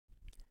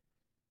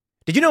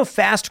Did you know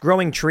Fast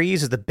Growing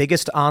Trees is the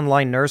biggest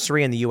online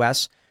nursery in the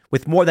U.S.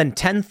 with more than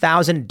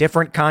 10,000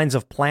 different kinds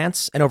of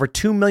plants and over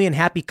 2 million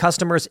happy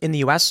customers in the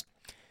U.S.?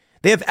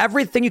 They have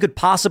everything you could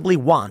possibly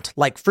want,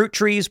 like fruit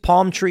trees,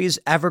 palm trees,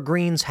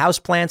 evergreens,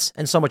 houseplants,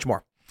 and so much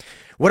more.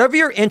 Whatever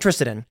you're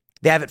interested in,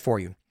 they have it for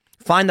you.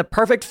 Find the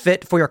perfect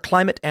fit for your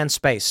climate and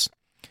space.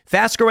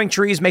 Fast Growing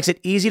Trees makes it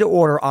easy to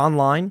order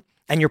online,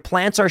 and your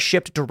plants are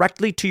shipped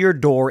directly to your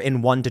door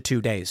in 1 to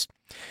 2 days.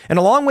 And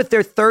along with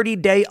their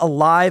 30-day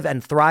Alive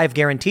and Thrive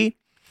guarantee,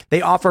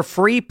 they offer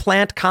free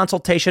plant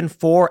consultation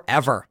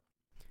forever.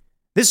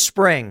 This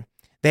spring,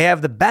 they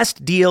have the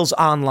best deals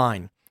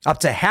online, up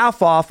to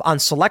half off on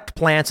select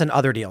plants and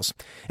other deals.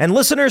 And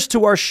listeners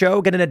to our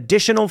show get an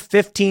additional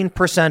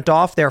 15%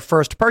 off their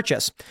first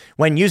purchase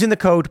when using the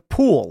code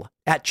POOL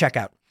at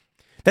checkout.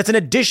 That's an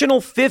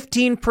additional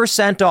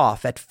 15%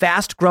 off at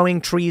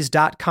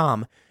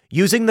fastgrowingtrees.com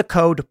using the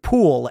code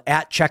POOL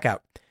at checkout.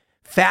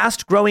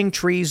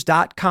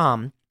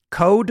 fastgrowingtrees.com,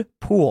 code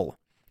POOL.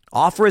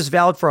 Offer is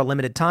valid for a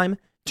limited time.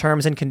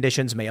 Terms and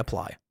conditions may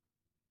apply.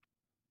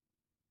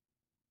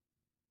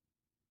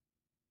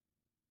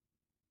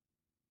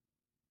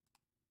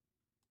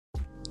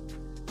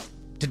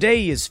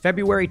 Today is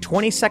February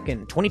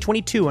 22nd,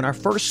 2022, and our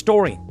first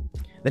story.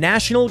 The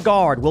National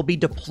Guard will be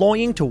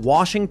deploying to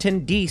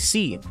Washington,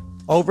 D.C.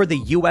 over the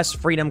U.S.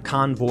 Freedom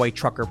Convoy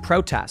trucker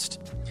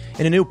protest.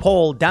 In a new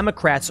poll,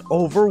 Democrats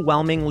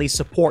overwhelmingly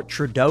support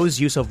Trudeau's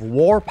use of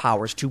war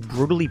powers to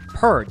brutally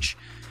purge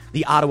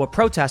the Ottawa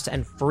protest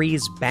and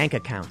freeze bank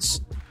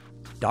accounts.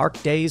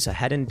 Dark days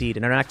ahead indeed.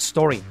 In our next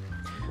story,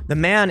 the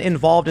man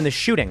involved in the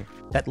shooting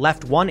that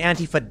left one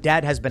Antifa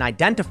dead has been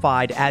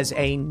identified as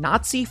a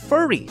Nazi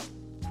furry.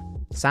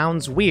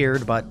 Sounds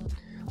weird, but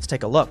let's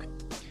take a look.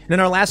 And in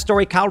our last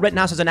story, Kyle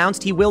Rittenhouse has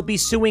announced he will be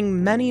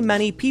suing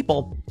many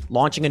people,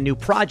 launching a new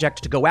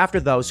project to go after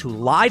those who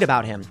lied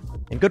about him.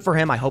 And good for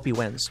him, I hope he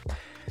wins.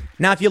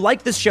 Now, if you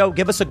like this show,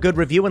 give us a good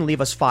review and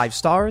leave us 5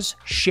 stars.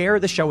 Share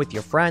the show with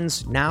your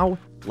friends. Now,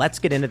 let's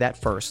get into that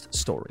first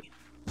story.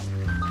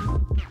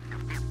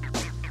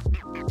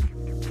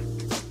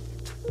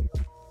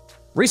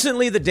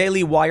 Recently, the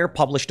Daily Wire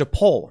published a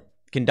poll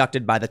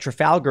conducted by the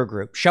Trafalgar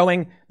Group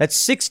showing that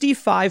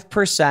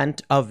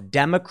 65% of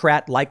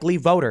Democrat likely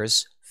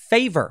voters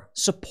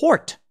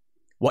support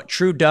what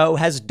Trudeau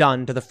has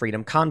done to the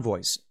Freedom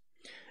Convoys.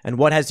 And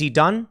what has he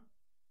done?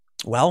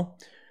 Well,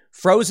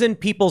 frozen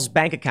people's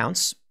bank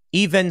accounts,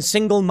 even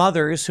single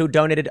mothers who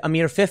donated a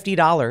mere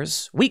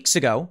 $50 weeks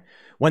ago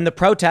when the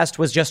protest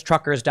was just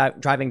truckers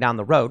driving down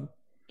the road.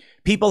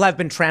 People have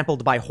been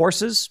trampled by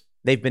horses.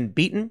 They've been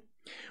beaten.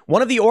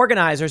 One of the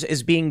organizers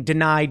is being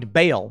denied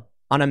bail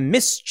on a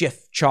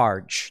mischief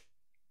charge.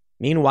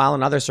 Meanwhile,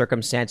 in other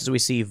circumstances, we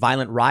see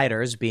violent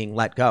rioters being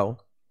let go.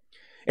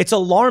 It's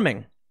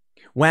alarming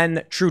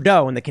when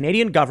Trudeau and the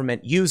Canadian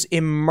government use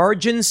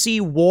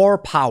emergency war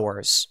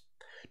powers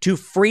to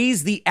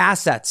freeze the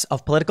assets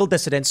of political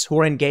dissidents who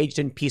are engaged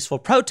in peaceful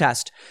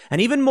protest. And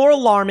even more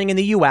alarming in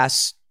the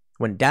U.S.,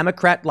 when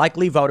Democrat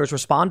likely voters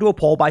respond to a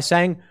poll by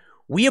saying,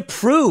 we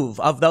approve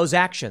of those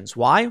actions.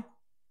 Why?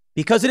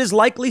 Because it is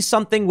likely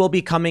something will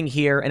be coming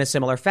here in a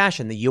similar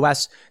fashion. The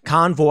U.S.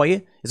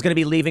 convoy is going to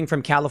be leaving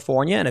from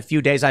California in a few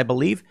days, I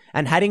believe,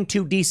 and heading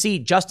to D.C.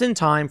 just in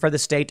time for the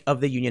State of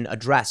the Union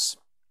address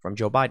from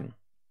Joe Biden.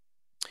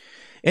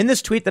 In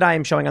this tweet that I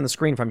am showing on the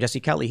screen from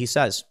Jesse Kelly, he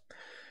says,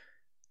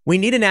 we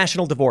need a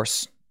national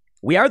divorce.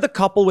 We are the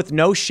couple with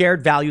no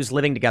shared values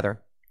living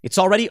together. It's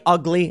already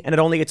ugly, and it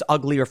only gets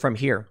uglier from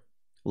here.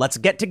 Let's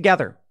get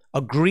together,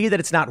 agree that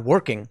it's not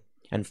working,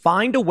 and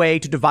find a way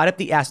to divide up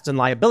the assets and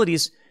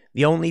liabilities,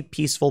 the only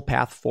peaceful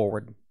path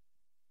forward.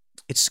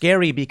 It's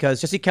scary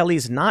because Jesse Kelly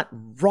is not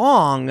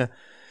wrong,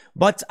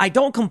 but I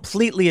don't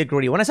completely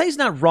agree. When I say he's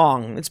not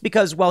wrong, it's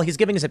because, well, he's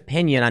giving his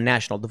opinion on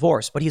national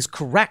divorce, but he's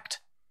correct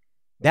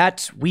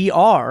that we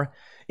are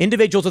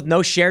individuals with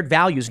no shared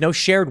values, no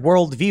shared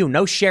worldview,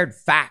 no shared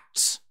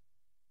facts.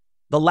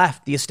 The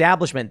left, the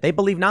establishment, they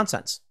believe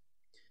nonsense.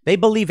 They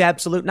believe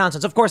absolute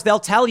nonsense. Of course, they'll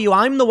tell you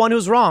I'm the one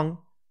who's wrong.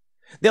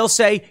 They'll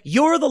say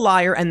you're the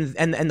liar, and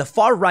the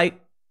far right.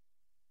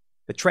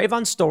 The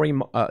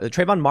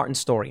Trayvon Martin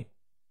story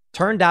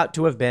turned out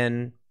to have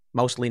been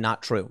mostly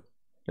not true.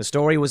 The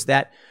story was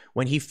that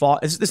when he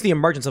fought, this is the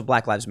emergence of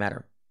Black Lives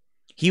Matter.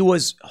 He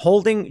was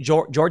holding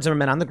George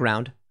Zimmerman on the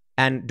ground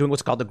and doing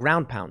what's called the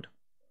ground pound.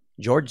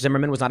 George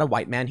Zimmerman was not a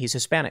white man. He's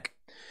Hispanic.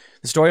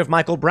 The story of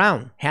Michael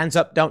Brown, hands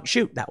up, don't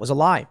shoot. That was a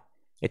lie.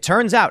 It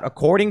turns out,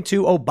 according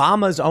to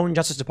Obama's own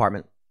Justice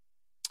Department,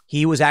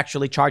 he was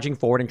actually charging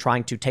forward and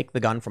trying to take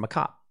the gun from a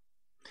cop.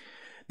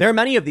 There are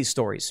many of these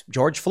stories.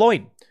 George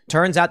Floyd.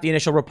 Turns out the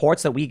initial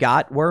reports that we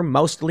got were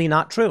mostly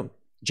not true.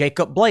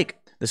 Jacob Blake,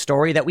 the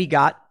story that we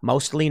got,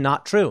 mostly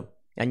not true.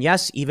 And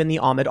yes, even the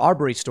Ahmaud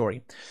Arbery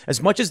story.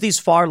 As much as these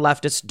far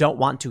leftists don't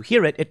want to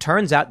hear it, it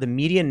turns out the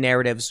media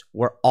narratives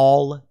were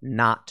all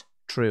not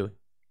true.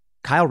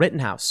 Kyle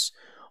Rittenhouse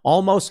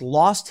almost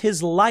lost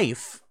his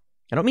life.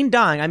 I don't mean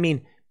dying, I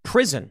mean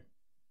prison.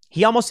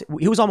 He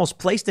was almost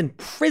placed in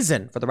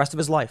prison for the rest of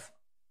his life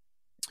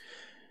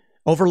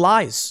over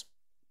lies.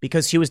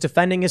 because he was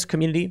defending his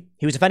community.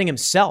 He was defending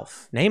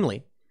himself,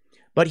 namely,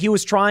 but he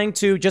was trying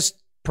to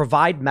just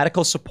provide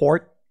medical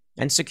support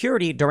and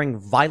security during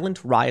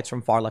violent riots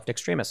from far-left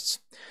extremists.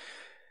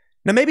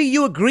 Now, maybe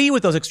you agree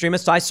with those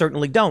extremists. I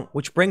certainly don't,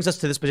 which brings us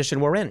to this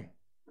position we're in.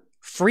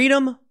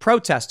 Freedom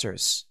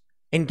protesters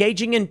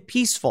engaging in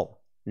peaceful,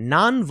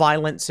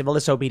 nonviolent civil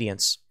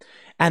disobedience.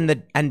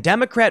 And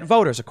Democrat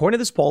voters, according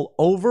to this poll,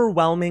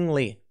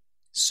 overwhelmingly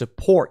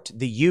support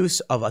the use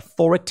of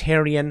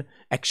authoritarian,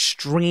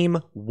 extreme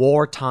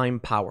wartime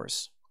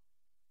powers.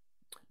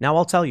 Now,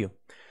 I'll tell you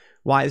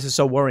why this is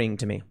so worrying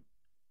to me.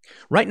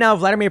 Right now,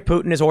 Vladimir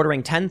Putin is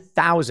ordering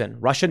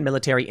 10,000 Russian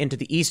military into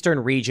the eastern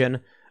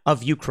region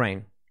of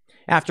Ukraine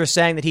after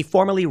saying that he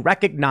formally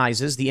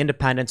recognizes the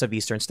independence of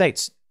eastern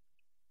states.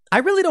 I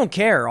really don't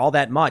care all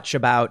that much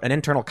about an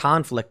internal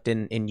conflict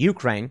in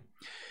Ukraine.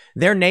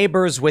 They're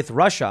neighbors with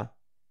Russia.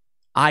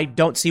 I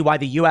don't see why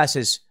the U.S.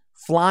 is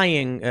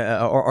flying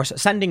or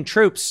sending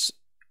troops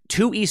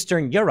to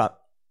Eastern Europe.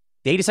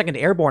 The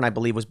 82nd Airborne, I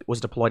believe, was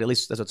deployed. At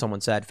least that's what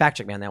someone said. Fact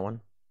check me on that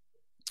one.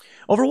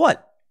 Over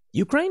what?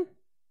 Ukraine?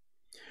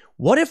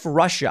 What if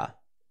Russia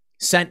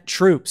sent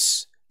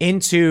troops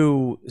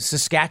into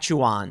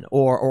Saskatchewan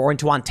or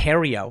into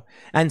Ontario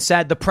and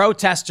said the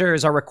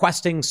protesters are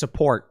requesting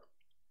support?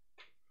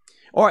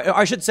 Or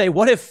I should say,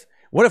 what if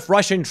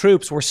Russian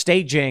troops were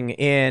staging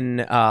in,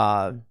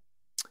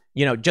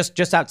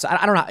 just outside?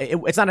 I don't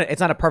know. It's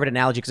not a perfect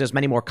analogy because there's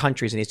many more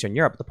countries in Eastern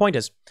Europe. But the point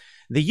is,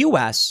 the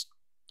U.S.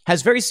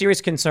 has very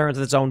serious concerns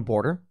with its own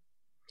border.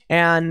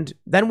 And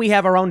then we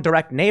have our own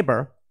direct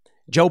neighbor,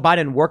 Joe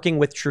Biden, working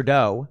with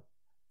Trudeau,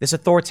 this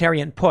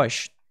authoritarian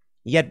push.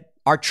 Yet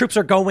our troops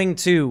are going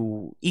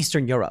to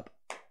Eastern Europe.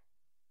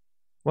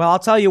 Well, I'll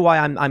tell you why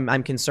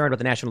I'm concerned with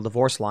the national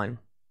divorce line.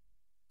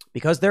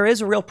 Because there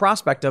is a real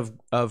prospect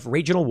of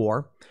regional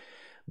war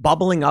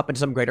bubbling up into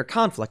some greater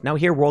conflict. Now,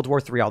 we hear World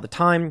War III all the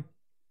time.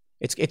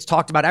 It's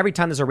talked about every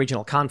time there's a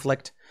regional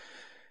conflict.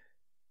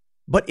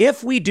 But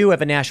if we do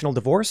have a national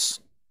divorce,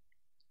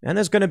 then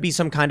there's going to be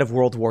some kind of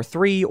World War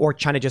III, or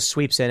China just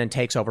sweeps in and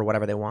takes over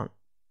whatever they want.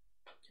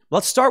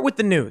 Let's start with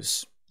the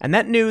news. And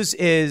that news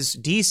is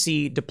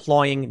D.C.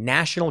 deploying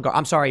National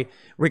Guard.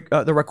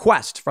 The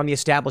request from the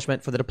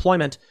establishment for the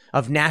deployment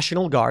of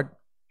National Guard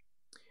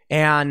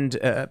and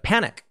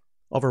panic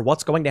over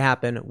what's going to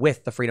happen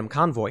with the Freedom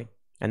Convoy.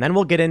 And then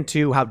we'll get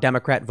into how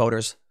Democrat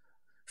voters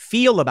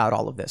feel about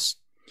all of this.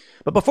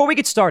 But before we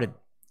get started,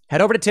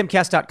 head over to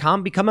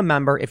timcast.com, become a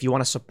member if you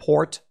want to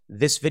support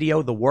this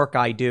video, the work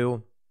I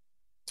do.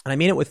 And I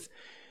mean it with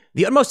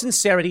the utmost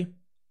sincerity.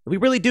 We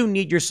really do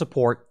need your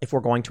support if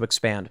we're going to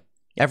expand.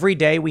 Every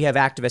day we have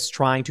activists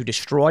trying to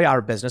destroy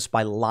our business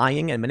by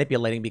lying and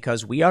manipulating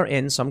because we are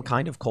in some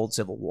kind of cold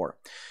civil war.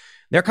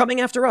 They're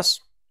coming after us.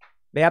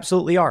 They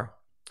absolutely are.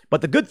 But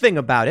the good thing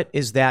about it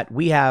is that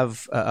we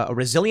have a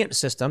resilient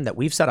system that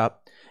we've set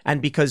up. And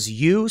because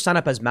you sign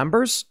up as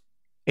members,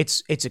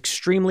 it's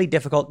extremely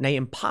difficult,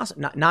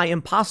 nigh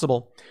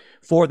impossible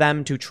for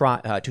them to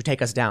try to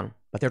take us down.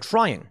 But they're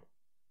trying.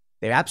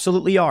 They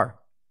absolutely are.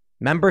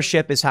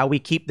 Membership is how we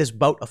keep this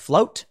boat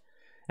afloat.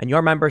 And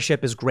your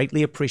membership is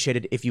greatly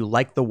appreciated if you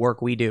like the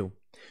work we do.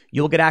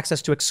 You'll get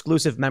access to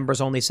exclusive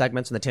members-only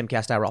segments in the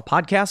Timcast IRL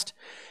podcast.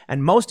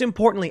 And most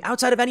importantly,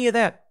 outside of any of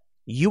that,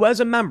 you as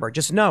a member,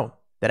 just know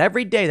that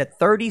every day that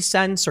 30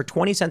 cents or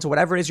 20 cents or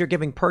whatever it is you're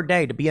giving per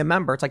day to be a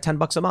member, it's like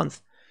 $10 a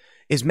month,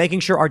 is making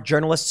sure our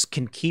journalists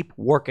can keep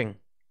working.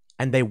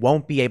 And they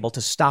won't be able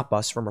to stop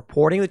us from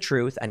reporting the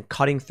truth and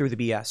cutting through the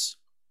BS.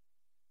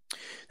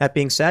 That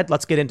being said,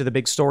 let's get into the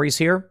big stories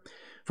here.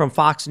 From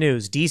Fox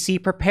News, D.C.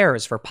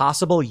 prepares for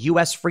possible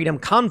U.S. Freedom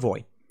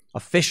Convoy.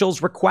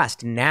 Officials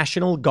request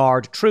National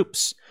Guard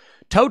troops.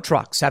 Tow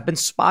trucks have been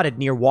spotted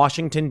near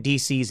Washington,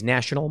 D.C.'s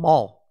National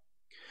Mall.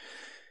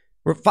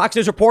 Fox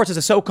News reports as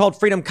a so-called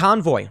Freedom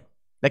Convoy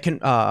that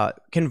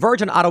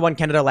converged on Ottawa and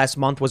Canada last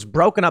month was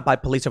broken up by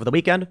police over the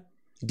weekend.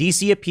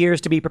 D.C.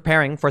 appears to be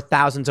preparing for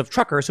thousands of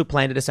truckers who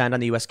plan to descend on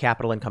the U.S.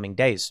 Capitol in coming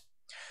days.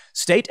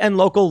 State and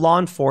local law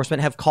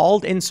enforcement have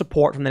called in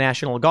support from the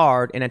National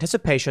Guard in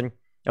anticipation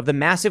of the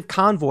massive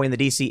convoy in the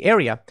D.C.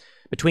 area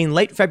between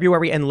late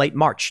February and late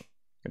March,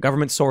 a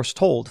government source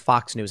told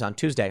Fox News on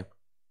Tuesday.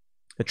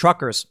 The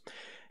truckers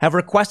have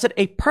requested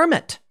a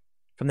permit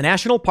from the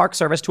National Park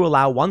Service to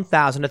allow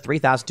 1,000 to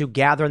 3,000 to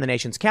gather in the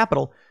nation's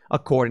capital,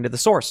 according to the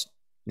source.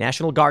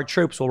 National Guard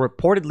troops will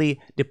reportedly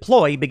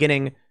deploy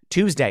beginning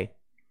Tuesday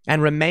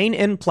and remain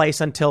in place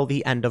until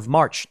the end of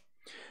March.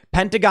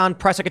 Pentagon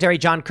Press Secretary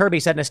John Kirby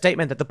said in a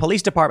statement that the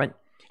police department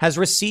has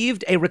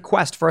received a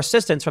request for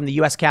assistance from the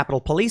U.S.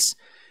 Capitol Police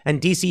and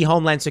D.C.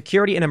 Homeland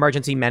Security and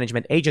Emergency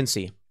Management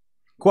Agency.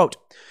 Quote,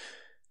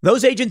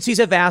 those agencies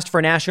have asked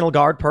for National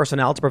Guard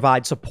personnel to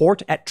provide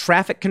support at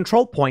traffic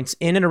control points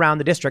in and around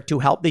the district to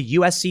help the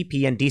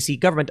USCP and D.C.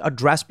 government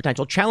address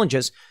potential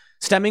challenges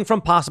stemming from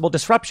possible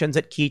disruptions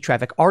at key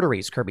traffic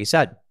arteries, Kirby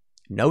said.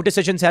 No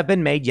decisions have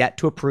been made yet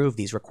to approve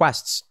these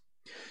requests.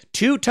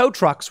 2 tow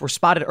trucks were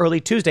spotted early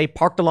Tuesday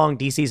parked along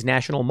D.C.'s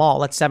National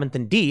Mall at 7th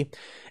and D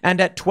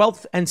and at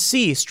 12th and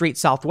C Street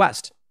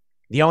Southwest.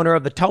 The owner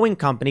of the towing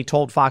company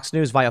told Fox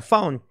News via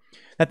phone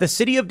that the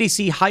city of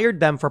DC hired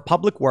them for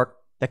public work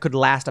that could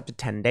last up to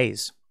 10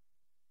 days.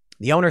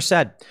 The owner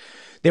said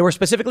they were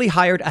specifically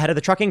hired ahead of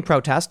the trucking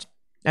protest,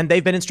 and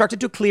they've been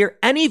instructed to clear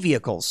any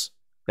vehicles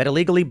that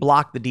illegally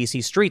block the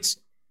DC streets.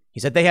 He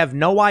said they have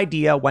no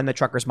idea when the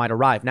truckers might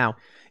arrive. Now,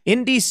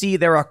 in DC,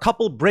 there are a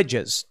couple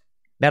bridges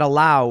that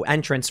allow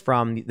entrance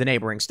from the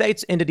neighboring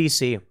states into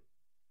DC.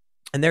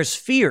 And there's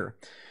fear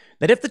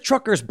that if the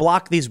truckers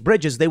block these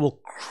bridges, they will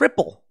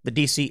cripple the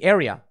DC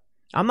area.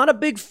 I'm not a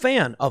big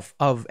fan of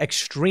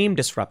extreme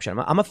disruption.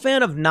 I'm a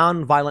fan of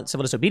nonviolent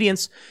civil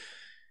disobedience.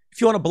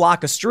 If you want to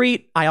block a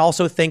street, I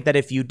also think that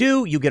if you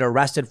do, you get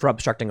arrested for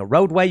obstructing a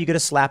roadway, you get a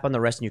slap on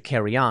the wrist and you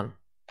carry on.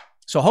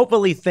 So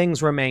hopefully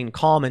things remain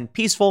calm and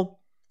peaceful.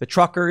 The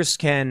truckers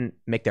can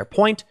make their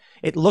point.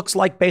 It looks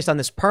like based on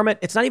this permit,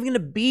 it's not even going to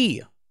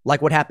be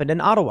like what happened in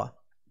Ottawa.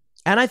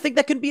 And I think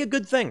that can be a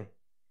good thing.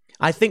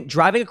 I think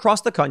driving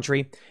across the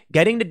country,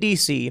 getting to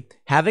DC,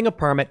 having a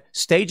permit,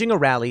 staging a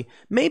rally,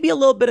 maybe a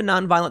little bit of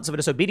nonviolent civil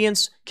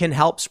disobedience can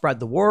help spread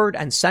the word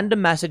and send a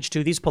message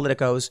to these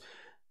politicos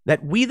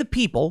that we, the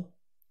people,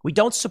 we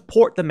don't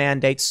support the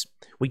mandates.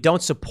 We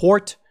don't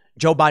support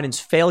Joe Biden's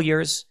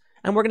failures.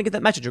 And we're going to get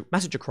that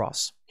message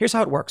across. Here's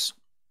how it works.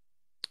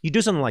 You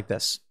do something like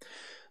this.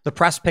 The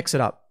press picks it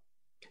up.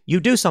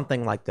 You do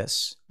something like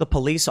this. The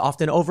police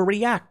often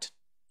overreact.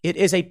 It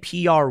is a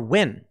PR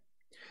win.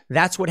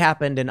 That's what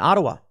happened in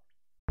Ottawa.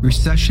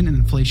 Recession and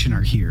inflation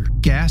are here.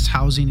 Gas,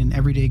 housing, and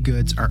everyday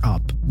goods are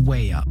up,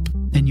 way up.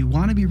 And you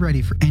want to be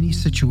ready for any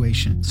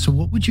situation. So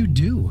what would you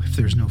do if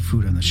there's no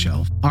food on the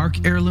shelf?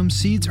 ARC Heirloom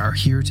Seeds are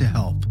here to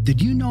help.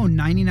 Did you know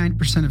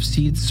 99% of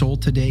seeds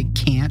sold today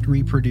can't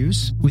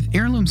reproduce? With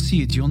Heirloom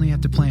Seeds, you only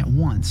have to plant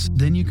once.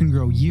 Then you can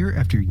grow year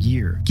after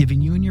year, giving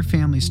you and your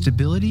family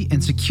stability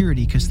and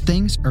security because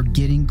things are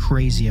getting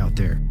crazy out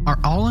there. Our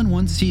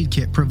all-in-one seed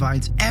kit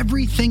provides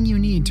everything you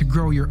need to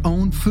grow your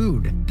own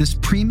food. This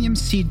premium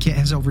seed kit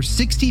has over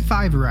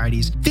 65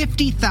 varieties,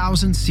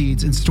 50,000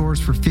 seeds, and stores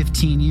for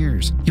 15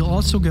 years. You'll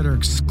also get our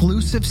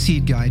exclusive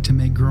seed guide to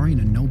make growing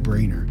a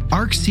no-brainer.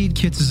 ARC Seed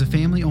Kits is a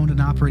family-owned and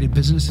operated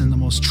business and the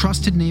most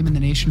trusted name in the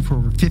nation for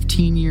over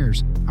 15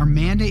 years. Our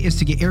mandate is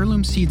to get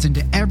heirloom seeds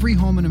into every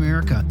home in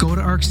America. Go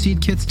to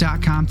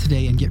arcseedkits.com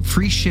today and get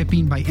free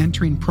shipping by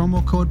entering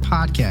promo code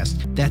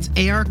podcast. That's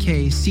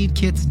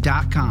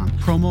ARKseedkits.com,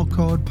 promo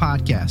code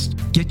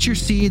podcast. Get your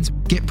seeds,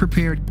 get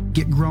prepared,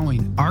 get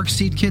growing.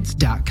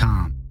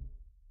 arcseedkits.com.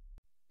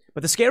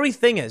 But the scary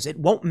thing is, it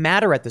won't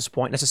matter at this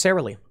point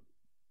necessarily.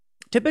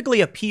 Typically,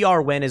 a PR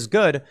win is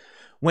good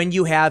when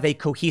you have a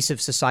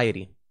cohesive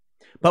society.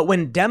 But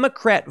when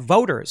Democrat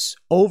voters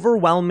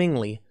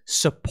overwhelmingly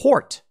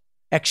support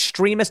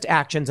extremist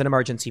actions and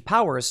emergency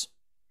powers,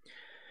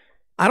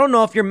 I don't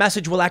know if your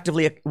message will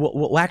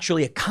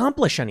actually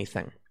accomplish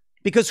anything.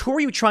 Because who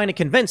are you trying to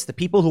convince? The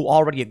people who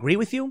already agree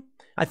with you?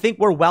 I think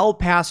we're well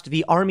past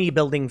the army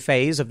building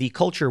phase of the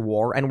culture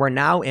war, and we're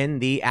now in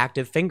the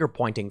active finger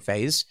pointing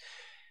phase.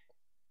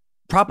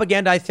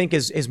 Propaganda, I think,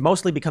 is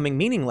mostly becoming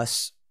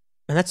meaningless.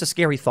 And that's a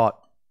scary thought.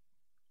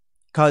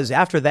 Because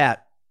after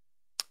that,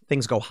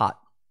 things go hot.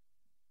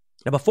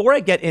 Now, before I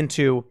get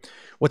into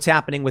what's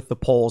happening with the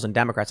polls and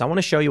Democrats, I want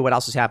to show you what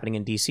else is happening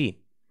in D.C.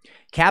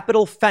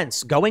 Capitol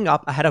fence going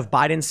up ahead of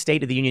Biden's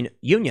State of the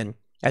Union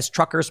as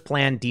truckers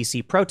plan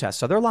D.C. protests.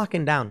 So they're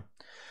locking down.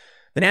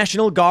 The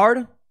National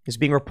Guard is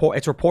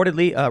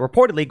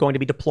reportedly going to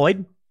be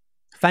deployed.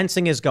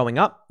 Fencing is going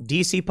up.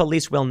 D.C.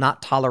 police will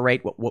not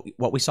tolerate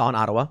what we saw in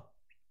Ottawa.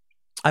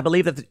 I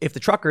believe that if the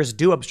truckers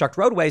do obstruct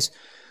roadways,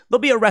 they'll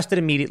be arrested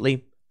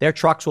immediately. Their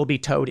trucks will be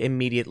towed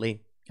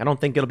immediately. I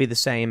don't think it'll be the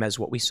same as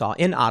what we saw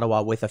in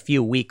Ottawa with a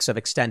few weeks of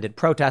extended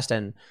protest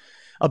and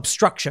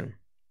obstruction.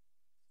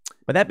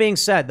 But that being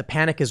said, the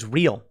panic is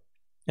real.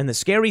 And the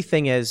scary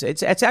thing is,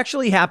 it's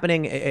actually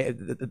happening.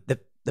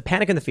 The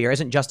panic and the fear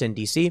isn't just in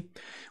D.C.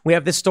 We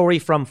have this story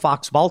from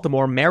Fox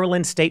Baltimore.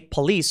 Maryland State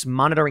Police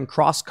monitoring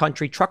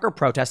cross-country trucker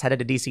protests headed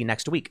to D.C.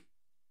 next week.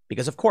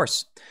 Because, of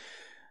course,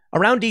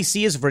 around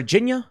D.C. is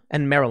Virginia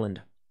and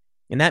Maryland.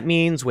 And that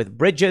means with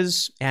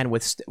bridges and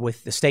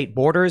with the state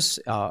borders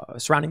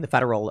surrounding the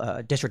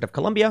federal District of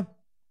Columbia,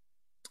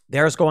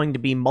 there's going to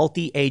be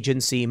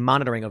multi-agency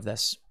monitoring of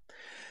this.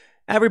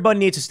 Everybody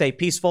needs to stay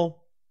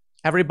peaceful.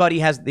 Everybody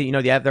has they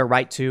have their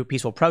right to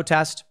peaceful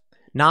protest.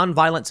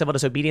 Nonviolent civil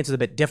disobedience is a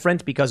bit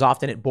different because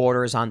often it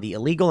borders on the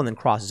illegal and then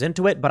crosses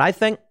into it. But I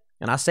think,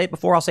 and I'll say it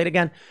before, I'll say it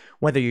again,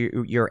 whether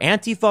you're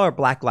Antifa or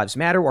Black Lives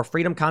Matter or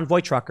Freedom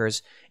Convoy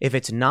truckers, if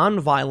it's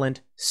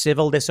nonviolent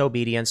civil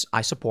disobedience,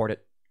 I support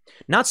it.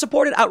 Not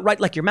support it outright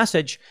like your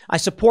message. I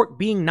support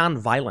being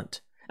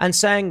nonviolent and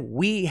saying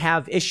we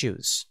have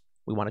issues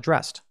we want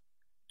addressed.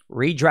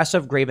 Redress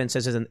of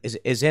grievances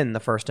is in the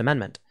First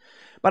Amendment.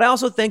 But I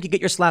also think you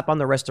get your slap on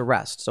the wrist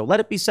arrest. So let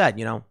it be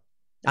said,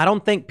 I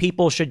don't think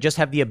people should just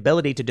have the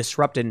ability to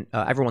disrupt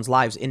everyone's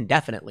lives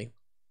indefinitely.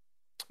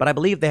 But I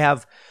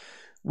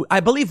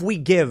believe we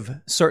give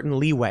certain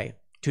leeway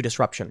to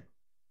disruption.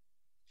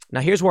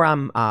 Now, here's where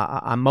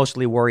I'm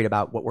mostly worried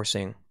about what we're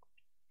seeing.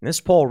 And this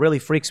poll really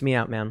freaks me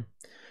out, man.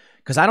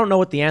 because I don't know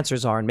what the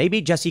answers are. And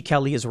maybe Jesse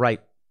Kelly is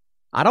right.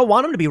 I don't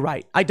want him to be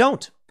right. I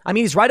don't. I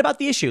mean, he's right about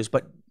the issues,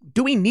 but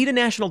do we need a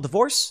national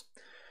divorce?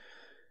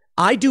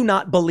 I do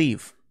not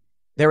believe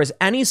there is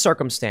any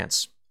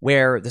circumstance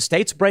where the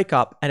states break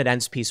up and it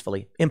ends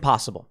peacefully.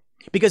 Impossible.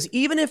 Because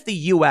even if the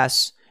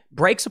U.S.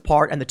 breaks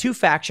apart and the two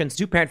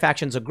parent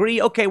factions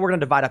agree, okay, we're going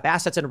to divide up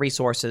assets and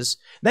resources,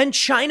 then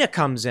China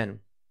comes in.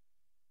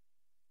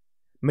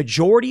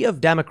 Majority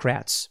of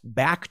Democrats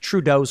back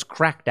Trudeau's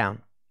crackdown,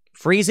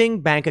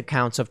 freezing bank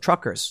accounts of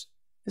truckers.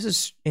 This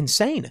is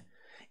insane.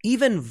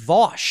 Even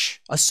Vosh,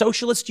 a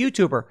socialist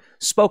YouTuber,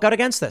 spoke out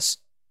against this.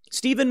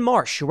 Stephen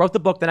Marsh, who wrote the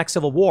book The Next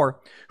Civil War,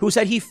 who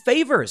said he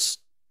favors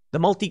the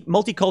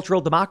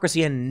multicultural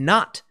democracy and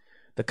not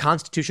the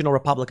constitutional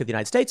republic of the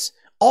United States,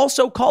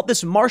 also called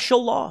this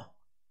martial law.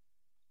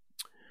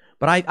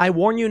 But I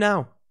warn you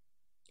now,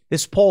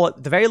 this poll,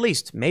 at the very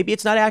least, maybe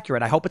it's not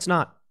accurate. I hope it's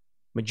not.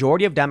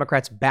 Majority of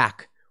Democrats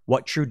back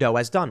what Trudeau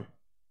has done.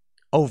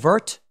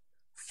 Overt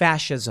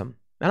fascism.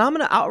 And I'm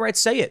going to outright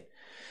say it.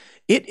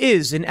 It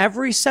is, in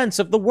every sense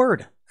of the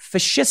word,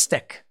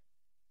 fascistic.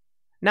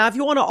 Now, if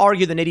you want to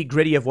argue the nitty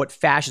gritty of what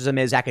fascism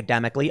is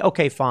academically,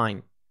 okay,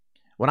 fine.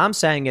 What I'm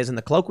saying is, in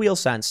the colloquial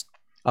sense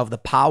of the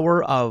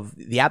power of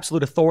the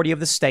absolute authority of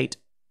the state,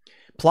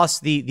 plus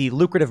the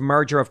lucrative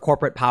merger of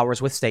corporate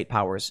powers with state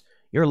powers,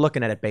 you're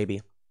looking at it,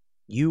 baby.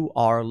 You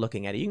are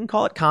looking at it. You can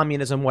call it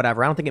communism,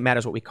 whatever. I don't think it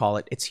matters what we call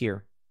it. It's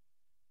here.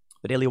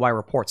 The Daily Wire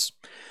reports.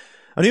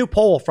 A new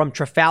poll from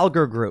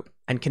Trafalgar Group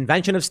and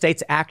Convention of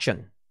States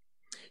Action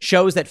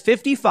shows that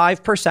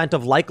 55%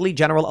 of likely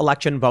general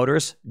election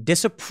voters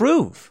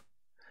disapprove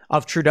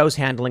of Trudeau's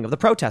handling of the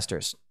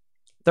protesters.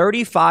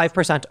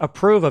 35%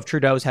 approve of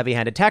Trudeau's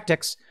heavy-handed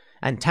tactics,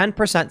 and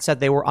 10% said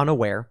they were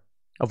unaware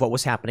of what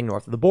was happening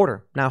north of the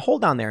border. Now,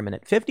 hold on there a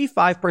minute.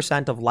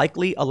 55% of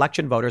likely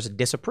election voters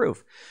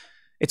disapprove.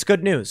 It's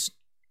good news.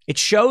 It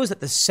shows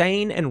that the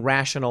sane and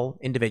rational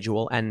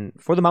individual, and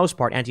for the most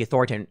part,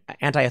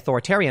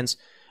 anti-authoritarians,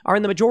 are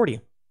in the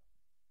majority.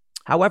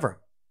 However,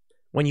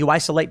 when you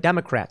isolate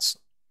Democrats,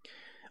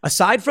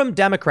 aside from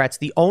Democrats,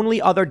 the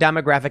only other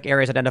demographic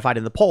areas identified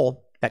in the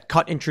poll that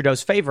cut in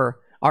Trudeau's favor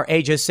are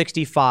ages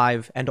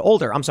 65 and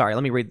older. I'm sorry,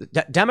 let me read.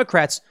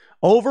 Democrats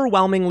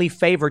overwhelmingly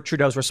favored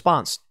Trudeau's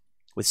response,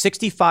 with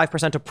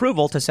 65%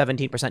 approval to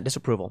 17%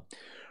 disapproval.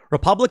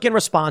 Republican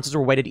responses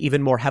were weighted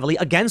even more heavily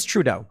against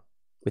Trudeau,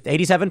 with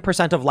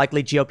 87% of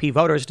likely GOP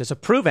voters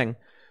disapproving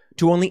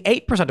to only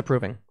 8%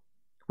 approving.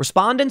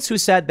 Respondents who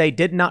said they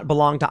did not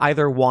belong to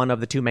either one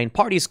of the two main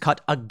parties cut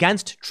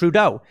against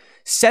Trudeau.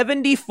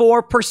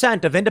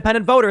 74% of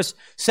independent voters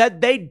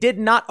said they did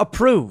not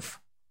approve.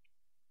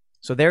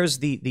 So there's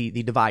the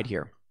divide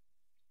here.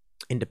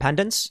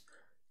 Independents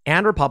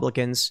and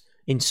Republicans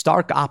in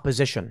stark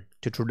opposition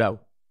to Trudeau.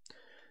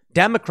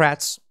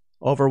 Democrats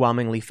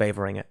overwhelmingly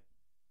favoring it.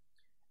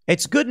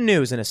 It's good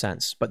news in a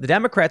sense, but the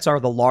Democrats are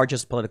the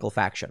largest political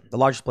faction, the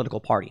largest political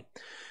party.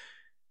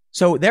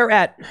 So they're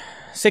at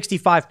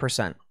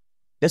 65%.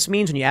 This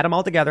means when you add them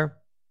all together,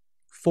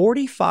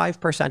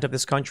 45% of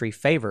this country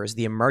favors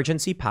the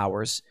emergency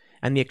powers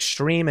and the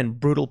extreme and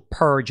brutal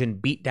purge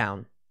and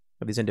beatdown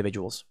of these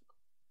individuals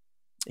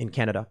in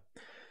Canada.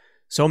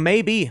 So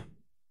maybe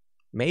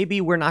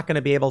we're not going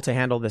to be able to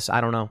handle this. I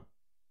don't know.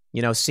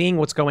 You know, seeing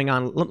what's going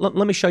on.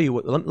 Let me show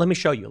you. Let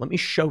me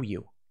show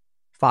you.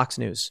 Fox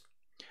News.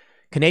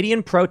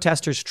 Canadian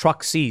protesters'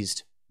 truck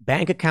seized.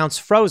 Bank accounts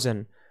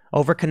frozen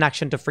over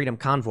connection to Freedom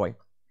Convoy.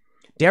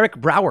 Derek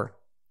Brower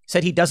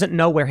said he doesn't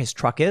know where his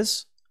truck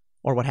is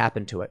or what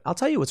happened to it. I'll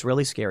tell you what's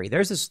really scary.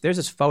 There's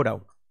this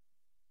photo.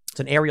 It's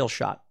an aerial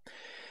shot.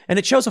 And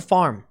it shows a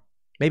farm,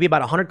 maybe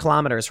about 100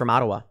 kilometers from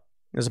Ottawa.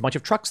 There's a bunch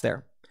of trucks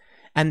there.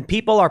 And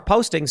people are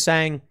posting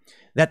saying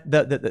that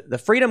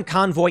the Freedom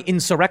Convoy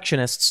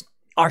insurrectionists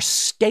are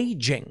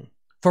staging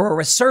for a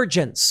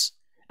resurgence.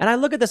 And I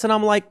look at this and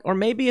I'm like, or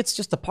maybe it's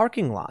just a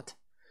parking lot.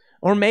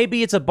 Or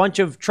maybe it's a bunch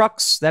of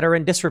trucks that are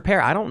in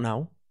disrepair. I don't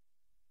know.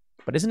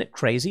 But isn't it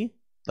crazy?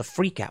 The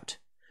freak out.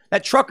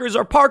 That truckers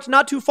are parked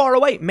not too far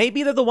away.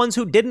 Maybe they're the ones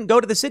who didn't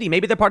go to the city.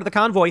 Maybe they're part of the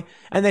convoy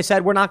and they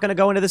said, we're not going to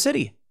go into the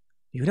city.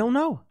 You don't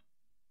know.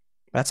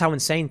 That's how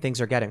insane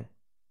things are getting.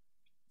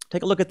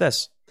 Take a look at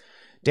this.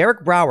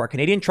 Derek Brower,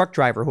 Canadian truck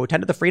driver who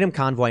attended the Freedom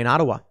Convoy in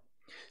Ottawa,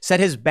 said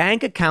his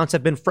bank accounts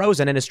have been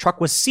frozen and his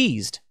truck was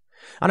seized.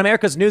 On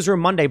America's Newsroom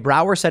Monday,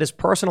 Brower said his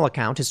personal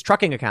account, his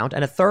trucking account,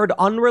 and a third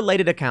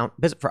unrelated account,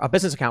 a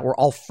business account, were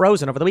all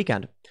frozen over the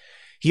weekend.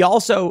 He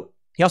also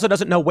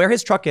doesn't know where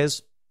his truck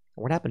is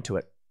or what happened to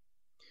it.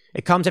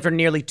 It comes after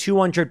nearly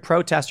 200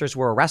 protesters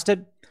were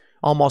arrested.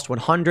 Almost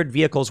 100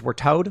 vehicles were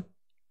towed.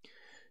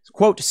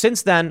 Quote,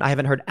 since then, I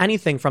haven't heard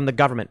anything from the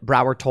government,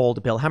 Brower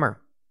told Bill Hemmer.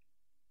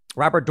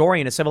 Robert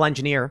Dorian, a civil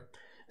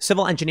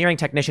engineering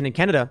technician in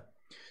Canada,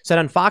 said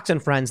on Fox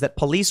and Friends that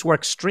police were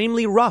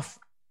extremely rough.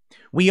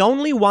 We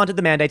only wanted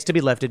the mandates to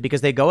be lifted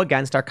because they go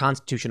against our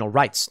constitutional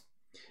rights.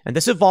 And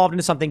this evolved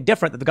into something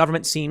different that the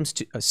government seemed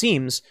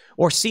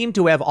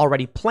to have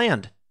already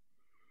planned.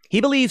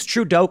 He believes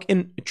Trudeau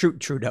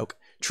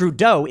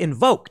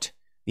invoked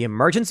the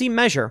emergency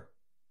measure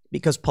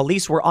because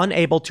police were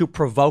unable to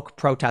provoke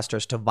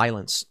protesters to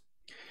violence.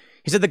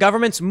 He said the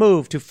government's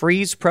move to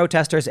freeze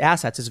protesters'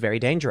 assets is very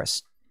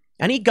dangerous.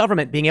 Any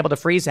government being able to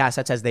freeze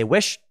assets as they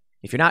wish,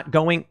 if you're not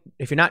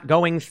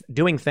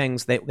doing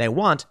things they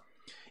want,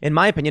 in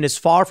my opinion, is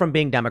far from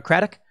being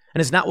democratic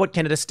and is not what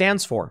Canada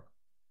stands for.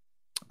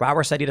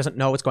 Brower said he doesn't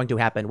know what's going to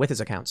happen with his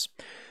accounts.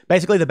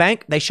 Basically, the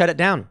bank, they shut it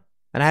down,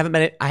 and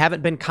I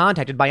haven't been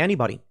contacted by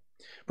anybody.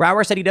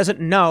 Brower said he doesn't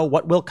know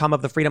what will come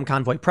of the Freedom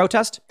Convoy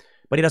protest,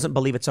 but he doesn't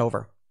believe it's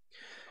over.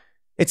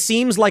 It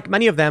seems like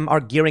many of them are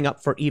gearing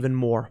up for even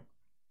more.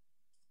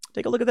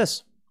 Take a look at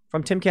this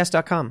from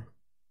timcast.com.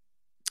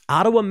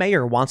 Ottawa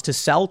mayor wants to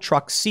sell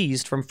trucks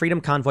seized from Freedom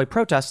Convoy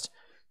protest,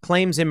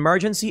 claims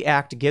Emergency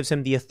Act gives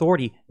him the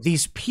authority.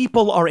 These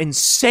people are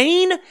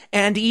insane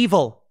and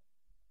evil.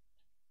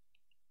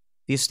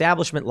 The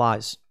establishment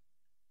lies.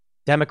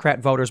 Democrat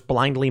voters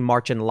blindly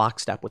march in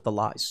lockstep with the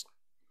lies.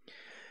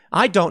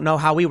 I don't know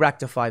how we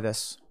rectify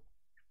this.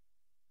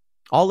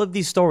 All of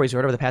these stories we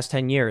heard over the past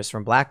 10 years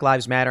from Black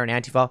Lives Matter and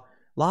Antifa,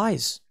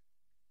 lies.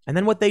 And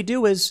then what they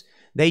do is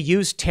they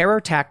use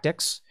terror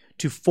tactics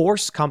to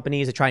force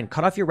companies to try and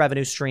cut off your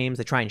revenue streams.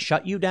 They try and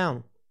shut you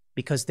down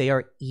because they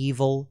are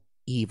evil,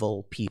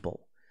 evil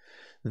people.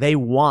 They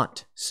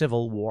want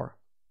civil war.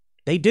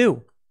 They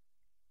do.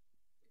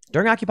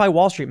 During Occupy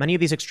Wall Street, many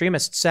of these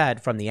extremists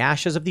said, from the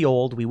ashes of the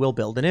old, we will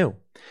build anew.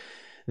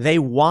 They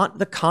want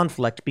the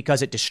conflict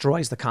because it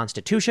destroys the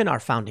Constitution, our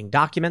founding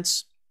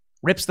documents,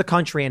 rips the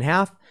country in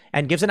half,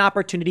 and gives an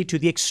opportunity to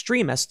the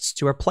extremists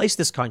to replace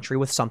this country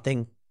with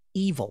something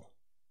evil.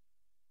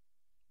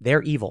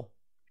 They're evil.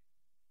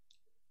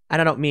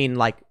 And I don't mean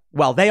like,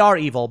 well, they are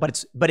evil,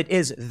 but it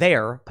is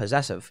their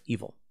possessive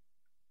evil.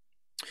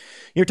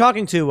 You're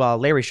talking to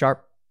Larry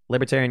Sharp,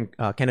 Libertarian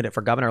candidate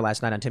for governor,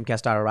 last night on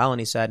timcast.rl,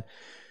 and he said,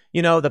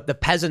 you know, the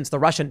peasants, the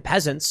Russian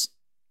peasants,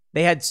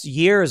 they had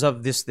years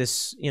of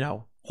this,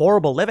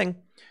 horrible living.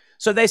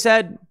 So they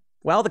said,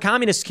 well, the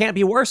communists can't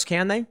be worse,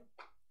 can they?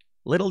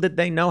 Little did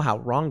they know how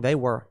wrong they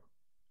were.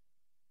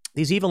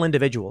 These evil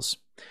individuals,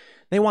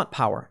 they want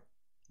power.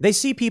 They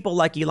see people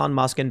like Elon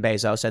Musk and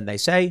Bezos, and they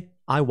say,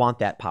 I want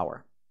that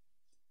power.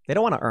 They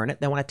don't want to earn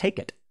it. They want to take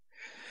it.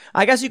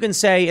 I guess you can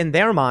say in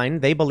their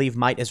mind, they believe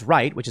might is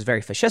right, which is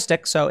very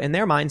fascistic. So in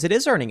their minds, it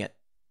is earning it.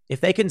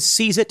 If they can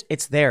seize it,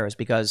 it's theirs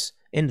because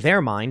in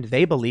their mind,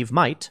 they believe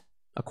might,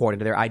 according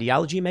to their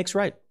ideology, makes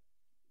right.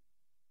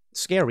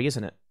 Scary,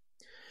 isn't it?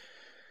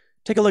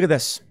 Take a look at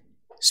this.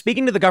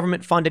 Speaking to the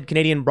government-funded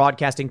Canadian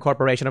Broadcasting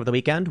Corporation over the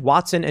weekend,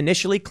 Watson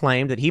initially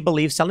claimed that he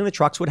believes selling the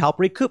trucks would help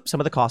recoup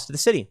some of the cost of the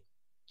city.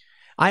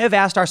 I have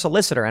asked our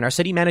solicitor and our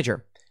city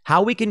manager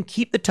how we can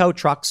keep the tow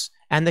trucks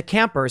and the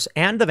campers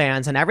and the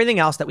vans and everything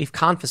else that we've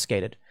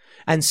confiscated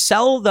and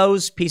sell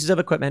those pieces of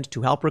equipment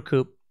to help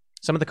recoup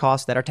some of the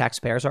costs that our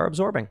taxpayers are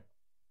absorbing.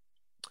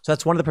 So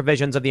that's one of the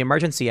provisions of the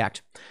Emergency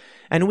Act.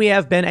 And we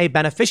have been a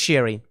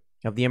beneficiary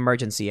of the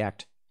Emergency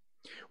Act.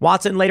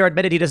 Watson later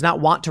admitted he does not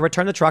want to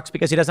return the trucks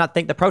because he does not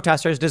think the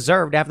protesters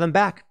deserve to have them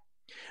back.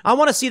 I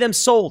want to see them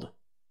sold.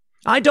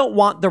 I don't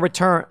want them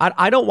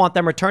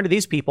returned to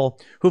these people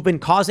who've been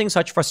causing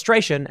such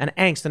frustration and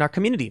angst in our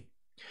community.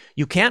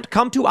 You can't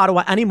come to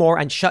Ottawa anymore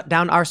and shut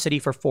down our city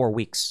for 4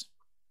 weeks.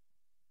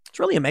 It's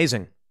really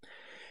amazing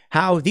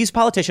how these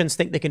politicians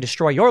think they can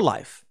destroy your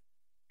life.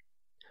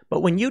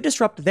 But when you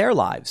disrupt their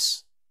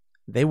lives,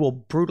 they will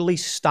brutally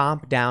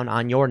stomp down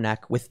on your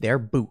neck with their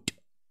boot.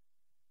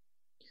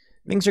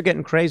 Things are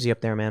getting crazy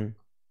up there, man.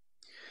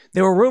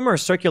 There were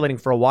rumors circulating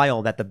for a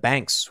while that the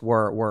banks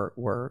were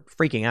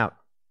freaking out.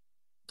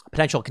 A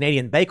potential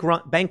Canadian bank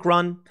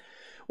run,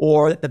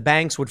 or that the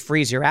banks would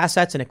freeze your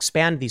assets and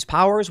expand these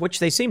powers, which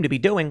they seem to be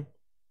doing,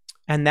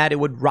 and that it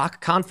would rock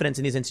confidence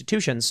in these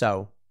institutions.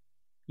 So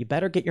you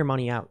better get your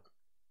money out.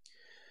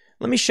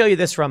 Let me show you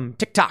this from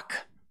TikTok.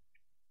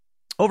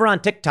 Over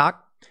on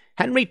TikTok,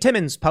 Henry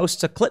Timmons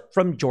posts a clip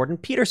from Jordan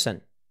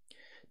Peterson.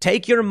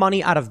 Take your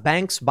money out of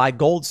banks, buy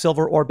gold,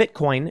 silver, or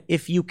Bitcoin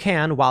if you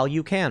can while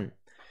you can.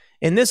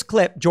 In this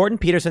clip, Jordan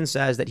Peterson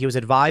says that he was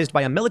advised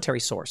by a military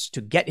source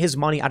to get his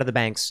money out of the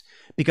banks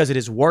because it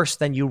is worse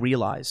than you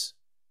realize.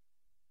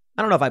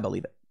 I don't know if I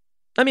believe it.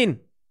 I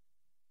mean,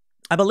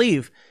 I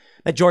believe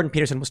that Jordan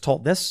Peterson was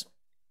told this.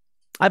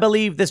 I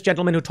believe this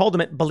gentleman who told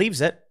him it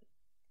believes it.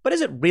 But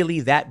is it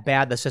really that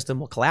bad the system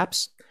will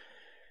collapse?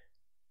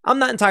 I'm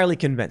not entirely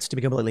convinced, to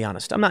be completely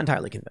honest. I'm not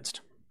entirely convinced.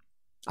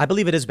 I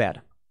believe it is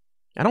bad.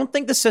 I don't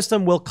think the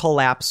system will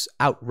collapse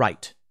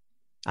outright.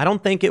 I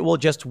don't think it will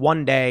just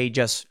one day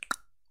just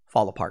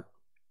fall apart.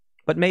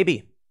 But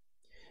maybe.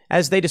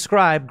 As they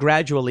describe,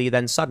 gradually,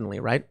 then suddenly,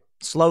 right?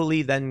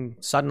 Slowly, then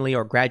suddenly,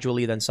 or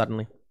gradually, then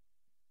suddenly.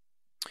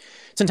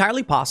 It's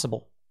entirely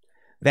possible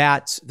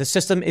that the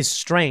system is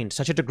strained to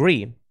such a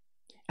degree,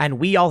 and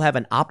we all have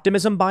an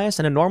optimism bias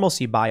and a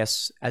normalcy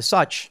bias. As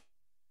such,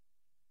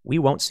 we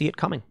won't see it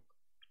coming.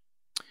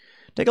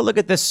 Take a look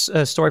at this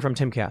story from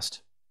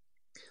Timcast.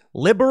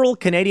 Liberal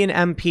Canadian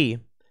MP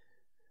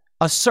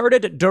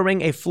asserted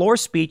during a floor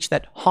speech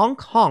that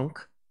honk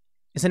honk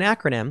is an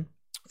acronym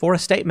for a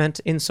statement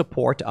in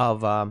support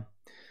of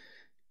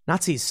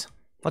Nazis.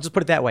 Let's just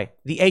put it that way.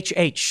 The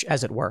HH,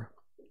 as it were.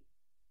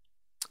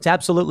 It's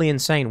absolutely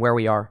insane where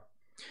we are.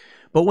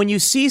 But when you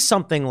see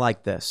something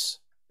like this,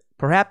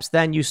 perhaps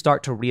then you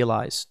start to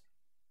realize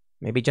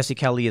maybe Jesse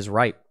Kelly is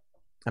right.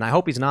 And I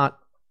hope he's not.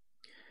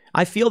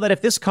 I feel that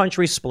if this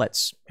country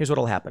splits, here's what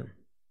will happen.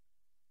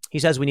 He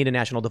says we need a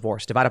national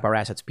divorce, divide up our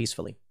assets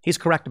peacefully. He's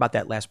correct about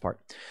that last part.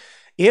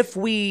 If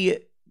we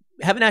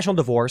have a national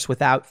divorce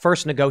without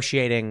first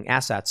negotiating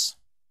assets,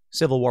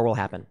 civil war will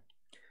happen.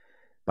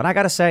 But I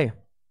got to say,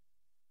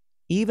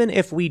 even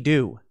if we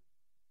do,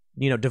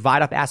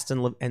 divide up assets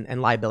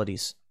and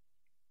liabilities,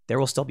 there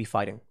will still be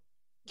fighting.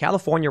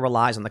 California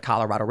relies on the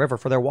Colorado River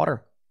for their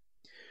water.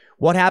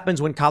 What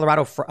happens when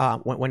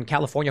when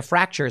California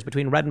fractures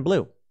between red and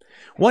blue?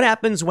 What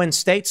happens when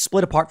states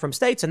split apart from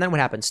states? And then what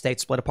happens?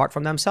 States split apart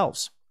from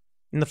themselves.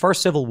 In the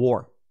first Civil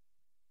War,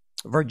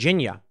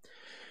 Virginia,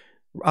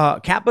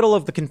 capital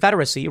of the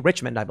Confederacy,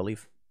 Richmond, I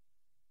believe.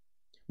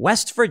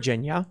 West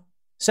Virginia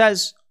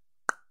says,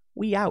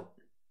 we out.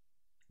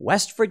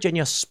 West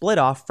Virginia split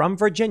off from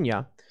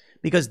Virginia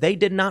because they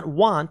did not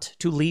want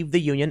to leave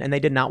the Union and they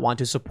did not want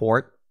to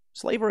support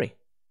slavery.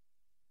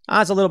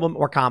 It's a little bit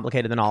more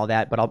complicated than all of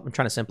that, but I'm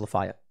trying to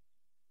simplify it.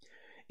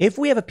 If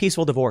we have a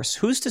peaceful divorce,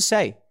 who's to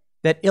say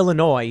that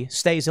Illinois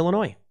stays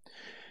Illinois?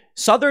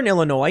 Southern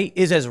Illinois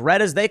is as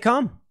red as they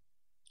come.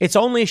 It's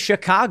only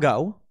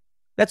Chicago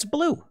that's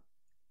blue.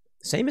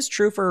 Same is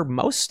true for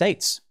most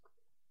states.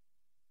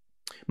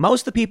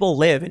 Most of the people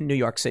live in New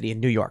York City, in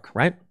New York,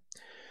 right?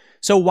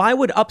 So why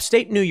would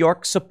upstate New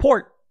York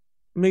support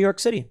New York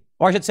City?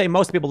 Or I should say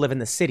most people live in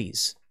the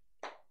cities.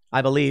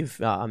 I believe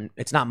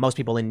it's not most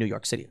people in New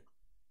York City.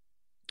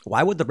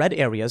 Why would the red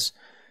areas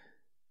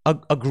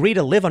agree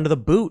to live under the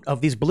boot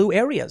of these blue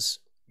areas?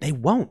 They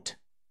won't.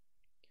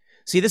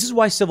 See, this is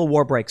why civil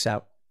war breaks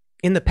out.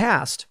 In the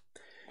past,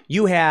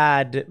 you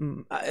had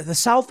the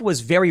South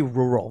was very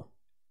rural.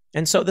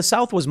 And so the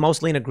South was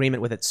mostly in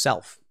agreement with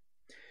itself.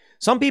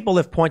 Some people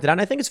have pointed out,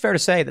 and I think it's fair to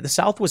say, that the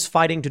South was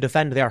fighting to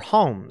defend their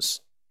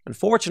homes.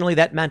 Unfortunately,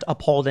 that meant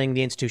upholding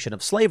the institution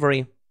of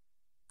slavery.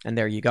 And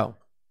there you go.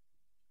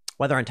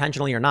 Whether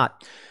intentionally or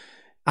not.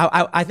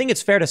 I think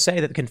it's fair to say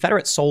that the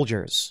Confederate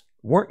soldiers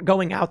weren't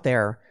going out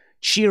there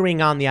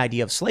cheering on the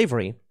idea of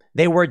slavery.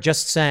 They were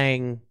just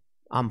saying,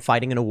 I'm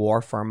fighting in a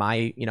war for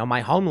my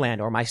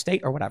homeland or my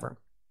state or whatever.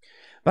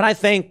 But I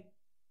think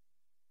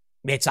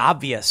it's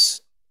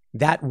obvious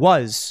that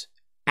was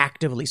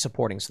actively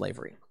supporting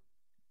slavery.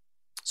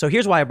 So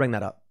here's why I bring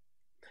that up.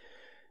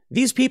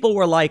 These people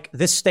were like,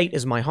 this state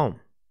is my home.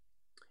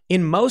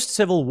 In most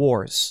civil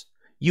wars,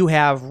 you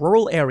have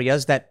rural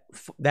areas that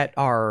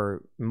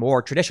are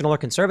more traditional or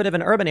conservative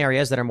and urban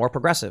areas that are more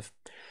progressive.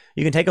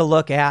 You can take a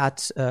look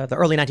at the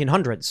early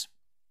 1900s,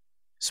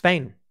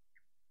 Spain.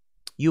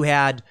 You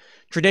had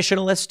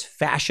traditionalist,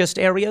 fascist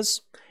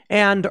areas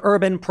and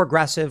urban,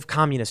 progressive,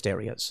 communist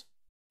areas.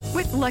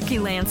 With Lucky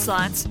Land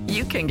Slots,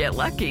 you can get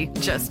lucky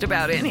just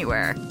about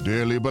anywhere.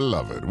 Dearly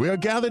beloved, we are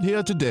gathered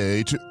here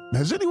today to...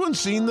 Has anyone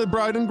seen the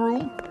bride and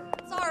groom?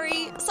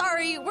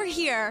 Sorry, we're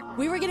here.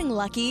 We were getting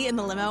lucky in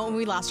the limo and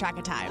we lost track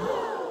of time.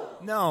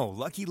 No,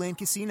 Lucky Land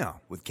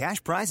Casino, with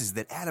cash prizes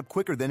that add up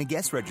quicker than a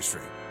guest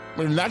registry.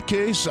 In that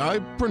case, I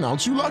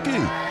pronounce you lucky.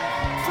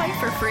 Play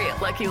for free at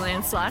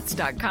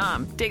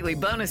LuckyLandSlots.com. Daily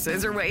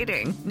bonuses are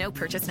waiting. No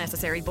purchase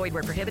necessary. Void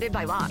where prohibited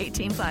by law.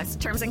 18+.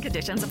 Terms and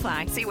conditions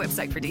apply. See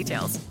website for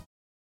details.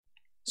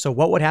 So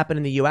what would happen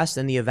in the U.S.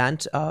 in the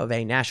event of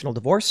a national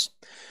divorce?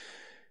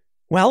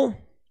 Well,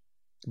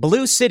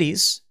 blue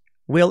cities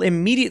will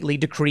immediately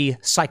decree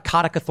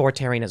psychotic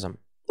authoritarianism,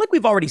 like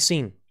we've already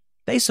seen.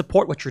 They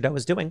support what Trudeau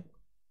is doing.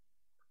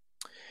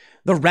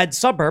 The red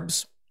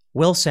suburbs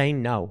will say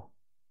no.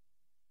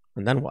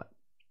 And then what?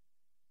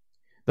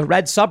 The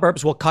red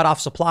suburbs will cut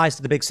off supplies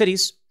to the big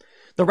cities.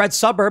 The red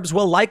suburbs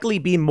will likely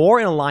be more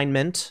in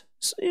alignment,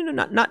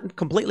 not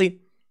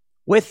completely,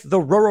 with the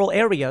rural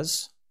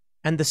areas,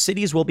 and the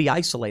cities will be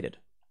isolated.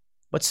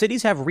 But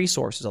cities have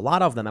resources, a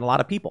lot of them, and a lot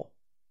of people.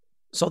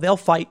 So they'll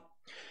fight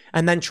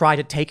and then try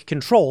to take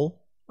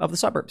control of the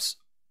suburbs.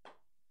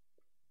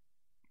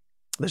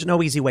 There's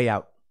no easy way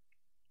out.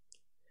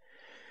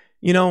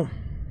 When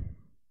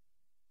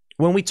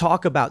we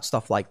talk about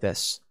stuff like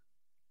this,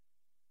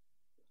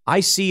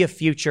 I see a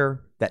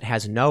future that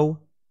there's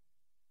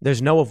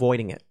no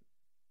avoiding it.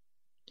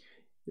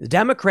 The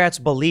Democrats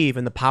believe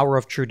in the power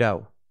of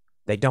Trudeau.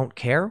 They don't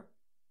care.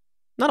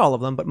 Not all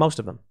of them, but most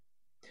of them.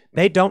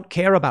 They don't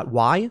care about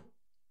why.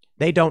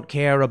 They don't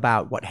care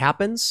about what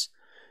happens.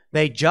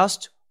 They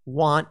just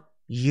want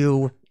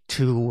you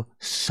to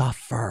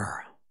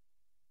suffer.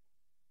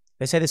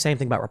 They say the same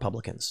thing about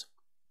Republicans.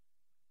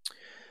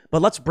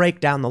 But let's break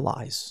down the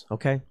lies,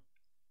 okay?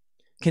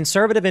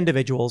 Conservative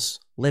individuals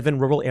live in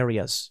rural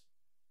areas.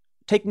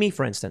 Take me,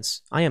 for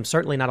instance. I am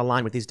certainly not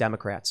aligned with these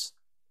Democrats.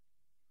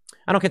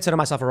 I don't consider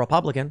myself a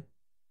Republican.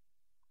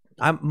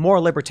 I'm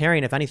more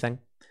libertarian, if anything.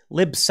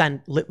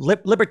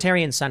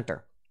 Libertarian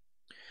center.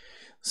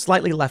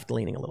 Slightly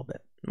left-leaning a little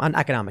bit on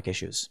economic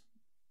issues.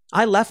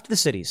 I left the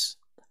cities.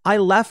 I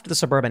left the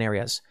suburban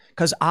areas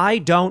because I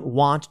don't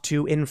want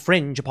to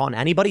infringe upon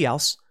anybody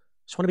else. I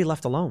just want to be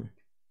left alone.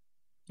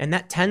 And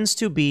that tends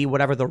to be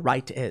whatever the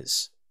right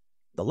is.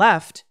 The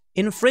left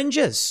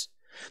infringes.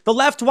 The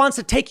left wants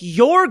to take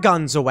your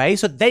guns away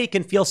so they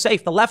can feel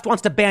safe. The left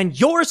wants to ban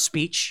your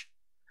speech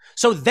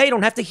so they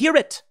don't have to hear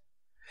it.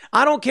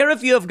 I don't care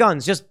if you have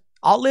guns. Just,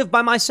 I'll live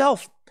by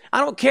myself. I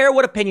don't care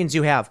what opinions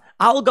you have.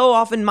 I'll go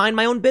off and mind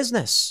my own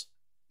business.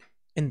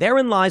 And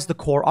therein lies the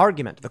core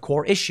argument, the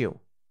core issue.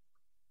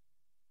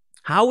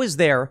 How is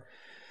there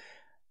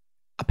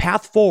a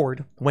path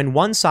forward when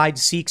one side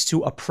seeks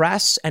to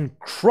oppress and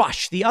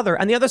crush the other,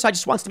 and the other side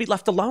just wants to be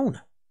left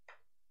alone?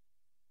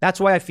 That's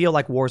why I feel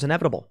like war is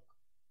inevitable.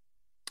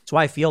 That's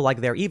why I feel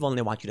like they're evil and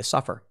they want you to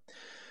suffer.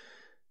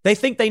 They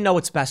think they know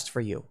what's best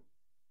for you.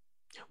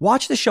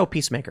 Watch the show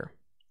Peacemaker.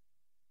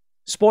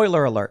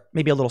 Spoiler alert,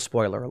 maybe a little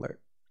spoiler alert.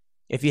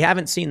 If you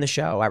haven't seen the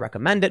show, I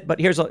recommend it, but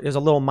here's a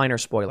little minor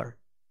spoiler.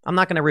 I'm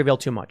not going to reveal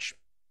too much.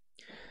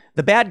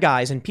 The bad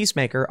guys in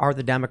Peacemaker are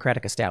the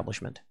Democratic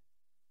establishment.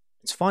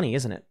 It's funny,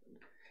 isn't it?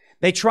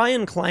 They try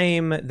and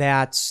claim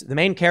that the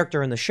main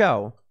character in the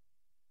show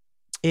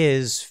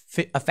is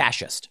a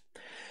fascist.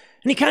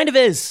 And he kind of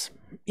is.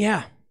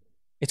 Yeah.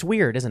 It's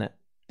weird, isn't it?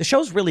 The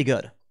show's really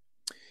good.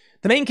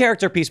 The main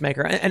character,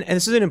 Peacemaker, and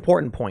this is an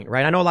important point,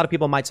 right? I know a lot of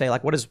people might say,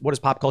 like, what does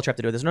pop culture have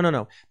to do with this?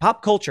 No.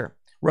 Pop culture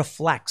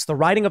reflects, the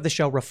writing of the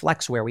show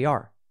reflects where we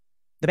are.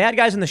 The bad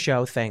guys in the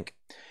show think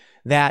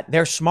that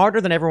they're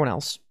smarter than everyone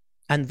else,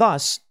 and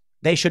thus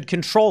they should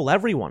control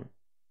everyone.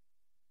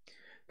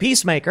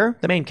 Peacemaker,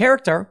 the main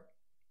character,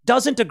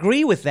 doesn't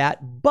agree with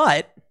that,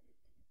 but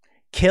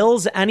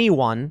kills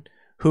anyone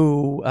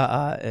who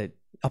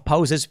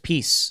opposes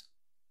peace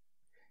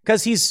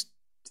because he's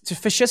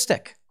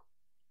fascistic.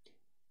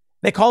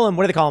 They call him,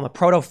 what do they call him? A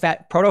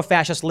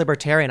proto-fascist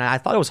libertarian. I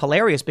thought it was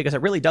hilarious because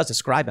it really does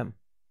describe him.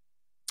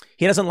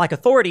 He doesn't like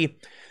authority,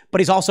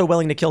 but he's also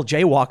willing to kill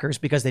jaywalkers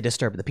because they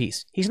disturb the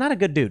peace. He's not a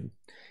good dude.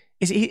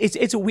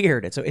 It's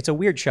weird. It's a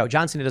weird show.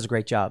 John Cena does a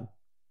great job.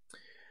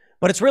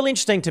 But it's really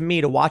interesting to me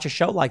to watch a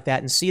show like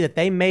that and see that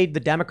they made the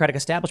Democratic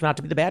establishment out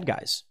to be the bad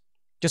guys.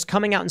 Just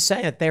coming out and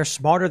saying that they're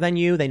smarter than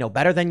you, they know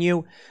better than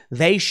you,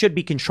 they should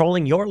be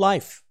controlling your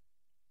life.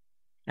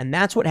 And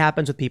that's what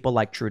happens with people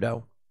like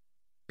Trudeau,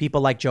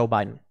 people like Joe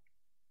Biden,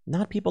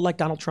 not people like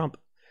Donald Trump.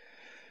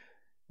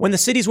 When the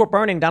cities were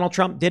burning, Donald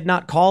Trump did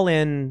not call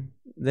in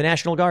the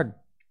National Guard.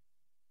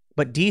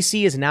 But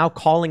DC is now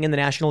calling in the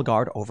National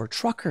Guard over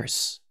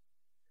truckers.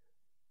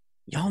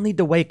 Y'all need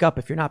to wake up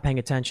if you're not paying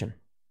attention.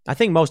 I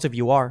think most of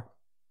you are.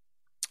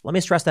 Let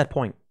me stress that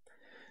point.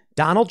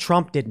 Donald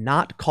Trump did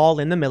not call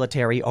in the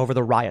military over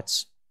the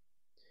riots.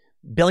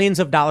 Billions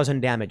of dollars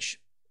in damage.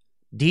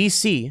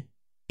 DC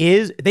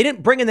they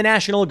didn't bring in the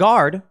National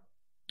Guard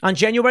on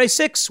January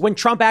 6th when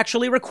Trump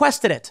actually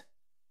requested it.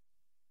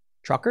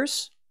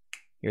 Truckers,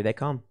 here they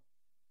come.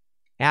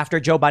 After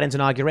Joe Biden's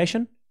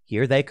inauguration,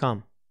 here they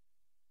come.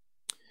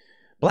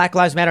 Black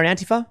Lives Matter and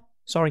Antifa,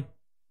 sorry.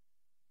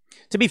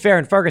 To be fair,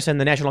 in Ferguson,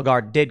 the National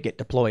Guard did get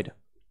deployed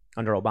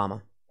under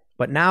Obama.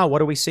 But now,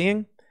 what are we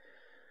seeing?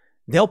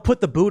 They'll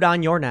put the boot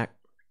on your neck.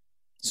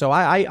 So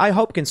I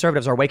hope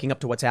conservatives are waking up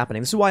to what's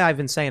happening. This is why I've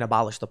been saying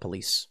abolish the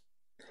police.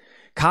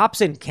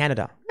 Cops in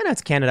Canada, and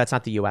that's Canada, it's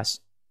not the US,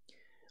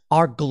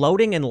 are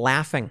gloating and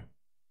laughing.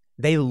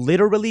 They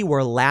literally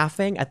were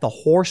laughing at the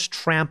horse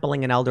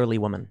trampling an elderly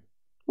woman.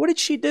 What did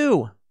she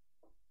do?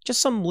 Just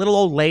some little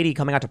old lady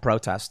coming out to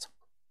protest.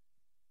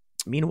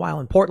 Meanwhile,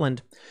 in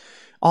Portland,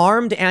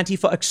 armed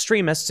Antifa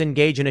extremists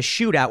engage in a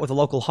shootout with a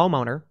local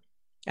homeowner.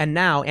 And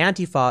now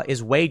Antifa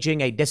is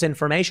waging a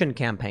disinformation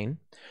campaign,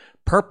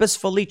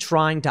 purposefully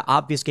trying to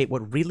obfuscate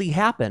what really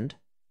happened.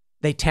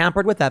 They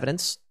tampered with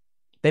evidence.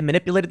 They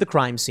manipulated the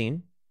crime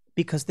scene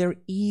because they're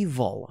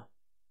evil.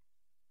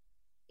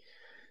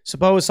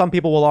 Suppose some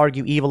people will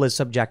argue evil is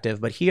subjective,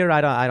 but here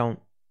I don't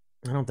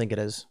think it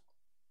is.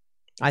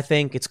 I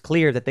think it's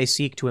clear that they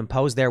seek to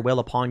impose their will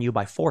upon you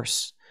by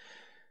force.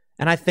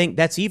 And I think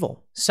that's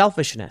evil.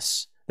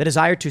 Selfishness, the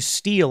desire to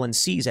steal and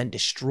seize and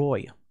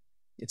destroy.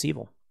 It's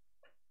evil.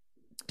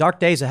 Dark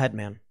days ahead,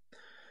 man.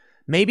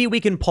 Maybe we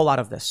can pull out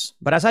of this.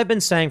 But as I've been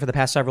saying for the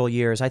past several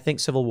years, I think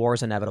civil war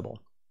is inevitable.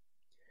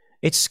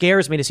 It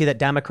scares me to see that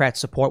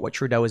Democrats support what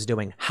Trudeau is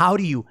doing. How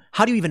do you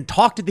even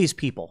talk to these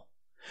people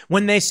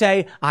when they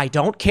say, I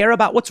don't care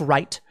about what's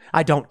right.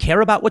 I don't care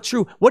about what's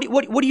true. What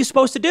are you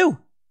supposed to do?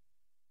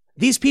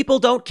 These people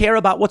don't care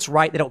about what's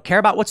right. They don't care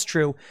about what's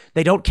true.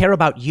 They don't care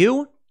about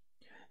you.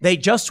 They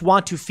just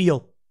want to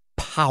feel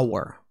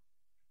power.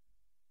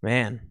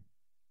 Man,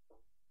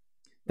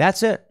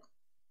 that's it.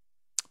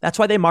 That's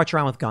why they march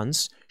around with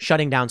guns,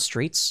 shutting down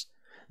streets.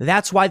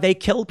 That's why they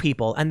kill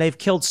people, and they've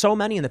killed so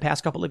many in the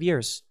past couple of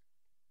years.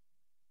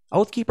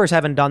 Oath keepers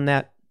haven't done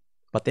that,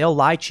 but they'll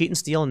lie, cheat, and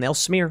steal, and they'll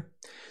smear.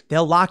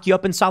 They'll lock you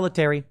up in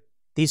solitary.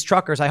 These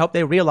truckers, I hope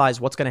they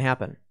realize what's going to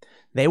happen.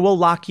 They will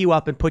lock you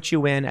up and put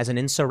you in as an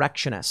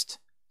insurrectionist.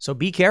 So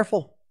be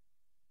careful.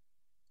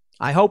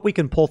 I hope we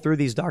can pull through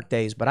these dark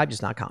days, but I'm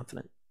just not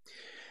confident.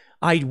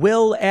 I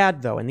will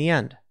add, though, in the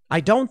end,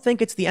 I don't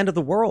think it's the end of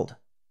the world.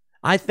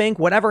 I think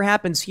whatever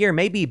happens here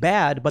may be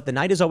bad, but the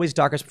night is always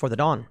darkest before the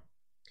dawn.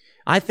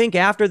 I think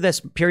after this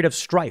period of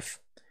strife,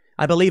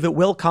 I believe it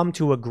will come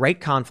to a great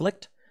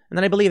conflict, and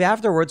then I believe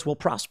afterwards we'll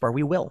prosper.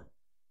 We will.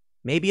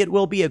 Maybe it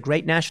will be a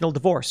great national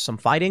divorce, some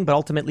fighting, but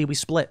ultimately we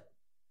split.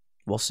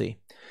 We'll see.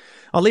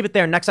 I'll leave it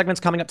there. Next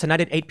segment's coming up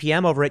tonight at 8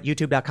 p.m. over at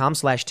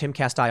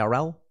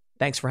youtube.com/TimCastIRL.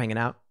 Thanks for hanging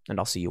out, and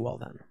I'll see you all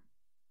then.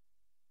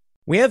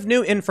 We have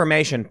new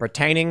information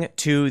pertaining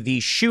to the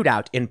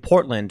shootout in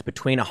Portland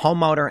between a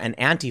homeowner and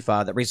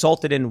Antifa that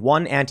resulted in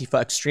one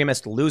Antifa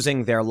extremist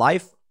losing their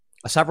life,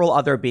 several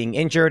other being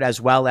injured, as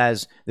well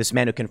as this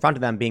man who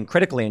confronted them being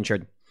critically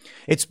injured.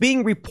 It's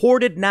being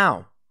reported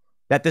now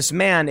that this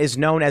man is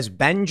known as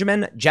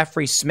Benjamin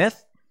Jeffrey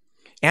Smith.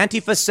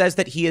 Antifa says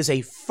that he is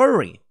a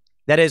furry.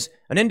 That is,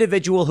 an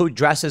individual who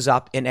dresses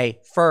up in a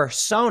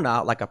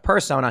fursona, like a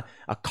persona,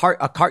 a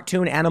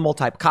cartoon animal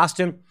type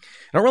costume.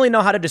 I don't really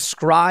know how to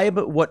describe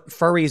what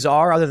furries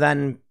are other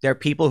than they're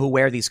people who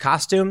wear these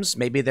costumes.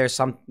 Maybe there's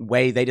some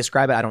way they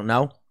describe it. I don't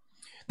know.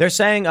 They're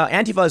saying,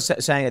 Antifa is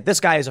saying that this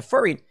guy is a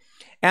furry.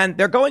 And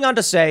they're going on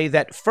to say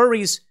that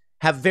furries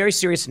have very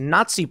serious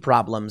Nazi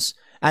problems.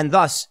 And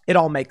thus, it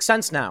all makes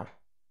sense now.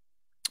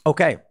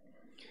 Okay.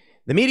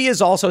 The media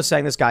is also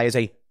saying this guy is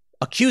a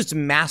accused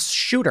mass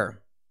shooter.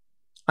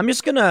 I'm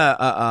just going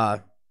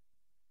to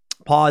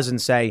pause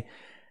and say,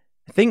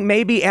 I think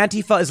maybe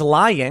Antifa is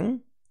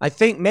lying. I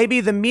think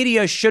maybe the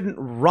media shouldn't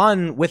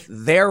run with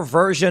their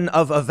version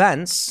of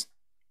events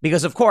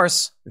because, of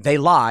course, they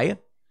lie.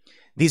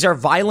 These are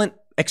violent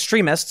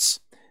extremists.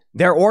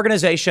 They're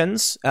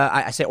organizations.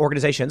 I say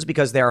organizations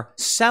because they're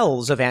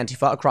cells of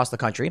Antifa across the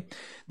country.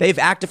 They've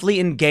actively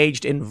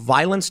engaged in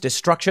violence,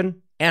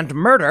 destruction, and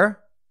murder.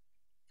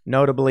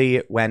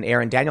 Notably, when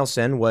Aaron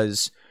Danielson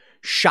was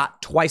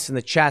shot twice in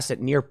the chest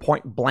at near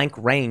point blank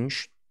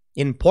range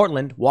in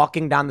Portland,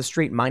 walking down the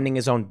street, minding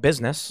his own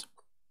business.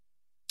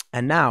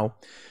 And now,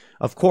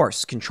 of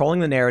course,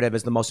 controlling the narrative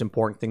is the most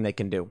important thing they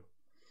can do.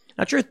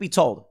 Now, truth be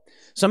told,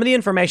 some of the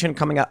information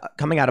coming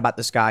out about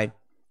this guy,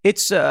 it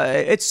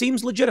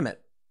seems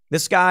legitimate.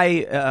 This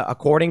guy,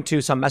 according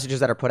to some messages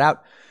that are put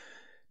out,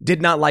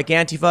 did not like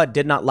Antifa,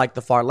 did not like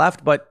the far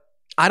left, but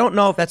I don't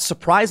know if that's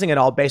surprising at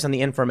all based on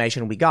the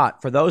information we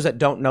got. For those that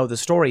don't know the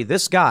story,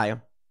 this guy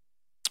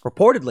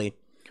reportedly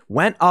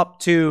went up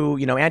to,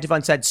 Antifa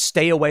and said,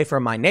 stay away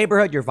from my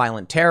neighborhood, you're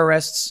violent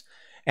terrorists.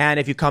 And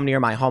if you come near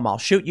my home, I'll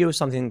shoot you,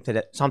 something to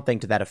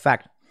that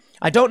effect.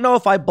 I don't know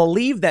if I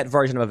believe that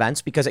version of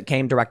events because it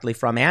came directly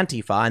from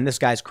Antifa and this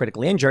guy's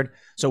critically injured.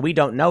 So we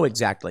don't know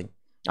exactly.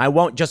 I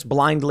won't just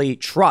blindly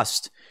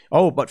trust.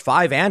 Oh, but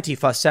 5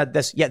 Antifa said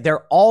this. Yet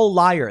they're all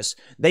liars.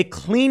 They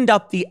cleaned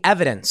up the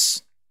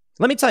evidence.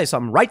 Let me tell you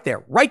something right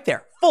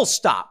there, full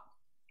stop.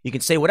 You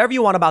can say whatever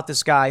you want about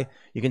this guy.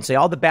 You can say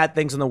all the bad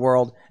things in the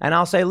world. And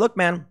I'll say, look,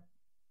 man,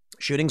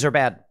 shootings are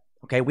bad.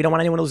 Okay. We don't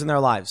want anyone losing their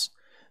lives.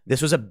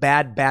 This was a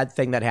bad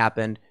thing that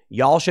happened.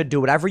 Y'all should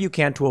do whatever you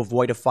can to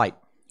avoid a fight.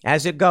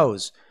 As it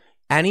goes,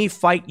 any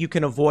fight you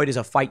can avoid is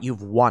a fight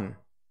you've won.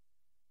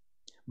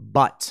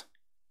 But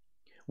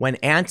when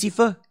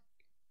Antifa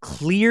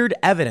cleared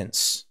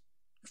evidence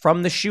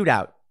from the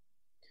shootout,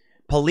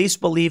 police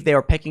believe they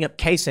were picking up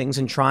casings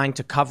and trying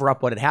to cover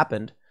up what had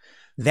happened.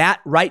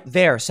 That right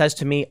there says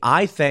to me,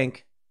 I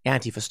think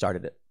Antifa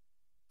started it.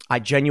 I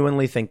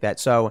genuinely think that.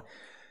 So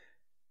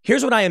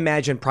here's what I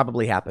imagine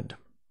probably happened.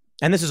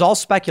 And this is all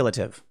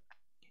speculative.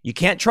 You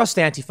can't trust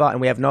Antifa, and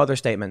we have no other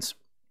statements.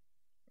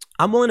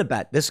 I'm willing to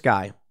bet this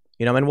guy,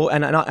 and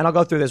I'll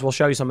go through this. We'll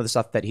show you some of the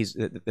stuff that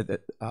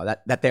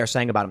that they're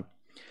saying about him.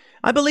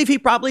 I believe he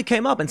probably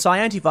came up and saw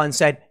Antifa and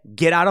said,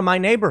 "Get out of my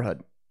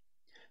neighborhood."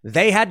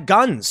 They had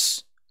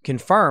guns,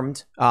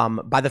 confirmed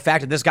by the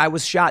fact that this guy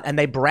was shot, and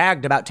they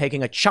bragged about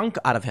taking a chunk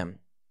out of him.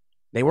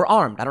 They were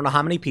armed. I don't know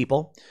how many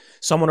people.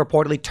 Someone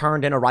reportedly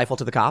turned in a rifle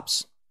to the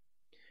cops.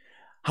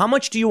 How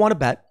much do you want to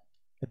bet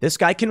that this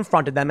guy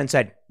confronted them and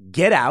said,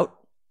 "Get out,"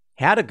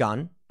 had a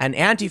gun, and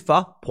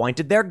Antifa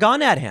pointed their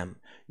gun at him,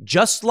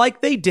 just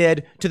like they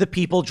did to the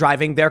people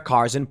driving their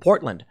cars in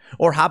Portland?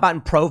 Or how about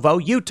in Provo,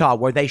 Utah,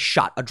 where they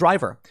shot a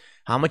driver?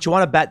 How much you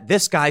want to bet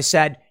this guy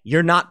said,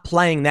 "You're not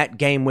playing that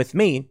game with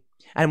me"?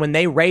 And when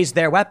they raised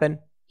their weapon,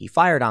 he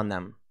fired on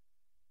them.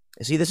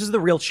 You see, this is the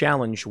real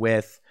challenge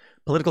with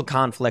political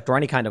conflict or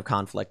any kind of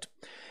conflict.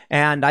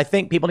 And I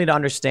think people need to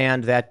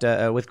understand that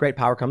with great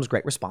power comes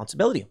great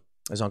responsibility,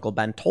 as Uncle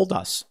Ben told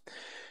us.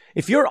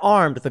 If you're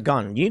armed with a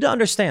gun, you need to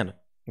understand,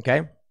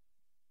 okay?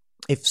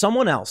 If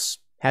someone else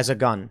has a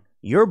gun,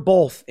 you're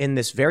both in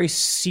this very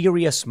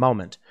serious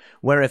moment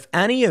where if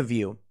any of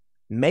you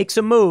makes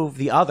a move,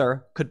 the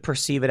other could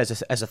perceive it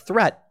as a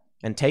threat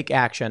and take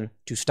action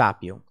to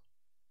stop you.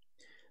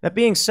 That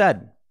being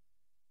said,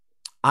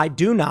 I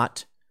do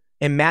not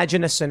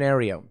imagine a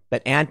scenario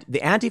that the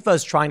Antifa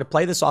is trying to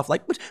play this off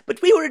like,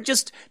 but we were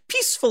just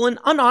peaceful and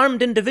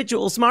unarmed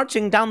individuals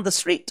marching down the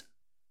street.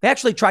 They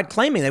actually tried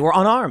claiming they were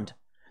unarmed.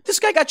 This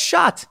guy got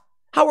shot.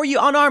 How are you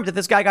unarmed if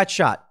this guy got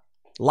shot?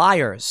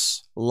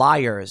 Liars.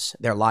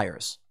 They're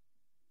liars.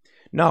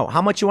 No,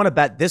 how much you want to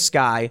bet this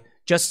guy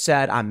just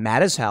said, I'm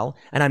mad as hell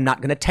and I'm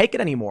not going to take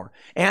it anymore.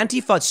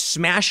 Antifa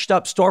smashed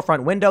up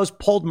storefront windows,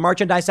 pulled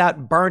merchandise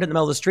out, burned in the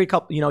middle of the street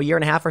a year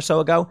and a half or so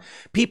ago.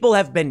 People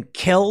have been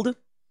killed.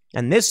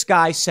 And this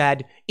guy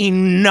said,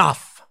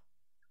 enough.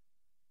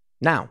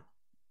 Now,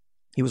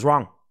 he was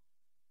wrong.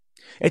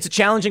 It's a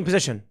challenging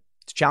position.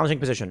 It's a challenging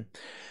position.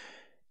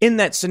 In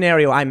that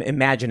scenario, I'm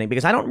imagining,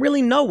 because I don't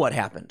really know what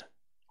happened.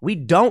 We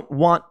don't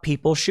want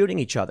people shooting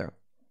each other.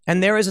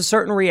 And there is a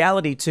certain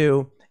reality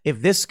to,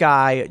 if this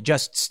guy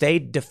just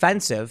stayed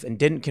defensive and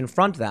didn't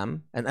confront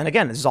them, and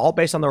again, this is all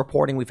based on the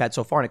reporting we've had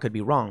so far, and it could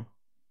be wrong,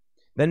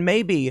 then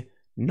maybe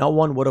no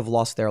one would have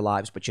lost their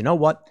lives. But you know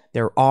what?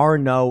 There are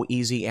no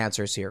easy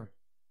answers here.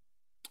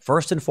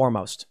 First and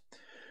foremost,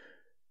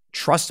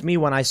 trust me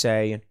when I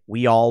say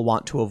we all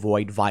want to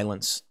avoid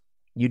violence.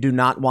 You do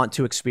not want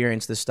to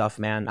experience this stuff,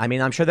 man. I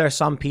mean, I'm sure there are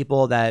some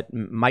people that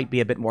might be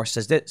a bit more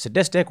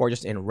sadistic or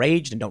just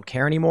enraged and don't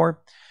care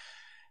anymore.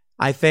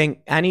 I think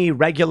any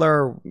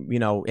regular,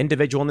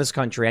 individual in this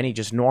country, any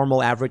just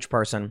normal average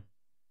person,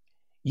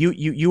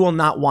 you will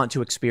not want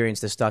to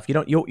experience this stuff. You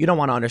don't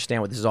want to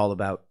understand what this is all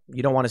about.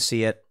 You don't want to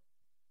see it.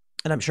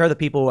 And I'm sure the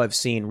people who have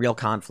seen real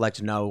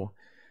conflict know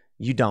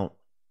you don't.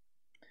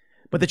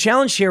 But the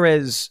challenge here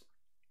is,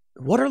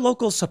 what are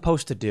locals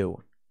supposed to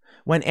do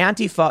when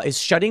Antifa is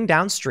shutting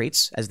down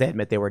streets, as they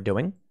admit they were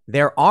doing?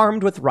 They're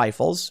armed with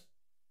rifles,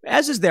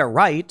 as is their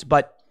right,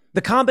 but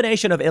the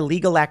combination of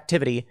illegal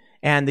activity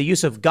and the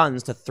use of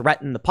guns to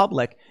threaten the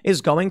public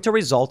is going to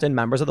result in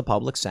members of the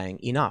public saying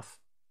enough.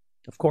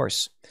 Of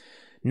course.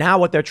 Now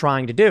what they're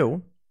trying to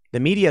do, the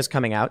media is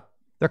coming out,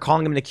 they're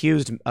calling him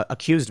an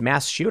accused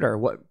mass shooter.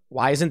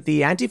 Why isn't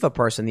the Antifa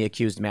person the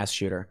accused mass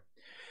shooter?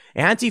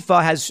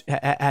 Antifa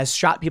has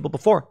shot people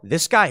before.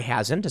 This guy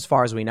hasn't, as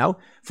far as we know.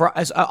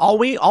 All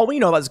we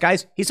know about this guy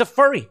is he's a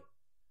furry.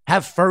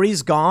 Have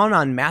furries gone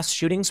on mass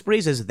shooting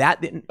sprees? Get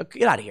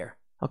out of here,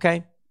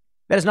 okay?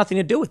 That has nothing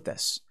to do with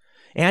this.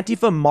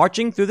 Antifa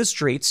marching through the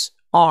streets,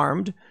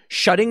 armed,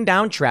 shutting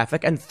down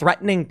traffic and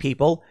threatening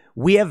people.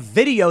 We have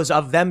videos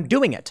of them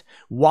doing it.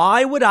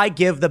 Why would I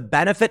give the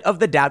benefit of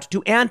the doubt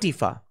to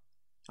Antifa?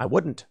 I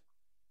wouldn't.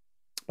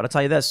 But I'll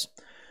tell you this.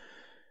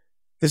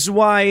 This is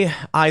why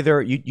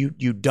either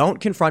you don't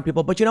confront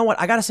people, but you know what?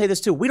 I got to say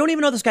this too. We don't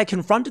even know this guy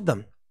confronted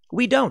them.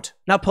 We don't.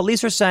 Now,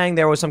 police are saying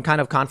there was some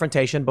kind of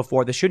confrontation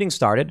before the shooting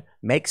started.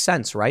 Makes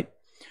sense, right?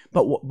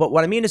 But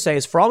what I mean to say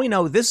is, for all we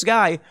know, this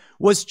guy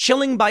was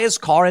chilling by his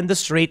car in the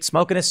street,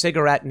 smoking a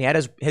cigarette, and he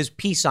had his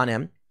piece on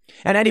him.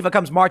 And Antifa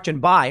comes marching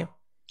by,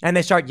 and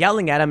they start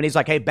yelling at him, and he's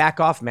like, hey, back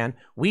off, man.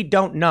 We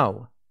don't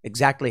know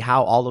exactly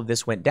how all of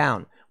this went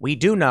down. We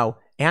do know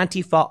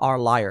Antifa are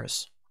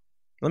liars.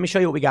 Let me show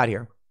you what we got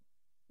here.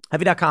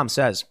 Heavy.com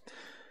says,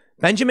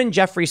 Benjamin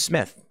Jeffrey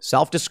Smith,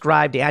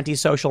 self-described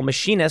antisocial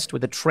machinist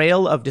with a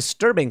trail of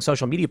disturbing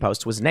social media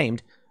posts, was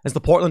named as the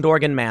Portland,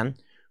 Oregon man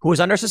who was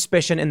under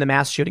suspicion in the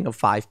mass shooting of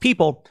 5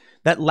 people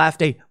that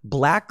left a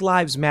Black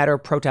Lives Matter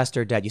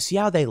protester dead. You see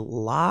how they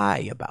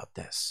lie about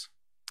this?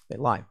 They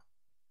lie.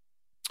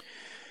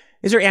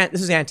 This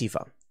is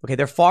Antifa. Okay,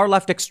 they're far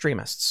left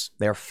extremists.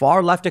 They're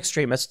far left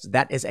extremists.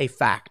 That is a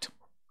fact.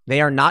 They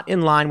are not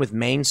in line with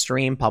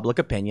mainstream public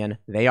opinion.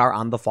 They are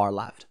on the far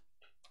left.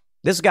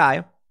 This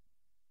guy,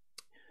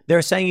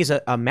 they're saying he's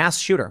a mass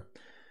shooter.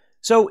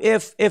 So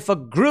if a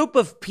group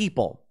of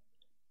people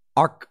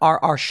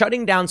are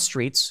shutting down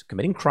streets,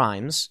 committing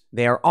crimes,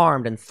 they are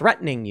armed and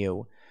threatening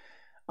you,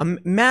 a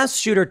mass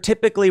shooter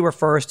typically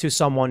refers to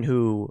someone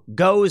who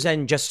goes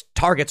and just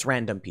targets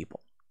random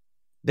people.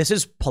 This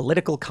is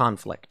political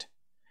conflict.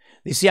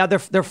 You see how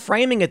they're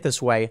framing it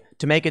this way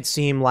to make it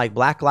seem like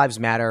Black Lives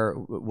Matter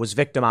was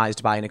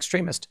victimized by an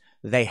extremist.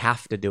 They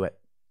have to do it.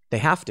 They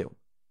have to.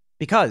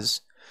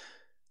 Because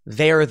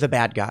they're the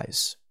bad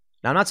guys.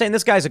 Now, I'm not saying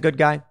this guy's a good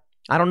guy.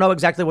 I don't know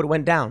exactly what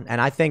went down.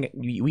 And I think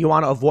we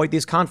want to avoid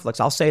these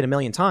conflicts. I'll say it a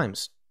million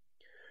times.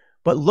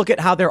 But look at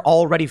how they're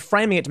already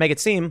framing it to make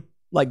it seem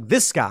like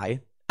this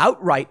guy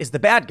outright is the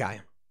bad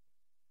guy.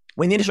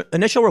 When the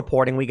initial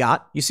reporting we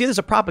got, you see there's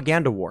a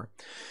propaganda war.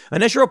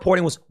 Initial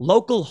reporting was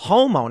local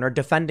homeowner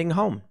defending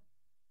home.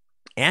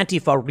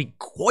 Antifa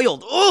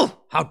recoiled.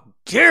 Oh, how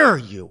dare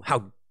you?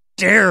 How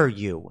dare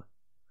you?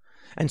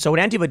 And so what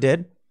Antifa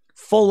did,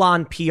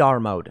 full-on PR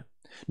mode.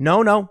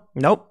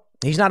 Nope.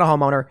 He's not a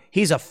homeowner.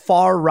 He's a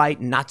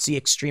far-right Nazi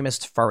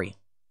extremist furry.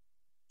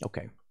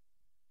 Okay.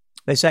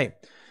 They say,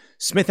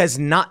 Smith has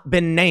not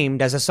been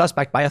named as a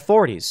suspect by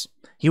authorities.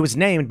 He was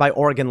named by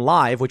Oregon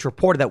Live, which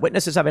reported that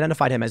witnesses have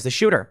identified him as the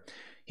shooter.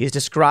 He is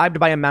described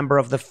by a member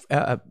of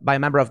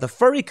the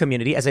furry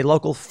community as a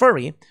local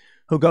furry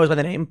who goes by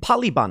the name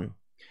Polybun.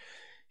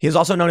 He is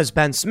also known as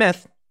Ben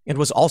Smith and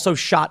was also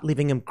shot,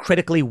 leaving him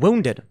critically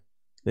wounded.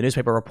 The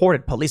newspaper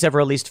reported police have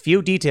released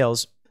few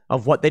details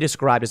of what they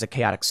described as a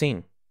chaotic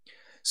scene.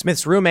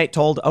 Smith's roommate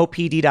told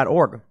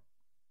OPD.org.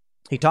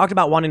 He talked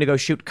about wanting to go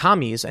shoot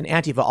commies and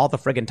Antifa all the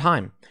friggin'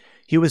 time.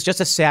 He was just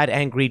a sad,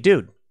 angry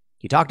dude.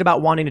 He talked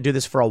about wanting to do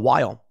this for a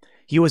while.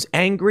 He was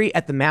angry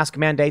at the mask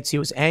mandates. He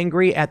was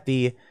angry at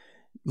the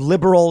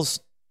liberals.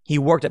 He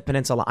worked at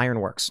Peninsula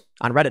Ironworks.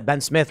 On Reddit, Ben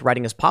Smith,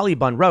 writing as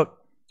Polybun, wrote,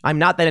 I'm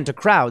not that into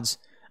crowds.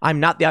 I'm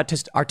not the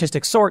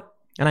artistic sort,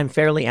 and I'm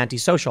fairly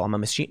antisocial. I'm a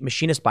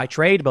machinist by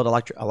trade, build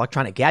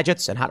electronic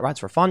gadgets and hot rods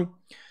for fun.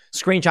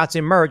 Screenshots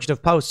emerged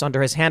of posts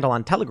under his handle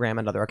on Telegram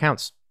and other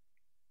accounts.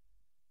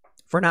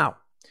 For now,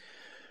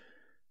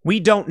 we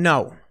don't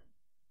know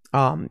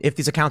if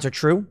these accounts are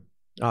true,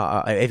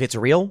 if it's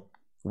real.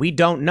 We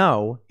don't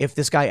know if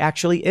this guy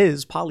actually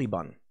is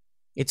Polybun.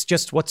 It's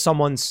just what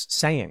someone's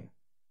saying.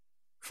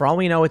 For all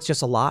we know, it's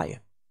just a lie,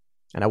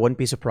 and I wouldn't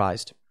be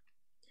surprised.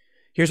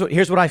 Here's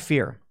what I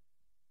fear.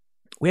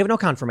 We have no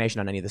confirmation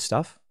on any of this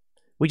stuff.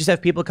 We just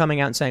have people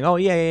coming out and saying, oh,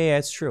 yeah,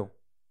 it's true.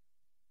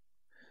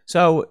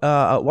 So,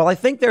 while I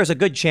think there's a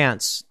good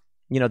chance,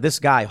 this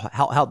guy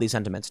held these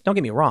sentiments, don't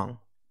get me wrong.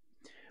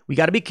 We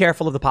got to be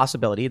careful of the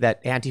possibility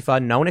that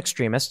Antifa known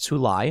extremists who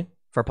lie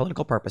for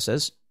political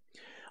purposes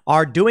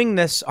are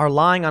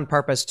lying on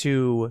purpose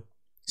to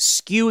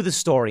skew the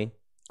story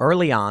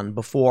early on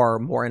before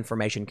more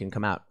information can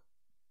come out.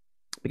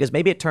 Because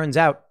maybe it turns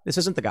out this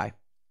isn't the guy.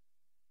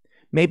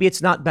 Maybe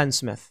it's not Ben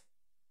Smith.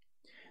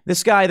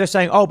 This guy, they're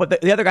saying, oh,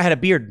 but the other guy had a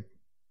beard.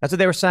 That's what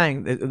they were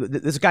saying.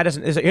 This guy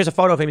doesn't. Here's a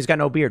photo of him. He's got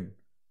no beard.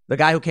 The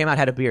guy who came out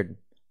had a beard.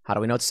 How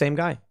do we know it's the same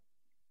guy?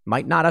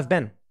 Might not have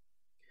been.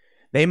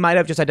 They might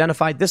have just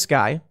identified this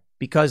guy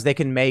because they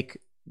can make,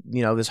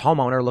 this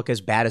homeowner look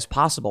as bad as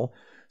possible.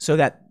 So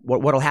that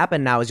what'll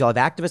happen now is you'll have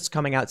activists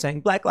coming out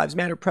saying Black Lives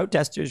Matter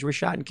protesters were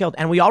shot and killed.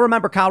 And we all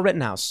remember Kyle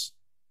Rittenhouse.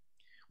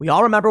 We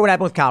all remember what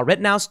happened with Kyle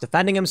Rittenhouse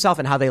defending himself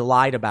and how they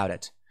lied about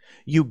it.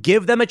 You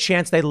give them a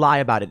chance, they lie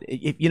about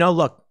it.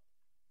 Look,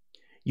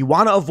 you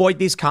want to avoid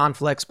these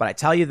conflicts, but I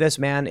tell you this,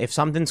 man, if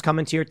something's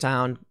coming to your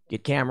town,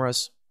 get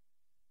cameras.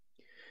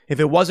 If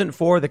it wasn't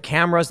for the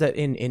cameras that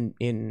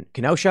in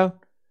Kenosha,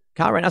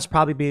 Kyle Rittenhouse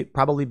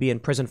probably be in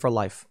prison for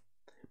life.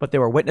 But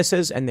there were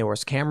witnesses and there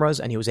was cameras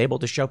and he was able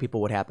to show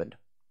people what happened.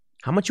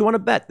 How much you want to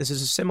bet this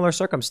is a similar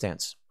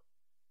circumstance?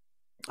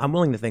 I'm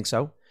willing to think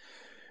so.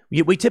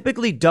 We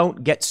typically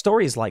don't get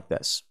stories like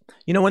this.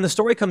 When the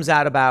story comes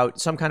out about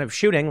some kind of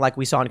shooting like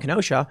we saw in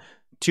Kenosha,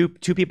 two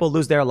people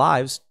lose their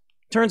lives.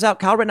 Turns out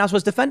Kyle Rittenhouse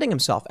was defending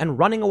himself and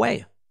running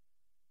away.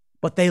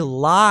 But they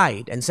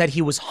lied and said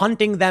he was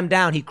hunting them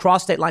down. He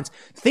crossed state lines.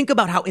 Think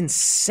about how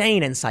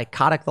insane and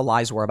psychotic the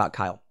lies were about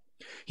Kyle.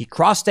 He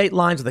crossed state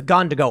lines with a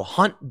gun to go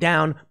hunt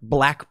down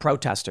black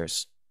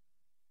protesters.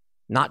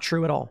 Not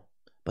true at all.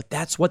 But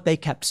that's what they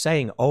kept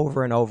saying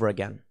over and over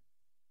again.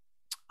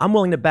 I'm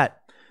willing to bet,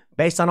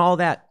 based on all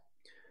that,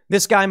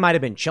 this guy might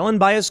have been chilling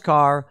by his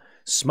car,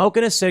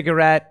 smoking a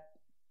cigarette,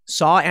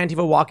 saw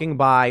Antifa walking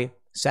by,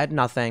 said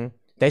nothing.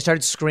 They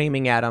started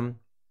screaming at him.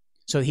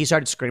 So he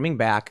started screaming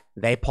back.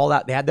 They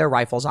had their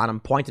rifles on him,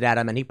 pointed at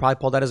him, and he probably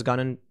pulled out his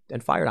gun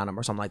and fired on him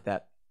or something like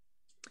that.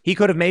 He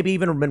could have maybe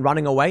even been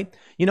running away.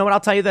 You know what? I'll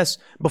tell you this.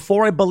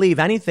 Before I believe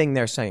anything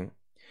they're saying,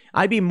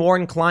 I'd be more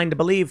inclined to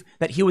believe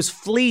that he was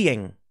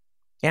fleeing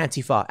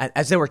Antifa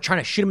as they were trying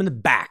to shoot him in the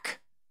back.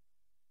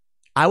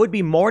 I would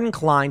be more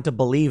inclined to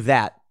believe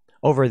that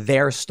over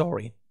their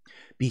story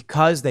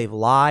because they've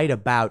lied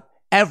about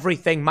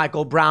everything.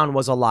 Michael Brown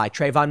was a lie.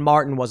 Trayvon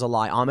Martin was a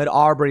lie. Ahmaud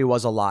Arbery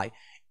was a lie.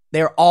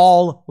 They're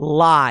all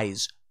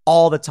lies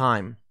all the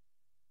time.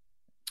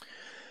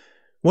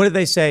 What did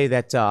they say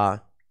that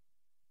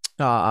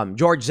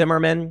George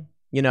Zimmerman,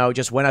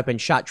 just went up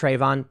and shot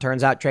Trayvon?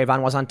 Turns out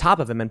Trayvon was on top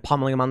of him and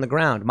pummeling him on the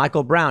ground.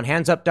 Michael Brown,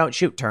 hands up, don't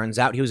shoot. Turns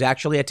out he was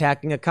actually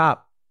attacking a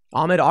cop.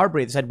 Ahmaud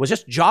Arbery, they said, was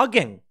just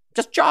jogging.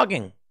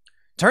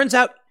 Turns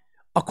out,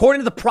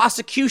 according to the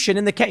prosecution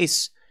in the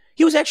case,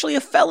 he was actually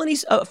a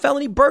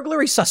felony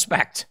burglary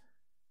suspect.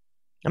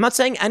 I'm not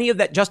saying any of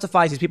that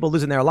justifies these people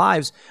losing their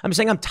lives. I'm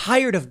saying I'm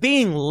tired of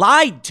being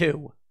lied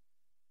to.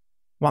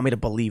 Want me to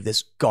believe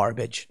this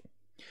garbage?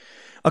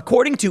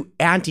 According to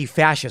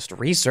anti-fascist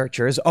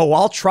researchers,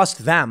 I'll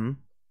trust them,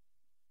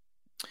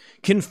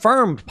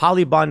 confirmed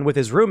Polybun with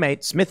his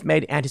roommate, Smith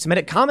made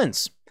anti-Semitic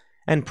comments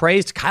and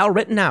praised Kyle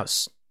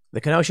Rittenhouse, the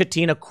Kenosha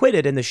teen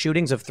acquitted in the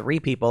shootings of 3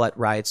 people at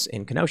riots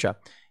in Kenosha.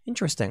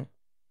 Interesting.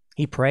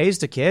 He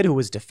praised a kid who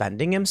was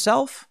defending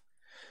himself.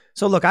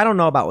 So look, I don't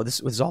know about what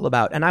this was all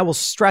about, and I will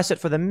stress it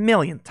for the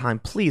millionth time.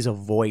 Please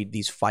avoid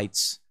these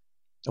fights.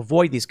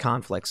 Avoid these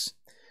conflicts.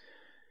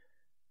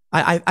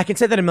 I can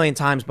say that a million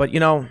times, but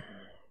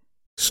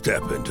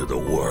Step into the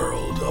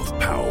world of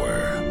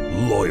power,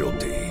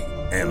 loyalty,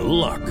 and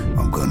luck.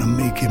 I'm gonna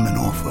make him an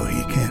offer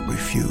he can't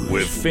refuse.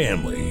 With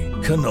family,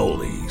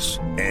 cannolis,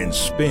 and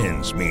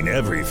spins mean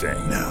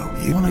everything. Now,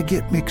 you wanna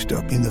get mixed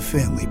up in the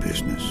family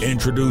business.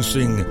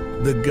 Introducing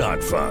The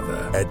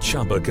Godfather at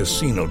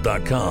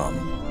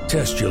ChumbaCasino.com.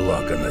 Test your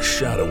luck in the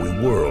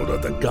shadowy world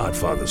of The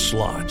Godfather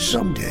slot.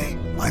 Someday,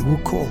 I will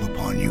call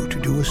upon you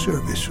to do a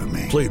service for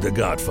me. Play The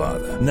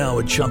Godfather, now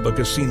at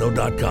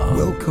ChumbaCasino.com.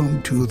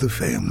 Welcome to the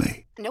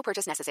family. No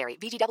purchase necessary.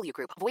 VGW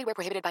Group. Void where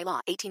prohibited by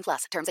law.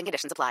 18+. Terms and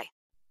conditions apply.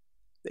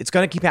 It's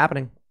going to keep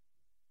happening.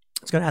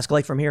 It's going to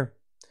escalate from here.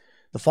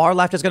 The far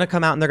left is going to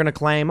come out and they're going to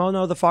claim, oh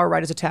no, the far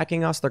right is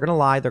attacking us. They're going to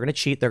lie. They're going to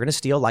cheat. They're going to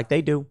steal like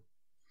they do.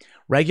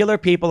 Regular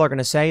people are going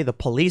to say the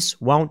police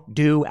won't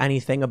do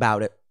anything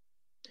about it.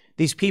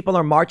 These people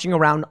are marching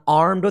around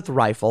armed with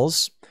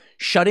rifles.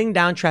 shutting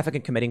down traffic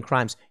and committing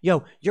crimes.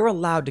 Yo, you're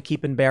allowed to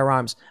keep and bear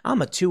arms.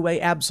 I'm a two-way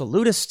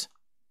absolutist.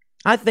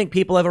 I think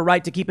people have a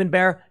right to keep and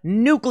bear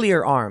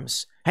nuclear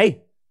arms.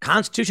 Hey,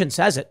 Constitution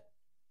says it.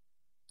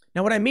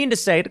 Now, what I mean to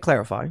say, to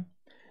clarify,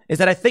 is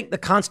that I think the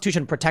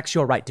Constitution protects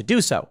your right to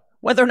do so.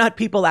 Whether or not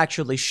people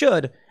actually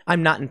should,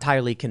 I'm not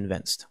entirely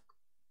convinced.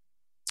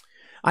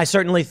 I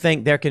certainly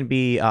think there can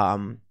be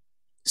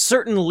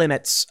certain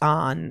limits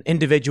on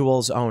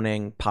individuals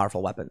owning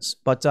powerful weapons,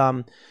 but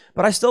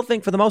I still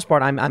think for the most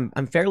part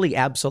I'm fairly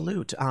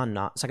absolute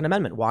on Second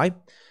Amendment. Why?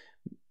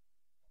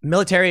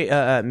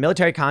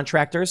 Military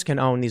contractors can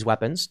own these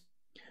weapons.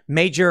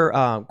 Major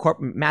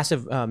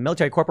massive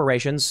military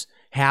corporations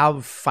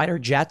have fighter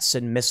jets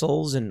and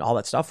missiles and all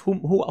that stuff.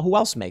 Who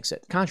else makes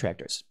it?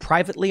 Contractors,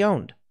 privately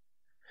owned.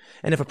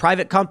 And if a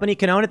private company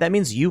can own it, that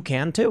means you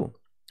can too.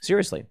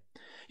 Seriously.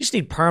 You just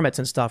need permits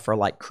and stuff for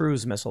like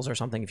cruise missiles or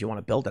something if you want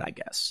to build it, I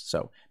guess.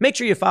 So make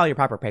sure you file your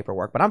proper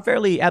paperwork. But I'm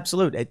fairly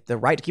absolute. The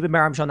right to keep and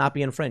bear arms shall not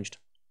be infringed.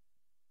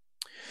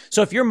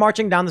 So if you're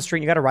marching down the street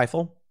and you got a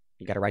rifle,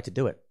 you got a right to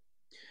do it.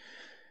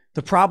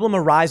 The problem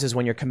arises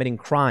when you're committing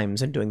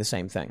crimes and doing the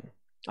same thing.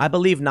 I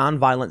believe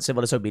nonviolent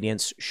civil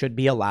disobedience should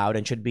be allowed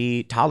and should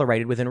be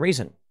tolerated within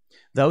reason.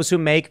 Those who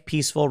make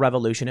peaceful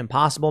revolution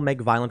impossible make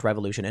violent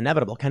revolution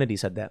inevitable. Kennedy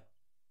said that.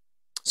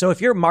 So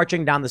if you're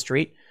marching down the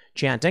street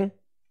chanting,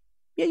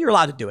 yeah, you're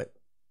allowed to do it.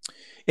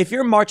 If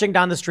you're marching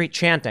down the street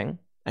chanting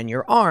and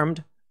you're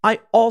armed, I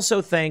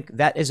also think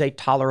that is a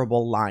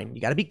tolerable line.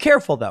 You got to be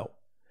careful, though.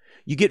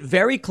 You get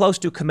very close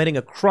to committing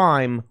a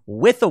crime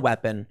with a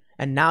weapon,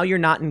 and now you're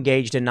not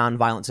engaged in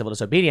nonviolent civil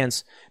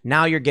disobedience.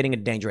 Now you're getting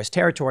into dangerous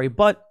territory.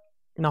 But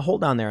now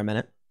hold on there a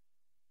minute.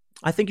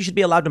 I think you should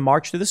be allowed to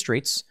march through the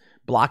streets,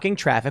 blocking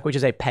traffic, which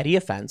is a petty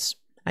offense,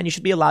 and you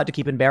should be allowed to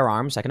keep and bear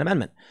arms, Second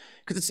Amendment,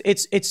 because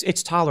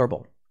it's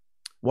tolerable.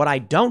 What I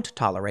don't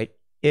tolerate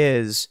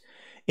is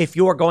if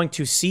you're going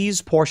to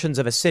seize portions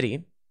of a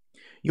city,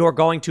 you're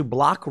going to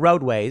block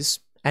roadways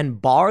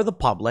and bar the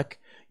public,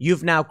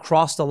 you've now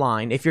crossed the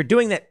line. If you're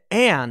doing that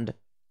and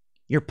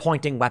you're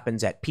pointing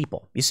weapons at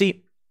people. You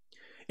see,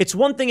 it's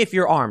one thing if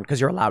you're armed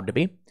because you're allowed to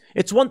be.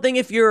 It's one thing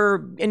if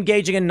you're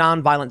engaging in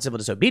nonviolent civil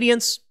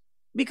disobedience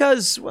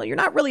because, well, you're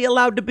not really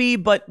allowed to be,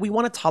 but we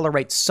want to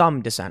tolerate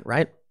some dissent,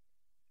 right?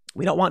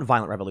 We don't want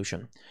violent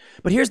revolution.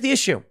 But here's the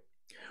issue.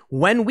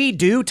 When we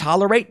do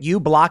tolerate you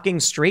blocking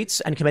streets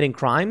and committing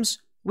crimes,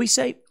 we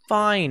say,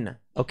 fine,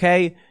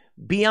 okay,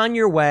 be on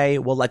your way,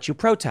 we'll let you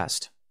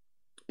protest.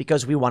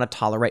 Because we want to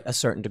tolerate a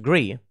certain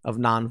degree of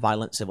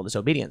nonviolent civil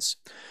disobedience.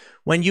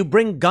 When you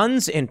bring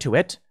guns into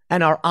it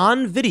and are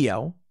on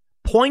video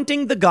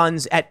pointing the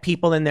guns at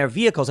people in their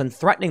vehicles and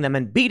threatening them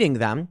and beating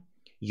them,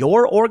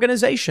 your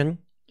organization,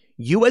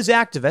 you as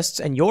activists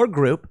and your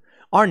group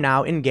are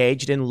now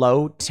engaged in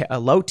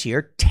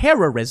low-tier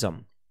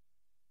terrorism.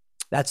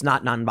 That's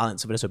not nonviolent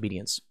civil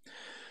disobedience.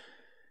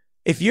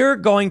 If you're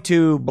going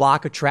to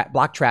block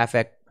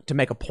traffic to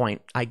make a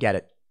point, I get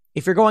it.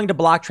 If you're going to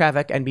block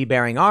traffic and be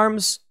bearing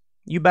arms,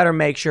 you better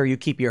make sure you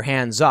keep your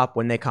hands up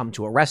when they come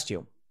to arrest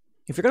you.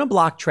 If you're going to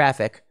block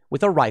traffic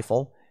with a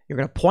rifle, you're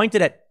going to point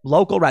it at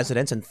local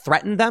residents and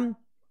threaten them,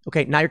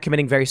 okay, now you're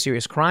committing very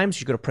serious crimes,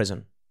 you go to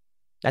prison.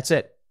 That's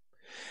it.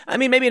 I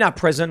mean, maybe not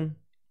prison,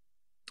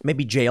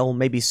 maybe jail,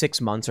 maybe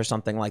 6 months or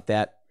something like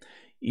that.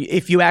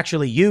 If you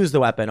actually use the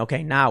weapon,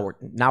 okay, now we're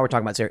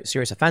talking about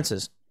serious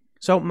offenses.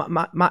 So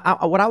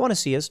what I want to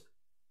see is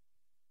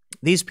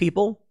these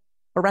people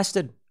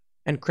arrested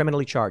and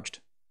criminally charged.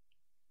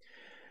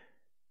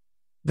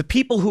 The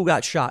people who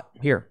got shot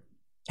here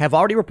have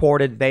already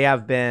reported they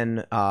have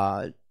been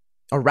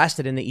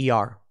arrested in the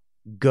ER.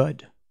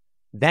 Good.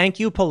 Thank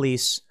you,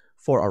 police,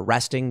 for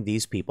arresting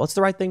these people. It's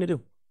the right thing to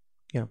do.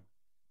 You know,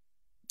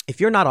 if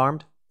you're not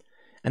armed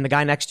and the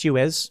guy next to you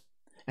is,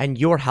 and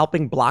you're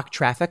helping block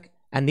traffic,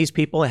 and these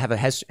people have a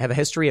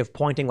history of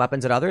pointing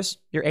weapons at others,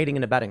 you're aiding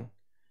and abetting.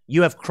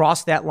 You have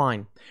crossed that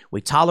line.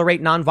 We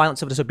tolerate nonviolent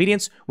civil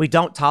disobedience. We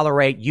don't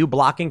tolerate you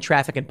blocking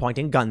traffic and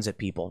pointing guns at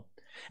people.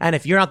 And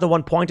if you're not the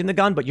one pointing the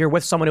gun, but you're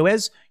with someone who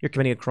is, you're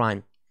committing a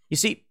crime. You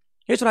see,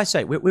 here's what I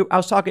say. We were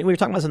talking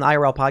about this on the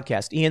IRL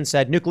podcast. Ian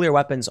said nuclear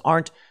weapons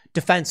aren't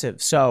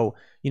defensive, so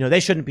they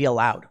shouldn't be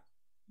allowed.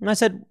 And I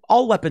said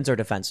all weapons are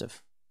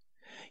defensive.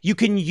 You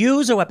can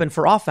use a weapon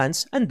for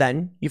offense, and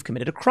then you've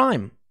committed a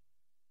crime.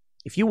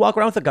 If you walk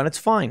around with a gun, it's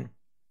fine.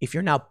 If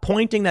you're now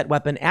pointing that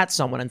weapon at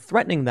someone and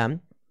threatening them,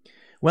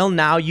 well,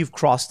 now you've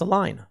crossed the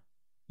line.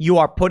 You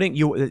are putting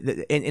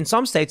in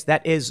some states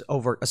that is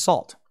overt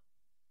assault.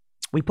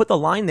 We put the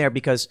line there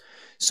because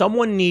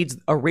someone needs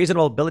a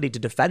reasonable ability to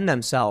defend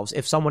themselves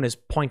if someone is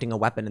pointing a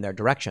weapon in their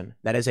direction.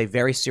 That is a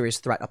very serious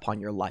threat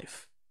upon your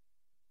life.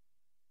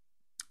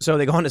 So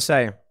they go on to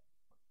say,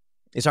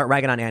 they start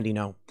ragging on Andy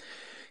Ngo,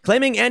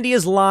 claiming Andy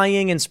is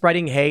lying and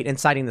spreading hate and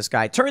citing this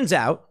guy. Turns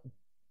out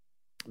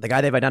the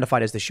guy they've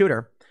identified as the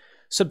shooter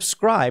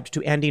subscribed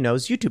to Andy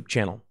Ngo's YouTube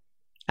channel.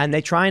 And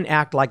they try and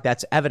act like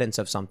that's evidence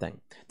of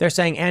something. They're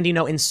saying Andy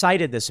Ngo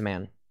incited this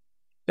man.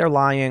 They're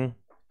lying.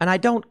 And I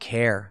don't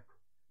care.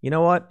 You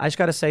know what? I just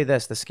got to say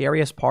this. The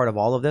scariest part of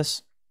all of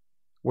this,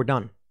 we're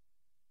done.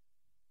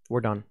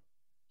 We're done.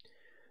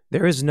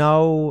 There is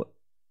no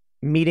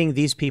meeting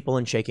these people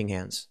and shaking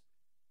hands.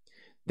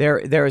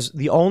 There's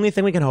the only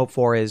thing we can hope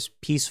for is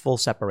peaceful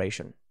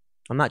separation.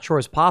 I'm not sure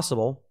it's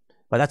possible,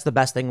 but that's the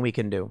best thing we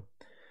can do.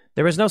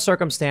 There is no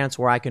circumstance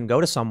where I can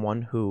go to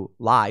someone who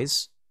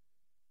lies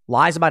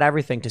about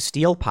everything to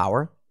steal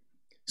power,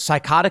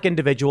 psychotic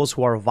individuals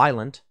who are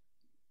violent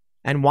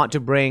and want to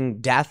bring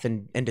death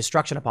and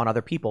destruction upon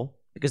other people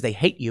because they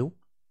hate you.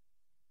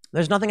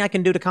 There's nothing I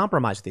can do to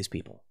compromise with these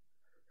people.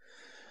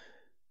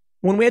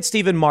 When we had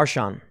Stephen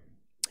Marchand,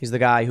 he's the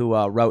guy who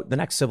wrote The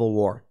Next Civil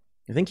War.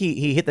 I think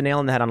he hit the nail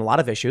on the head on a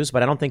lot of issues,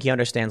 but I don't think he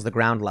understands the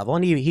ground level.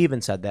 And he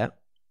even said that.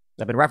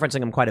 I've been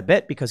referencing him quite a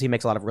bit because he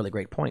makes a lot of really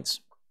great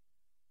points.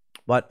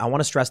 But I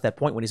want to stress that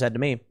point when he said to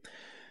me,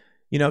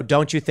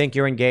 don't you think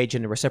you're engaged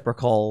in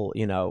reciprocal,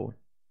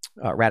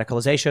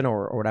 radicalization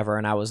or whatever?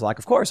 And I was like,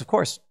 of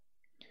course.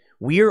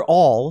 We're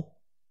all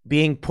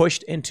being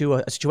pushed into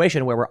a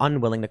situation where we're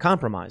unwilling to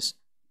compromise.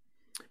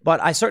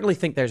 But I certainly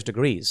think there's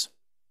degrees.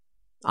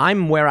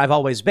 I'm where I've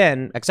always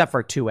been, except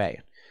for 2A.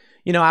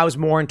 I was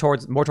more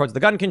towards the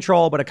gun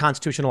control, but a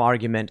constitutional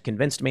argument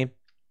convinced me.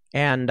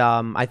 And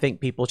I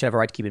think people should have a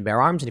right to keep and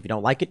bear arms. And if you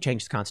don't like it,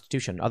 change the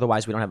Constitution.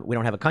 Otherwise, we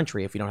don't have a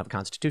country if we don't have a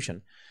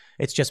Constitution.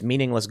 It's just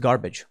meaningless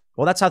garbage.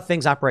 Well, that's how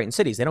things operate in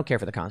cities. They don't care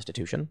for the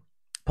Constitution.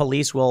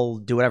 Police will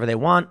do whatever they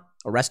want,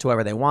 arrest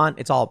whoever they want.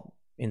 It's all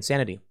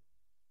insanity.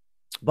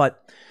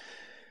 But,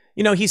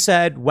 he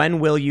said, when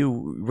will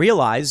you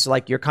realize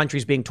like your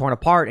country's being torn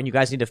apart and you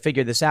guys need to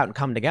figure this out and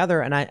come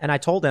together? And I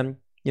told him,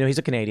 he's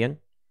a Canadian.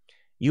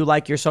 You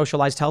like your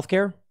socialized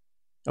healthcare?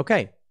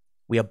 Okay.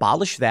 We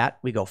abolish that.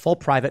 We go full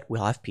private.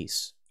 We'll have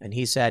peace. And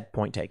he said,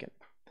 point taken.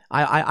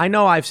 I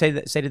know I've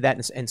stated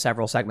that in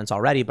several segments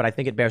already, but I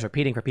think it bears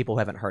repeating for people who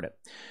haven't heard it.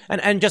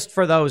 And just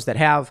for those that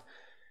have,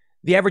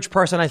 the average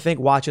person, I think,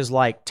 watches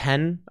like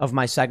 10 of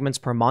my segments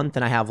per month,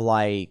 and I have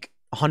like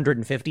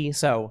 150.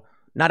 So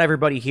not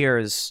everybody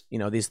hears,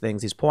 these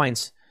things, these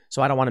points.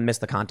 So I don't want to miss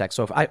the context.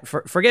 So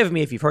forgive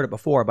me if you've heard it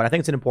before, but I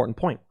think it's an important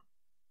point.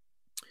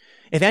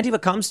 If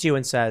Antifa comes to you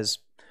and says,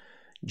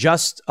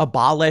 just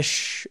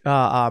abolish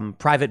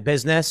private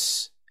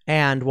business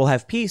and we'll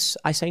have peace,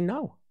 I say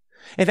no.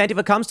 If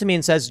Antifa comes to me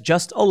and says,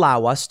 just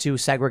allow us to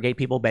segregate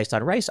people based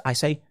on race, I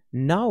say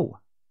no.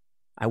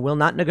 I will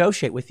not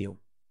negotiate with you.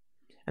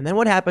 And then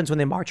what happens when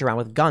they march around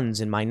with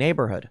guns in my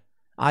neighborhood?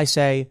 I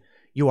say,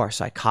 you are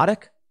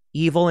psychotic,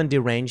 evil, and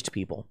deranged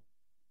people.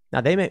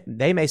 Now,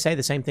 they may say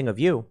the same thing of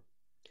you.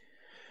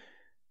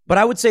 But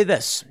I would say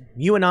this.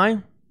 You and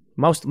I,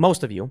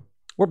 most of you,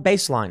 we're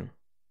baseline.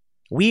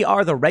 We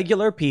are the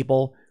regular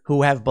people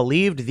who have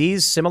believed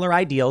these similar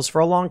ideals for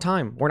a long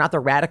time. We're not the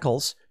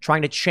radicals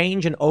trying to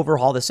change and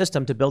overhaul the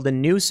system to build a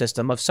new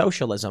system of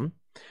socialism.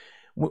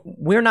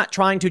 We're not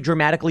trying to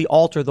dramatically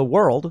alter the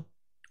world.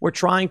 We're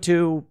trying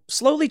to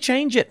slowly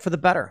change it for the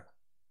better.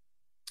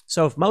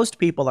 So if most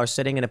people are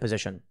sitting in a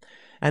position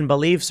and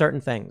believe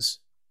certain things,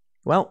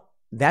 well,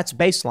 that's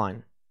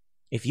baseline.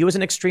 If you as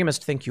an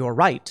extremist think you're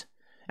right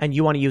and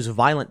you want to use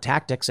violent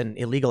tactics and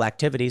illegal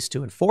activities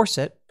to enforce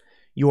it,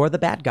 you're the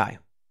bad guy.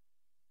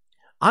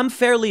 I'm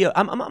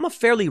a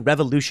fairly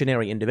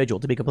revolutionary individual,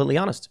 to be completely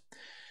honest.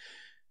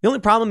 The only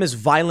problem is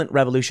violent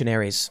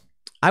revolutionaries.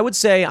 I would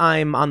say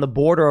I'm on the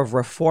border of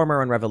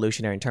reformer and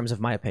revolutionary in terms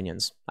of my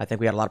opinions. I think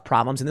we had a lot of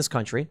problems in this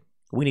country.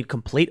 We need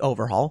complete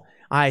overhaul.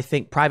 I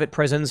think private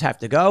prisons have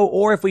to go,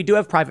 or if we do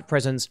have private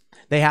prisons,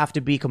 they have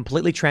to be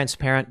completely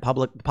transparent.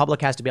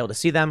 Public has to be able to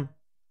see them.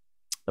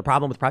 The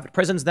problem with private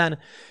prisons then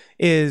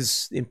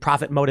is in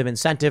profit motive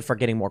incentive for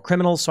getting more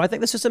criminals. So I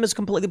think the system is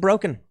completely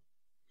broken.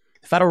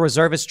 The Federal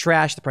Reserve is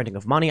trash, the printing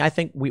of money. I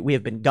think we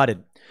have been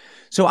gutted.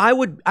 So I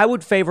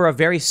would favor a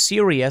very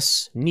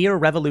serious, near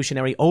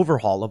revolutionary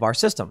overhaul of our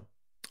system.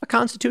 A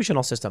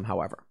constitutional system,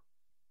 however.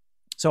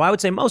 So I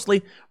would say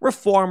mostly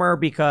reformer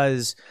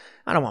because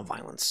I don't want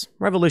violence.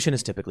 Revolution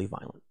is typically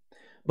violent.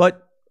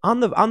 But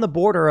on the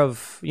border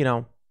of,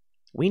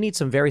 we need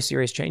some very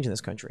serious change in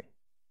this country.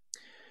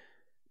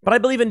 But I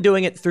believe in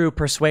doing it through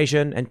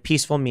persuasion and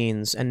peaceful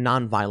means and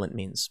nonviolent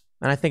means.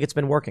 And I think it's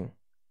been working.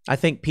 I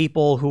think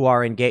people who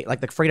are engaged,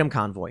 like the Freedom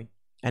Convoy,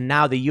 and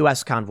now the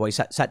U.S. convoy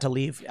set to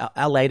leave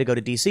L.A. to go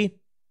to D.C.,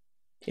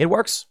 it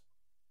works.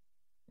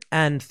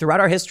 And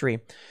throughout our history,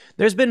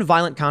 there's been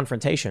violent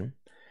confrontation.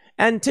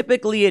 And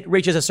typically it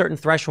reaches a certain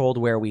threshold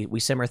where we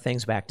simmer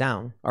things back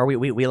down, or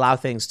we allow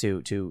things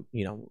to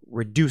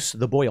reduce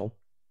the boil.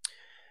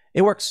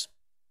 It works.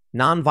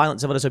 Nonviolent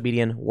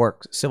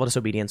civil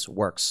disobedience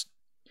works.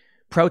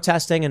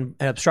 Protesting and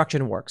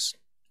obstruction works.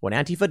 What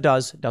Antifa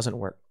doesn't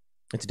work.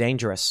 It's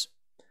dangerous.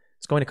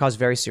 It's going to cause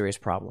very serious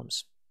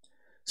problems.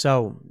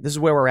 So this is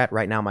where we're at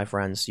right now, my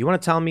friends. You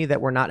want to tell me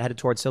that we're not headed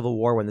towards civil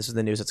war when this is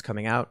the news that's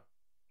coming out?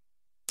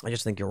 I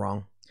just think you're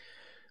wrong.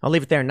 I'll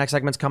leave it there. Next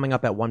segment's coming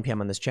up at 1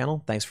 p.m. on this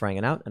channel. Thanks for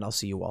hanging out, and I'll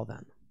see you all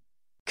then.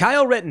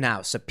 Kyle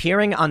Rittenhouse,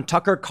 appearing on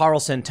Tucker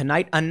Carlson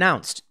tonight,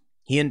 announced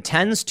he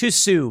intends to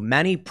sue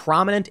many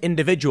prominent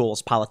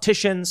individuals,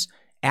 politicians,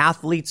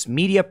 athletes,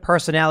 media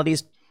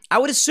personalities. I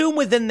would assume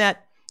within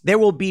that There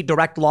will be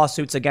direct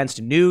lawsuits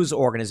against news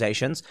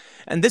organizations.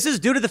 And this is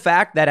due to the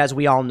fact that, as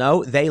we all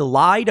know, they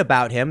lied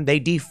about him, they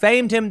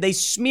defamed him, they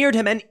smeared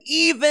him, and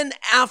even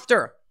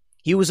after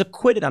he was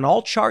acquitted on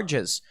all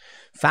charges,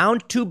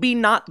 found to be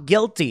not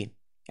guilty,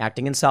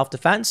 acting in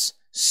self-defense,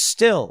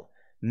 still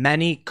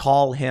many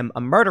call him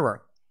a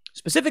murderer.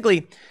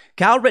 Specifically,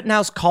 Kyle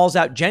Rittenhouse calls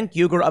out Cenk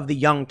Uygur of the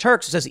Young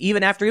Turks, who says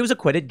even after he was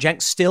acquitted,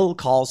 Cenk still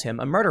calls him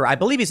a murderer. I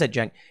believe he said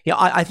Cenk.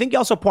 I think he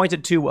also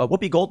pointed to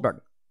Whoopi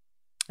Goldberg.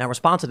 Now, in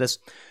response to this,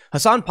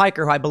 Hassan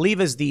Piker, who I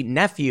believe is the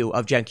nephew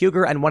of Cenk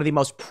Uygur and one of the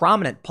most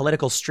prominent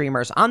political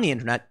streamers on the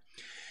internet,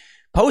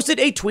 posted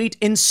a tweet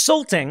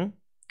insulting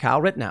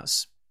Kyle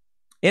Rittenhouse.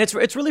 And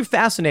it's really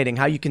fascinating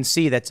how you can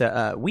see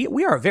that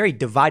we are a very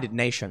divided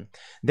nation.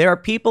 There are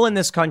people in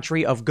this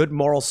country of good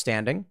moral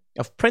standing,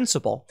 of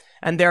principle,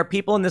 and there are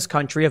people in this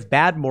country of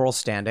bad moral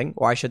standing,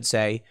 or I should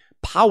say,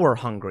 power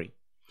hungry.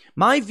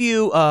 My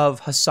view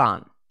of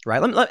Hassan,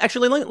 right?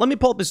 Let me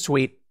pull up his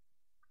tweet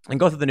and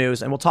go through the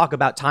news, and we'll talk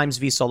about Times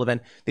v.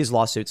 Sullivan, these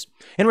lawsuits.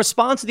 In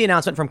response to the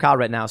announcement from Kyle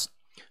Rittenhouse,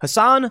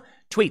 Hassan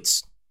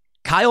tweets,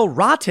 Kyle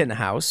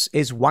Rittenhouse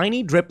is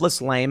whiny,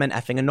 dripless, lame, and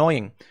effing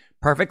annoying.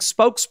 Perfect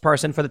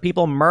spokesperson for the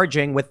people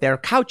merging with their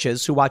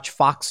couches who watch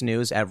Fox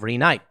News every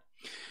night.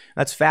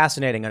 That's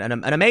fascinating. An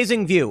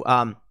amazing view.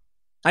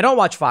 I don't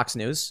watch Fox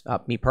News,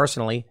 me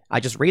personally. I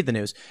just read the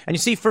news. And you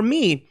see, for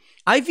me,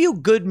 I view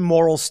good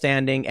moral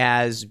standing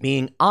as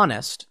being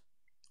honest,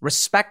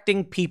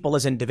 respecting people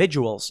as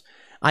individuals.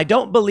 I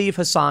don't believe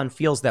Hassan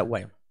feels that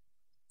way.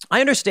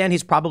 I understand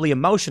he's probably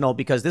emotional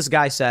because this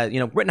guy said,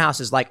 Rittenhouse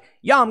is like,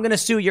 yeah, I'm going to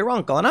sue your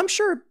uncle. And I'm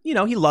sure, he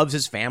loves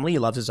his family. He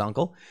loves his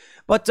uncle.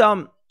 But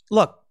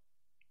look,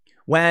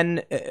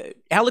 when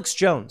Alex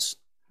Jones,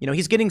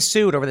 he's getting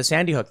sued over the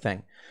Sandy Hook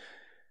thing.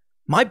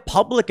 My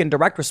public and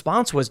direct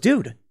response was,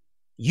 dude,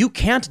 you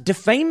can't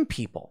defame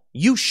people.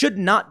 You should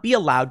not be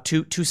allowed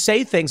to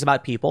say things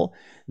about people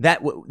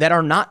that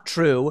are not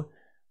true,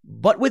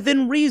 but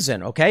within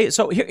reason. Okay,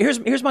 so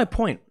here's my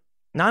point.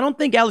 Now, I don't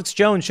think Alex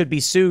Jones should be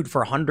sued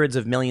for hundreds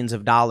of millions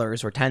of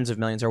dollars or tens of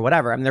millions or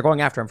whatever. I mean, they're going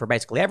after him for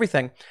basically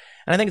everything,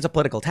 and I think it's a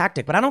political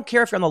tactic. But I don't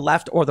care if you're on the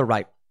left or the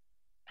right.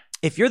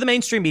 If you're the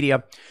mainstream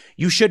media,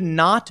 you should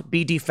not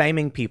be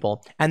defaming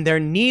people, and there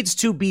needs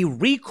to be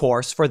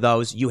recourse for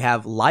those you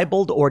have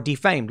libeled or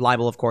defamed.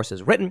 Libel, of course,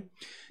 is written.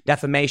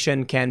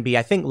 Defamation can be,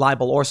 I think,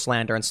 libel or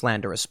slander, and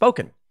slander is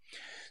spoken.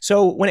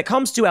 So when it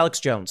comes to Alex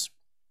Jones,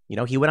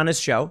 he went on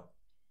his show.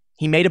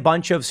 He made a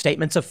bunch of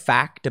statements of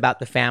fact about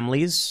the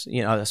families,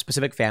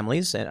 specific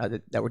families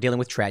that were dealing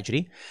with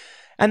tragedy,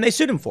 and they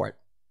sued him for it.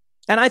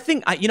 And I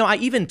think, I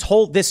even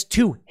told this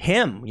to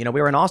him. We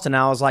were in Austin,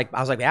 and I was like,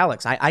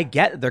 Alex, I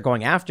get they're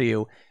going after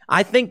you.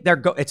 I think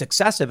it's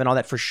excessive and all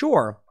that for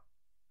sure.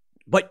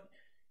 But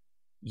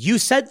you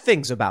said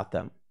things about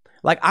them.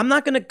 Like, I'm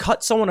not going to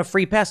cut someone a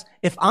free pass.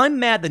 If I'm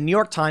mad, the New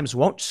York Times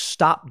won't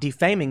stop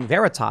defaming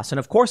Veritas. And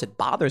of course, it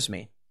bothers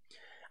me.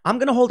 I'm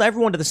going to hold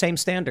everyone to the same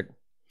standard.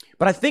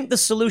 But I think the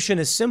solution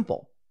is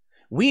simple.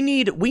 We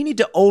need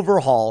to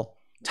overhaul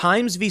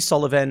Times v.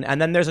 Sullivan,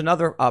 and then there's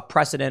another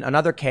precedent,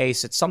 another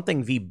case. It's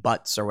something v.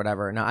 Butts or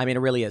whatever. No, I mean,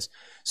 it really is.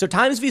 So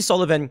Times v.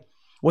 Sullivan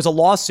was a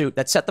lawsuit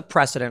that set the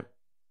precedent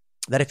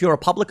that if you're a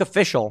public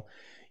official,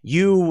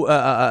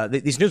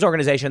 these news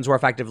organizations were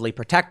effectively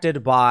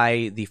protected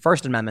by the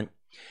First Amendment,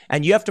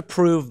 and you have to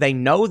prove they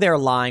know they're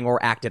lying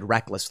or acted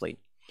recklessly.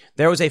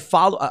 There was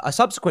a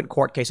subsequent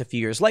court case a few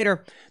years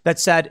later that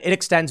said it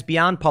extends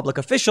beyond public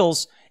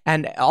officials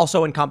and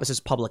also encompasses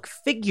public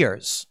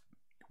figures,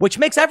 which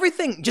makes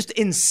everything just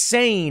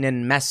insane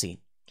and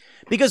messy.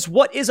 Because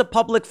what is a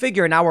public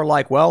figure? Now we're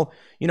like, well,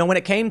 when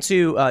it came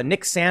to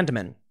Nick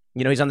Sandmann,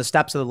 he's on the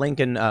steps of the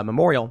Lincoln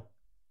Memorial,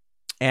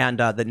 and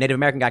the Native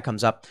American guy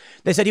comes up.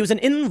 They said he was an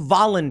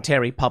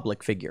involuntary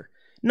public figure.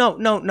 No.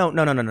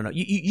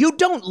 You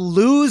don't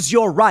lose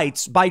your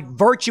rights by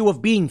virtue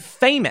of being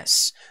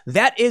famous.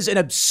 That is an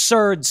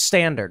absurd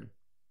standard.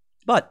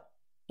 But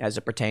as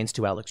it pertains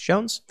to Alex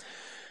Jones,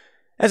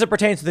 as it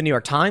pertains to the New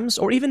York Times,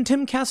 or even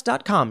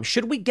timcast.com,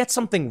 should we get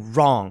something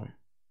wrong,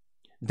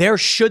 there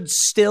should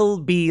still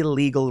be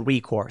legal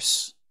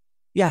recourse.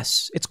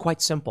 Yes, it's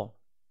quite simple.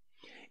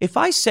 If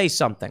I say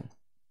something,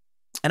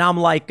 and I'm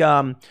like,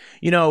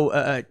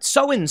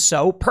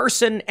 so-and-so,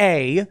 person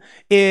A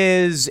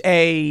is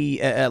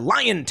a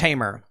lion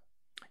tamer,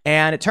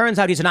 and it turns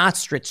out he's an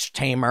ostrich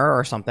tamer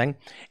or something,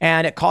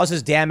 and it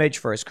causes damage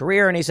for his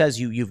career, and he says,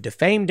 you've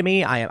defamed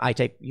me, I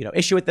take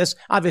issue with this.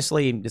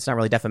 Obviously, it's not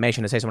really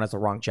defamation to say someone has the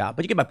wrong job,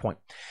 but you get my point.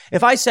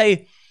 If I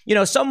say,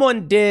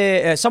 someone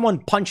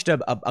punched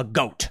a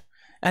goat,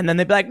 and then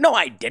they'd be like, no,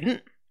 I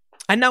didn't,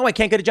 and now I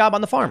can't get a job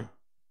on the farm.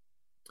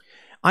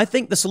 I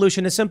think the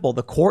solution is simple.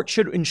 The court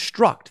should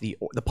instruct the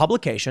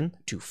publication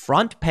to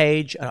front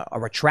page a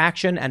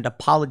retraction and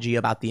apology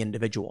about the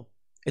individual.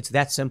 It's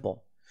that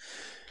simple.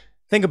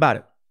 Think about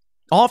it.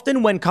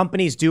 Often when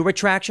companies do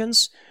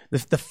retractions,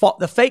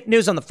 the fake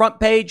news on the front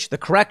page, the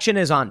correction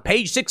is on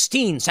page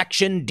 16,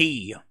 section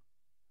D.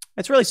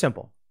 It's really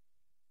simple.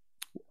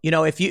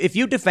 If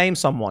you defame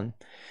someone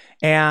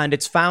and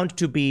it's found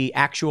to be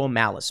actual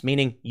malice,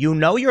 meaning you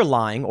know you're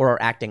lying or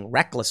are acting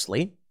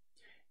recklessly,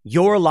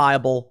 you're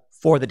liable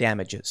for the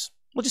damages.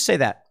 We'll just say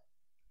that.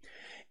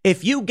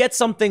 If you get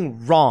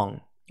something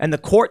wrong and the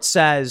court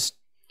says,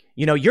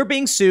 you know, you're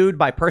being sued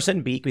by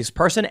person B because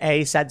person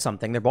A said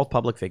something, they're both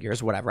public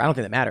figures, whatever, I don't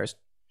think that matters.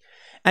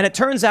 And it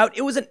turns out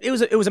it was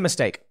a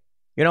mistake.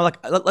 You know, like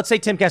let's say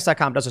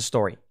timcast.com does a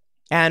story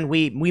and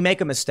we make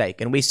a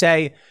mistake and we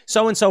say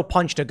so-and-so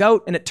punched a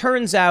goat and it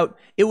turns out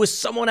it was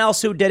someone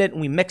else who did it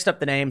and we mixed up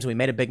the names and we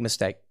made a big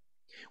mistake.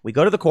 We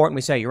go to the court and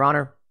we say, Your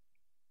Honor,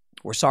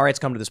 we're sorry it's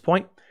come to this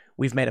point.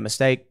 We've made a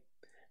mistake.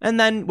 And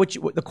then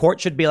the court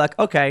should be like,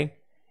 okay,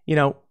 you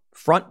know,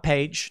 front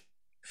page,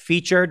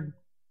 featured,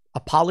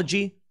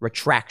 apology,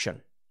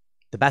 retraction.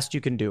 The best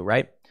you can do,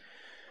 right?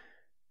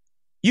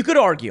 You could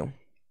argue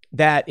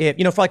that if,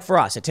 you know, for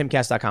us at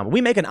timcast.com, we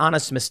make an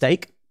honest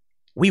mistake,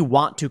 we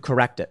want to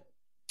correct it.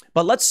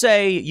 But let's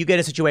say you get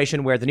a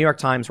situation where the New York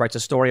Times writes a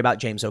story about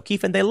James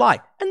O'Keefe and they lie,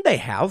 and they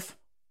have.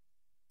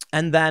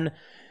 And then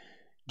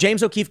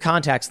James O'Keefe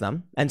contacts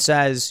them and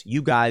says,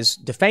 you guys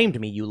defamed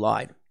me, you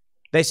lied.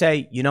 They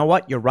say, you know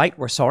what, you're right,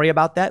 we're sorry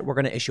about that, we're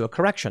going to issue a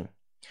correction.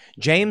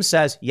 James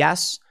says,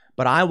 yes,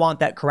 but I want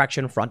that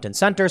correction front and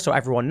center so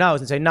everyone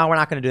knows, and say, no, we're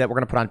not going to do that, we're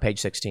going to put it on page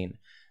 16.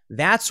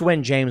 That's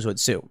when James would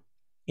sue.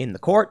 In the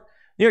court,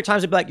 New York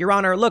Times would be like, Your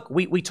Honor, look,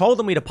 we told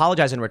them we'd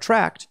apologize and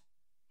retract.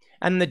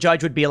 And the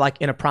judge would be like,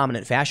 in a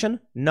prominent fashion,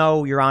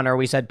 no, Your Honor,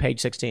 we said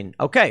page 16.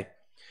 Okay.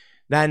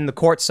 Then the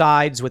court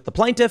sides with the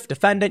plaintiff,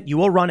 defendant. You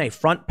will run a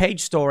front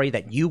page story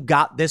that you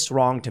got this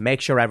wrong to make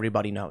sure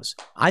everybody knows.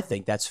 I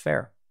think that's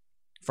fair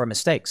for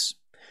mistakes.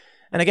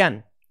 And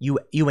again, you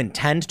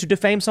intend to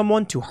defame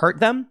someone, to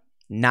hurt them.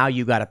 Now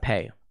you got to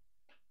pay.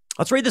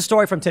 Let's read the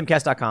story from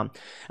timcast.com.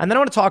 And then I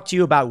want to talk to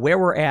you about where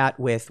we're at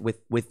with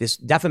this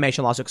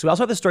defamation lawsuit. Because we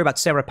also have this story about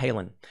Sarah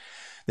Palin.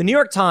 The New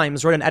York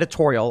Times wrote an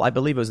editorial, I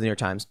believe it was the New York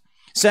Times,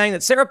 saying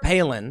that Sarah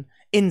Palin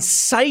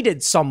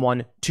incited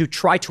someone to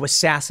try to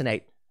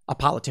assassinate a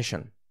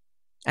politician.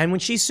 And when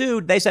she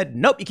sued, they said,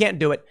 nope, you can't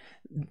do it.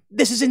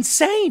 This is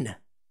insane.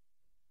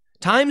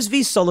 Times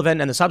v. Sullivan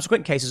and the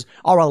subsequent cases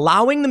are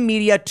allowing the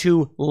media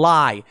to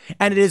lie.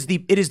 And it is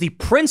the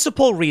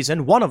principal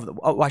reason,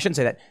 I shouldn't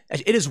say that.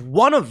 It is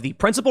one of the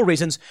principal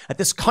reasons that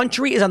this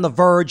country is on the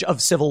verge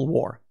of civil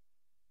war.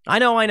 I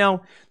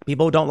know.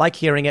 People don't like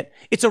hearing it.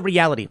 It's a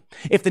reality.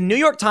 If the New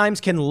York Times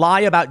can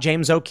lie about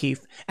James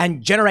O'Keefe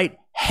and generate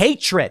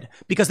hatred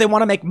because they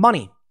want to make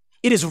money,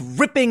 it is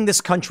ripping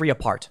this country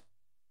apart.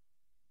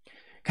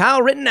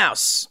 Kyle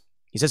Rittenhouse.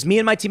 He says, me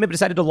and my team have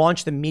decided to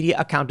launch the Media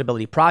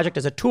Accountability Project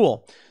as a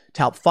tool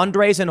to help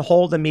fundraise and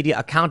hold the media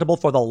accountable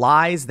for the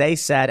lies they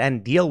said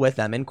and deal with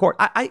them in court.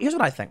 Here's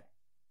what I think.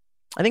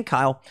 I think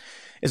Kyle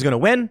is going to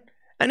win,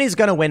 and he's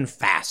going to win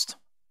fast.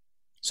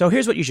 So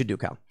here's what you should do,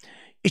 Kyle.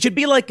 It should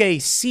be like a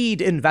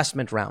seed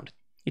investment round.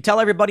 You tell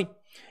everybody,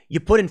 you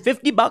put in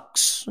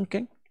 $50,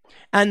 okay?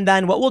 And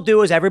then what we'll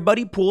do is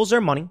everybody pools their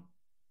money.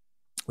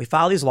 We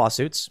file these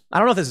lawsuits. I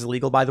don't know if this is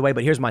legal, by the way,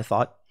 but here's my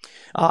thought.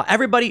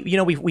 Everybody, you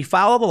know, we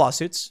file all the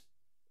lawsuits.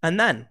 And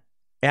then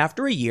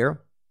after a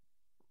year,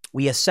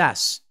 we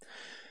assess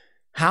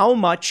how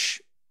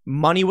much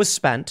money was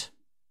spent,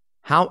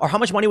 how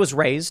much money was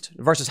raised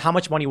versus how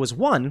much money was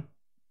won.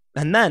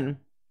 And then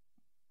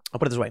I'll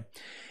put it this way.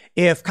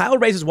 If Kyle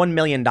raises $1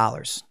 million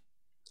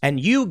and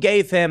you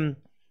gave him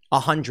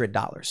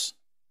 $100,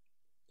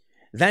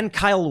 then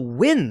Kyle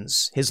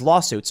wins his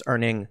lawsuits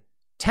earning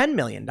 $10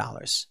 million.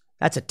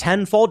 That's a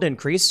tenfold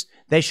increase.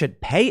 They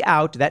should pay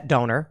out that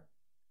donor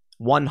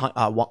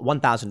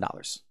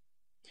 $1,000.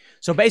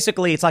 So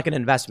basically, it's like an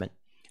investment.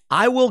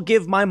 I will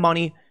give my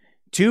money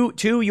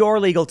to your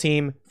legal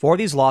team for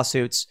these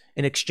lawsuits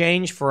in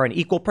exchange for an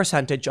equal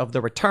percentage of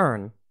the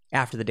return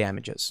after the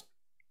damages.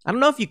 I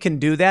don't know if you can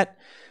do that,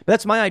 but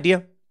that's my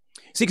idea.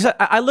 See, because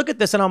I look at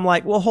this and I'm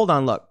like, well, hold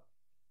on, look.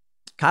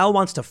 Kyle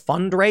wants to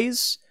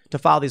fundraise to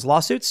file these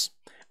lawsuits.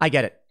 I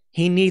get it.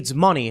 He needs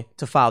money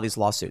to file these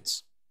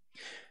lawsuits.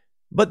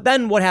 But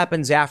then what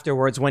happens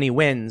afterwards when he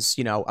wins,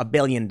 you know, $1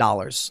 billion?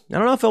 I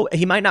don't know if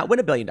he might not win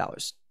 $1 billion.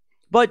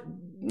 But,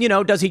 you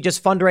know, does he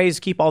just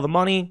fundraise, keep all the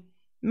money?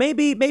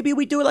 Maybe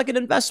we do it like an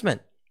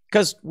investment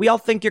because we all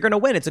think you're going to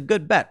win. It's a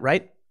good bet,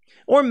 right?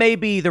 Or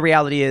maybe the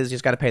reality is you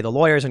just got to pay the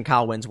lawyers and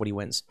Kyle wins what he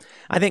wins.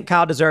 I think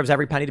Kyle deserves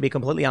every penny, to be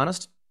completely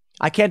honest.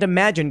 I can't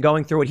imagine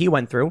going through what he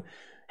went through,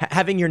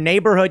 having your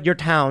neighborhood, your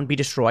town be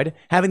destroyed,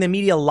 having the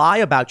media lie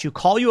about you,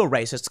 call you a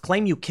racist,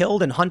 claim you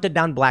killed and hunted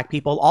down black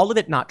people, all of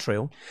it not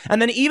true.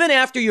 And then even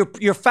after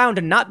you're found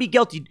to not be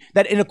guilty,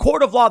 that in a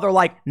court of law, they're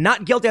like,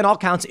 not guilty on all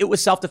counts, it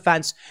was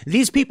self-defense.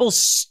 These people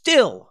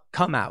still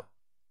come out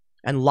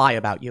and lie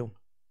about you.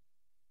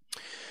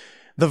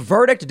 The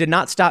verdict did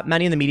not stop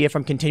many in the media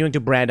from continuing to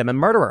brand him a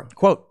murderer.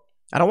 Quote,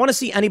 I don't want to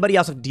see anybody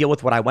else deal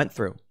with what I went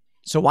through.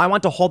 So I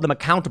want to hold them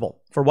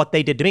accountable for what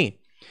they did to me.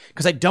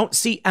 Because I don't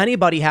see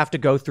anybody have to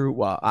go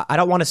through, I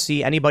don't want to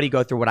see anybody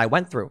go through what I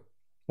went through.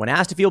 When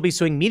asked if he'll be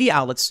suing media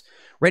outlets,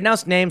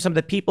 Rittenhouse named some of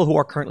the people who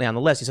are currently on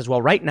the list. He says,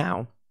 well, right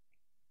now,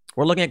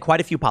 We're looking at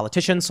quite a few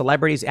politicians,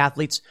 celebrities,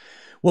 athletes.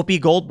 Whoopi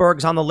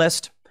Goldberg's on the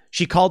list.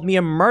 She called me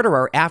a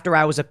murderer after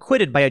I was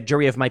acquitted by a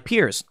jury of my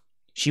peers.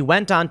 She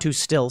went on to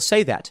still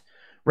say that.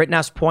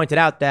 Rittenhouse pointed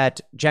out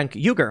that Cenk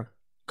Uygur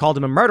called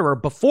him a murderer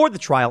before the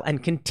trial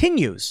and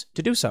continues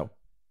to do so.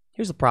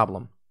 Here's the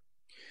problem.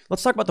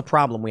 Let's talk about the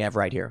problem we have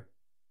right here.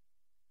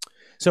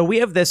 So we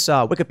have this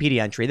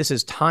Wikipedia entry. This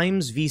is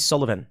Times v.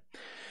 Sullivan.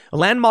 A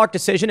landmark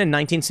decision in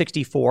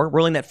 1964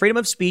 ruling that freedom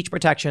of speech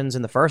protections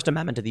in the First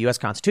Amendment to the U.S.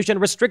 Constitution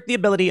restrict the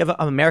ability of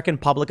American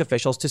public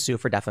officials to sue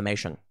for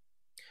defamation.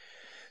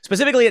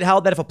 Specifically, it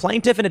held that if a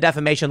plaintiff in a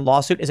defamation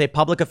lawsuit is a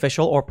public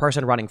official or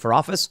person running for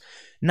office,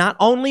 not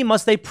only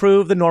must they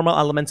prove the normal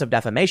elements of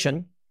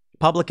defamation,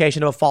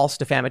 publication of a false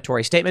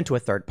defamatory statement to a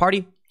third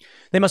party,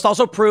 they must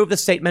also prove the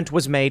statement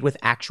was made with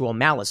actual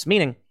malice,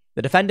 meaning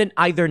the defendant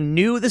either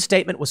knew the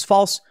statement was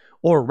false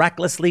or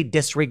recklessly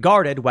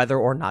disregarded whether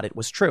or not it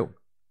was true.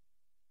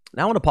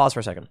 Now I want to pause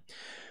for a second.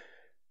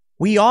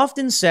 We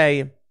often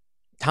say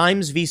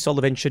Times v.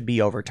 Sullivan should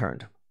be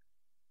overturned.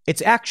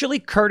 It's actually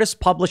Curtis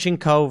Publishing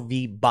Co.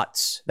 v.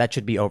 Butts that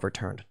should be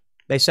overturned.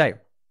 They say,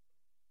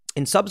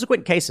 in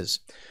subsequent cases,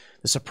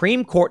 the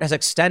Supreme Court has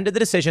extended the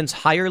decision's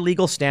higher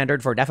legal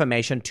standard for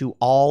defamation to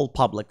all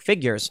public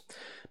figures,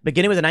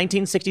 beginning with the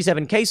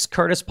 1967 case,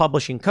 Curtis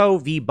Publishing Co.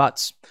 v.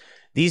 Butts.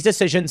 These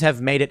decisions have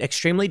made it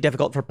extremely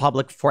difficult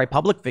for a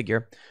public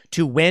figure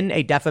to win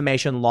a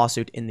defamation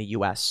lawsuit in the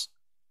U.S.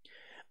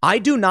 I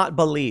do not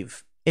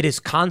believe it is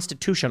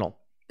constitutional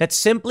that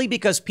simply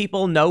because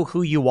people know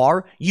who you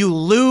are, you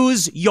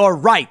lose your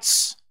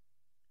rights.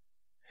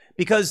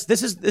 Because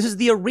this is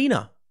the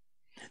arena.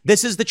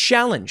 This is the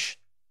challenge.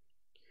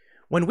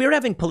 When we're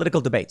having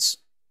political debates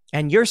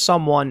and you're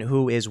someone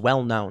who is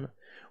well known,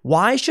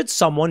 why should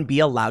someone be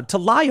allowed to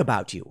lie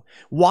about you?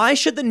 Why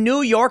should the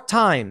New York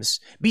Times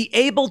be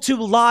able to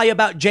lie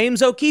about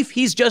James O'Keefe?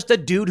 He's just a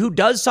dude who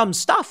does some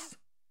stuff.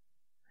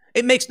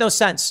 It makes no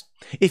sense.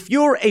 If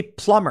you're a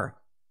plumber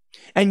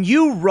and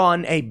you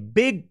run a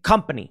big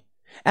company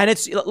and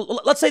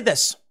let's say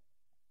this.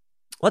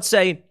 Let's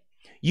say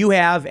you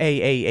have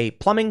a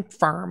plumbing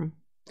firm,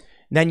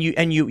 then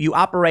you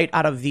operate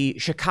out of the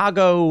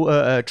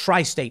Chicago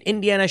tri-state,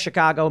 Indiana,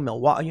 Chicago,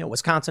 Milwaukee,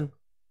 Wisconsin.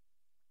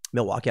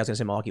 Milwaukee, I was going to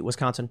say Milwaukee,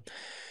 Wisconsin.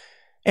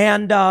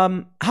 And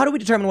how do we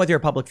determine whether you're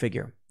a public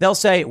figure? They'll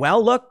say,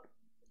 well, look,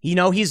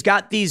 he's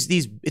got these,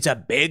 it's a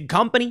big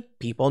company.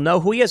 People know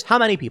who he is. How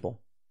many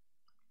people?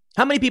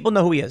 How many people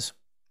know who he is?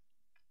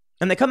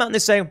 And they come out and they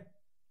say,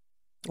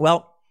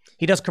 well,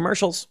 he does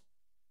commercials.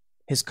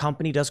 His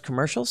company does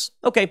commercials.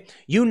 Okay,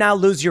 you now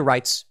lose your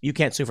rights. You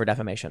can't sue for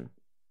defamation.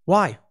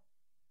 Why?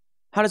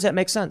 How does that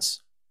make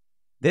sense?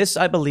 This,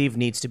 I believe,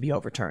 needs to be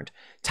overturned.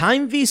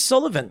 Time v.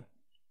 Sullivan,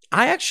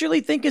 I actually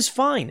think is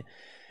fine.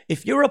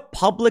 If you're a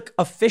public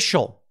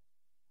official,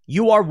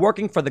 you are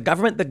working for the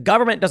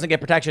government doesn't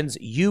get protections,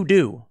 you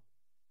do.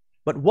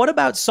 But what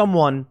about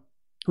someone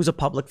who's a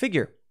public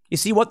figure? You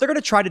see, what they're going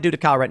to try to do to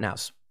Kyle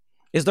Rittenhouse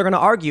is they're going to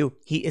argue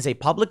he is a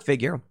public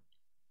figure.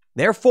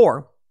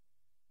 Therefore,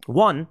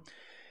 one,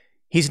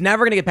 he's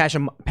never going to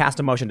get past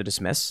a motion to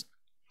dismiss.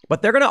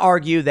 But they're going to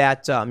argue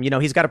that,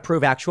 he's got to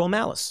prove actual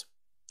malice.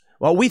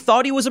 Well, we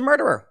thought he was a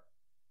murderer.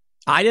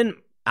 I didn't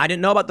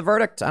know about the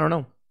verdict. I don't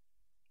know.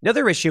 The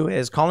other issue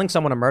is calling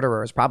someone a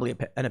murderer is probably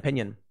an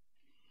opinion.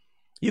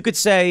 You could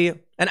say,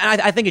 and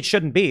I think it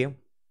shouldn't be,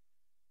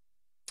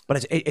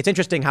 but it's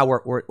interesting how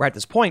we're at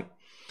this point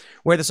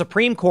where the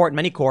Supreme Court,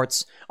 many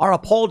courts, are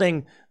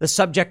upholding the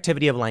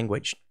subjectivity of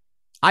language.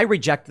 I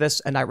reject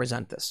this and I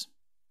resent this.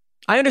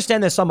 I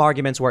understand there's some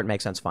arguments where it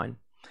makes sense, fine.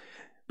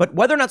 But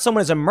whether or not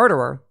someone is a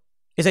murderer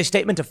is a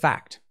statement of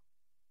fact.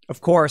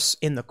 Of course,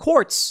 in the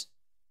courts,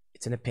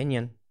 it's an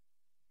opinion.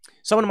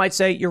 Someone might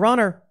say, Your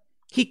Honor,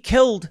 he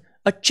killed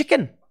a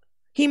chicken.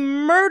 He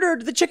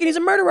murdered the chicken. He's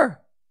a murderer.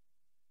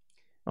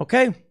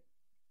 Okay.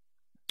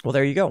 Well,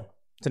 there you go.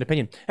 It's an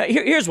opinion.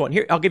 Here's one.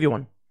 I'll give you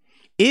one.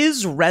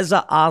 Is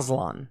Reza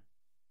Aslan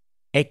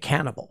a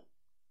cannibal?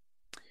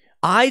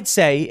 I'd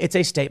say it's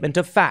a statement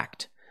of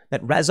fact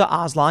that Reza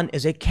Aslan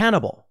is a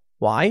cannibal.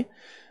 Why?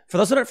 For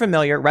those that aren't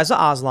familiar, Reza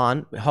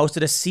Aslan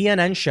hosted a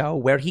CNN show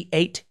where he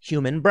ate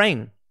human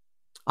brain.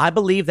 I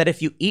believe that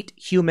if you eat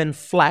human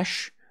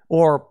flesh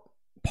or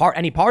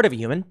any part of a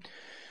human,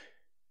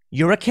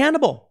 you're a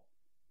cannibal.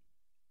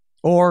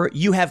 Or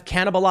you have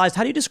cannibalized.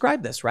 How do you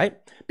describe this, right?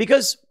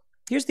 Because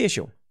here's the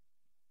issue.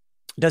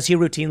 Does he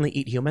routinely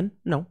eat human?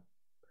 No.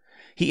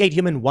 He ate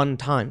human one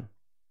time.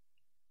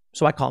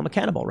 So I call him a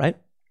cannibal, right?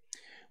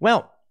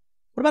 Well,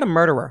 what about a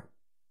murderer?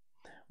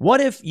 What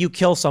if you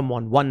kill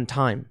someone one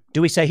time?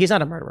 Do we say he's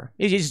not a murderer?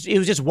 It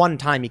was just one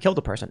time he killed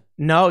a person.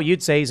 No,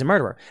 you'd say he's a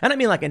murderer. And I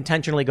mean like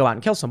intentionally go out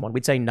and kill someone.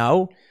 We'd say,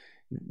 no,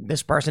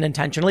 this person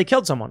intentionally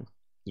killed someone.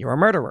 You're a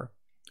murderer.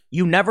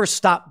 You never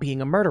stop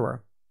being a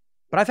murderer.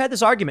 But I've had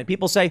this argument.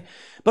 People say,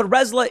 but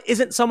Reza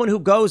isn't someone who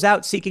goes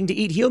out seeking to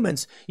eat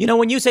humans. You know,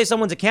 when you say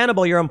someone's a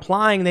cannibal, you're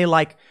implying they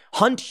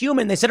hunt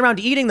human. They sit around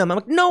eating them. I'm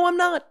like, no, I'm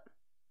not.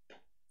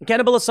 A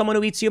cannibal is someone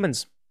who eats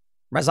humans.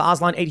 Reza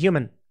Aslan ate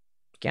human.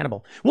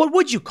 Cannibal. What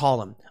would you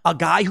call him? A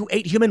guy who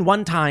ate human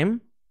one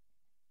time?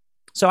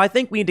 So I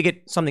think we need to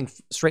get something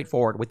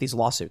straightforward with these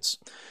lawsuits.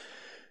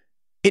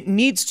 It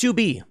needs to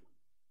be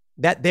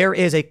that there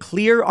is a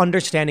clear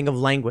understanding of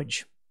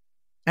language.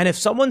 And if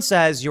someone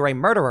says you're a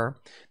murderer,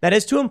 that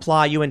is to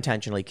imply you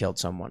intentionally killed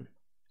someone.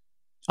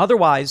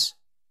 Otherwise,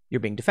 you're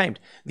being defamed.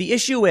 The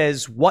issue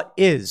is, what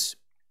is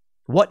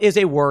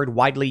a word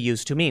widely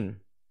used to mean?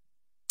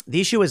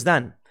 The issue is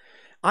then,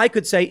 I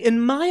could say, in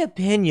my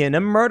opinion,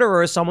 a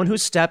murderer is someone who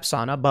steps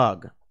on a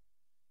bug.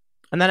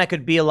 And then I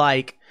could be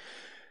like,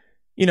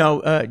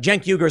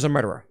 Cenk Uyghur's a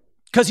murderer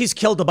because he's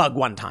killed a bug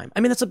one time.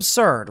 I mean, that's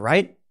absurd,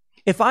 right?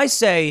 If I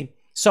say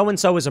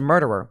so-and-so is a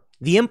murderer,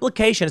 the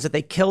implication is that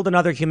they killed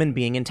another human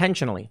being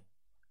intentionally.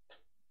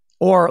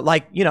 Or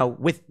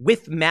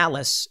with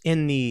malice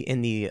in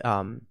the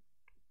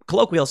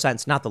colloquial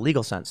sense, not the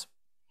legal sense.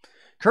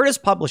 Curtis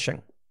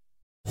Publishing.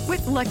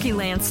 With Lucky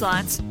Land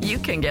Slots, you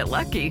can get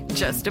lucky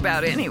just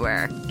about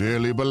anywhere.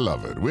 Dearly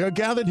beloved, we are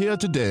gathered here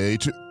today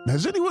to...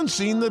 Has anyone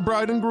seen the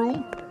bride and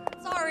groom?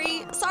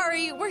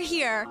 Sorry, we're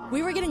here.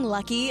 We were getting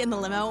lucky in the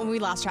limo and we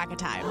lost track of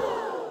time.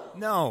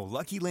 No,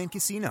 Lucky Land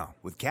Casino,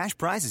 with cash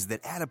prizes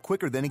that add up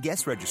quicker than a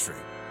guest registry.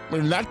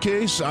 In that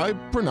case, I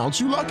pronounce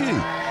you lucky.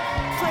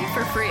 Play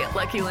for free at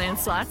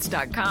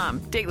LuckyLandSlots.com.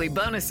 Daily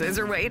bonuses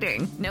are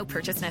waiting. No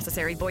purchase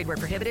necessary. Void where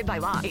prohibited by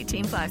law.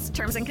 18+.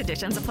 Terms and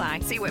conditions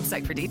apply. See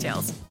website for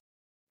details.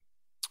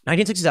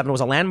 1967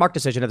 was a landmark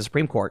decision of the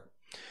Supreme Court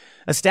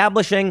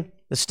establishing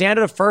the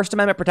standard of First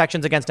Amendment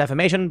protections against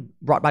defamation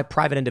brought by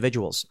private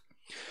individuals.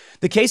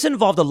 The case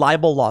involved a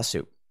libel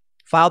lawsuit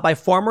filed by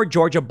former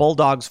Georgia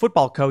Bulldogs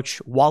football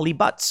coach Wally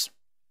Butts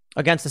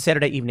against the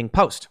Saturday Evening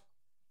Post.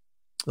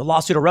 The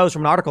lawsuit arose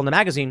from an article in the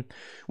magazine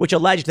which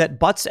alleged that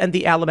Butts and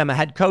the Alabama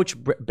head coach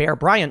Bear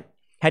Bryant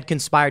had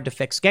conspired to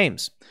fix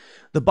games.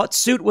 The Butts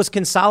suit was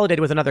consolidated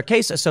with another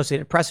case,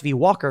 Associated Press v.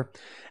 Walker,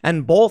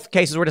 and both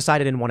cases were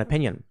decided in one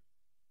opinion.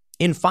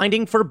 In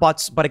finding for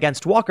Butts but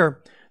against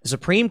Walker, the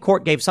Supreme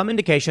Court gave some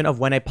indication of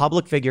when a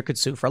public figure could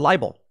sue for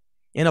libel.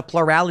 In a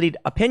plurality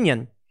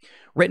opinion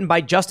written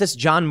by Justice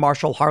John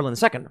Marshall Harlan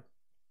II,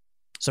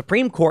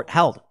 Supreme Court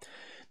held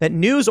that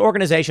news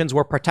organizations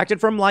were protected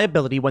from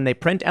liability when they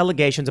print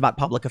allegations about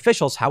public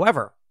officials.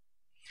 However,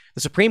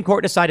 the Supreme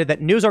Court decided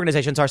that news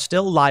organizations are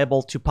still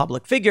liable to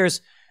public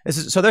figures.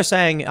 So they're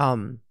saying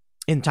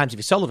in Times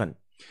v. Sullivan.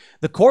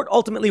 The court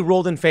ultimately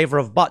ruled in favor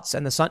of Butts,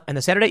 and the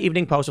Saturday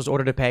Evening Post was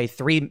ordered to pay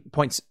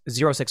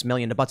 $3.06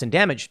 million to Butts in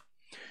damage,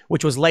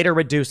 which was later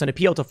reduced and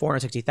appealed to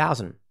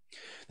 $460,000.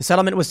 The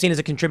settlement was seen as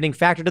a contributing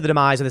factor to the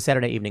demise of the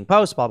Saturday Evening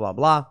Post, blah, blah,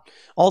 blah.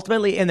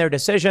 Ultimately, in their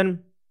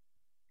decision,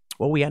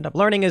 what we end up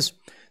learning is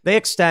they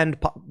extend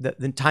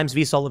the Times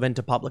v. Sullivan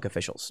to public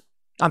officials.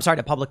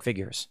 To public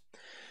figures.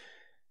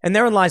 And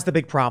therein lies the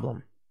big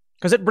problem,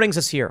 because it brings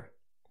us here.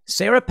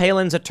 Sarah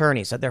Palin's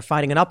attorney said they're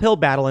fighting an uphill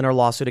battle in her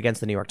lawsuit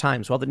against the New York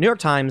Times. Well, the New York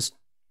Times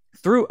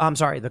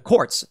the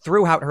courts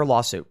threw out her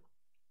lawsuit.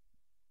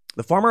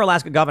 The former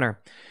Alaska governor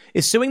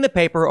is suing the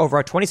paper over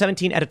a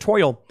 2017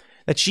 editorial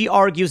that she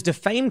argues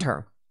defamed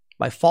her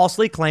by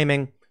falsely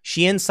claiming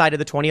she incited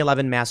the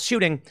 2011 mass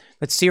shooting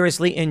that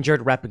seriously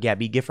injured Rep.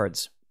 Gabby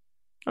Giffords.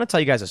 I'm going to tell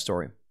you guys a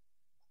story.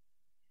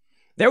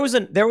 There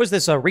was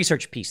this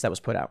research piece that was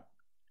put out.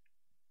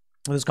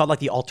 It was called like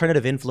the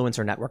Alternative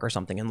Influencer Network or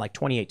something in like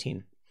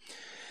 2018.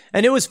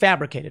 And it was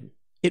fabricated.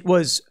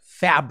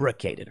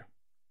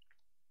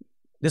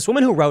 This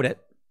woman who wrote it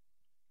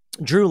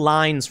drew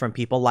lines from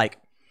people like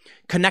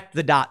connect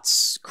the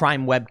dots,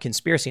 crime web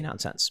conspiracy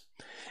nonsense.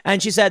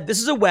 And she said,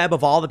 this is a web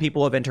of all the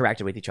people who have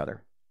interacted with each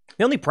other.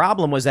 The only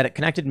problem was that it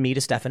connected me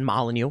to Stefan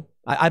Molyneux.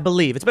 I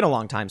believe. It's been a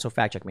long time, so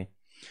fact check me.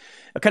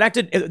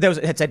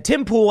 It said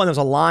Tim Pool, and there was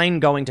a line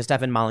going to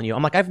Stefan Molyneux.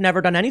 I'm like, I've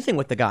never done anything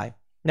with the guy.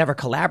 Never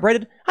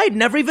collaborated. I had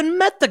never even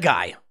met the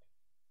guy.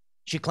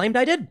 She claimed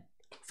I did.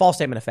 False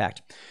statement of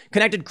fact.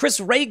 Connected Chris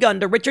Ray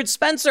Gun to Richard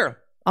Spencer.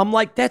 I'm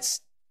like,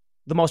 that's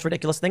the most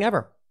ridiculous thing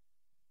ever.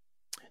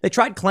 They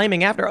tried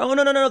claiming after, oh,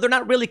 no, they're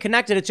not really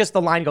connected. It's just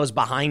the line goes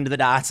behind the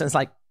dots. And it's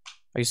like,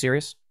 are you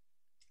serious?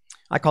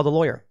 I called a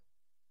lawyer.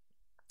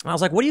 And I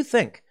was like, what do you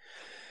think?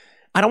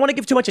 I don't want to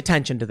give too much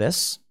attention to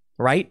this,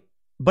 right?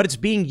 But it's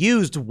being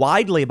used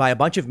widely by a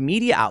bunch of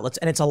media outlets,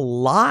 and it's a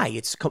lie.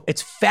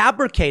 It's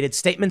fabricated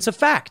statements of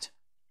fact.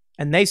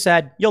 And they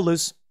said, you'll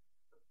lose.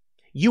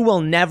 You will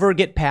never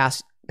get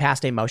past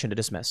a motion to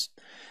dismiss.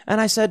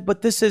 And I said,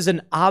 but this is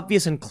an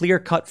obvious and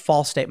clear-cut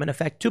false statement of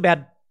fact. Too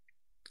bad.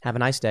 Have a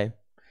nice day.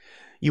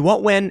 You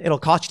won't win. It'll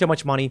cost you too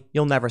much money.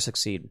 You'll never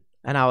succeed.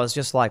 And I was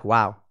just like,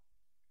 wow.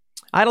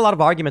 I had a lot of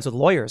arguments with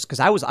lawyers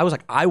because I was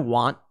like, I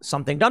want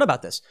something done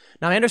about this.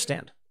 Now, I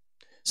understand.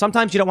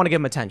 Sometimes you don't want to give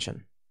them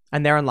attention.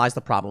 And therein lies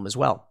the problem as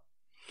well.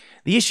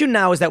 The issue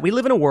now is that we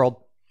live in a world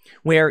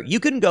where you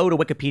can go to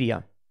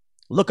Wikipedia,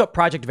 look up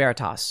Project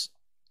Veritas.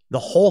 The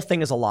whole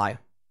thing is a lie.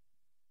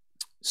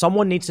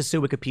 Someone needs to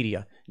sue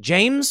Wikipedia.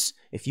 James,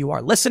 if you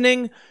are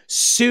listening,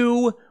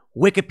 sue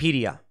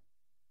Wikipedia.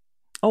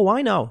 Oh,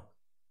 I know.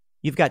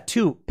 You've got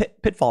two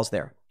pitfalls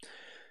there.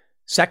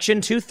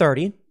 Section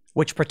 230,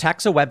 which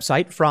protects a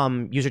website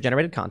from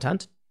user-generated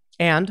content,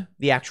 and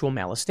the actual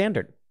malice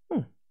standard.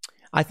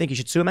 I think you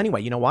should sue them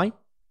anyway. You know why?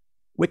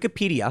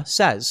 Wikipedia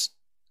says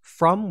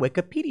from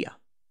Wikipedia.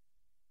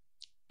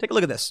 Take a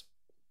look at this.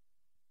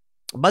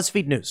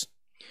 BuzzFeed News.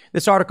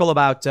 This article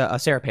about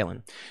Sarah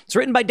Palin. It's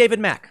written by David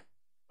Mack.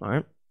 All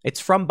right. It's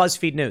from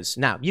BuzzFeed News.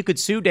 Now, you could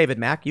sue David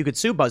Mack. You could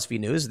sue BuzzFeed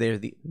News. They're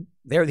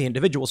the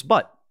individuals.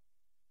 But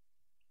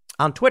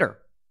on Twitter,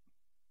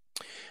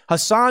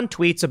 Hassan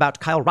tweets about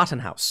Kyle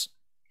Rittenhouse.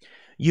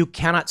 You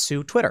cannot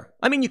sue Twitter.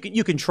 I mean,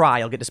 you can try.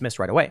 You'll get dismissed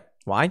right away.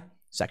 Why?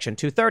 Section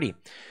 230.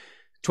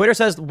 Twitter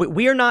says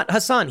we are not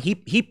Hassan.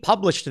 He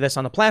published this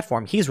on the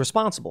platform. He's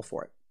responsible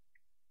for it.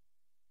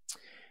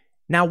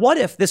 Now, what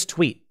if this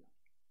tweet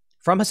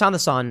from Hassan the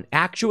Sun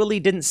actually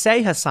didn't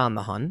say Hassan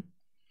the Hun?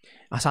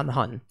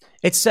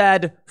 It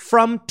said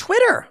from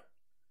Twitter.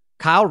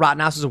 Kyle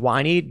Rittenhouse is a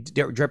whiny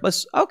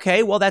dripless.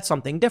 Okay, well, that's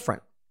something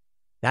different.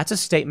 That's a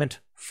statement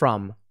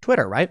from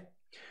Twitter, right?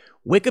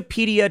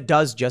 Wikipedia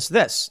does just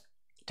this.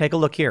 Take a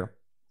look here.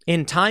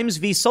 In Times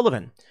v.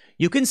 Sullivan,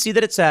 you can see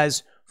that it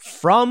says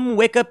from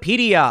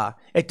Wikipedia.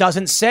 It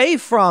doesn't say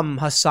from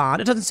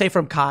Hassan. It doesn't say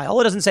from Kyle.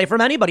 It doesn't say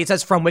from anybody. It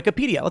says from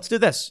Wikipedia. Let's do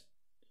this.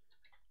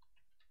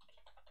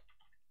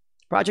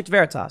 Project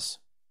Veritas.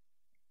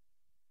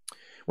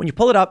 When you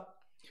pull it up,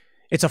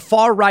 it's a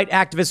far-right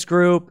activist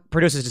group,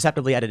 produces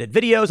deceptively edited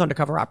videos,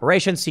 undercover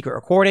operations, secret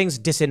recordings,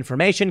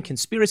 disinformation,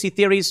 conspiracy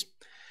theories.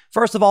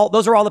 First of all,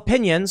 those are all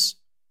opinions,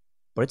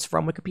 but it's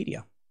from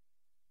Wikipedia.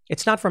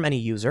 It's not from any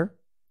user.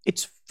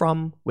 It's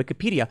from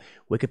Wikipedia.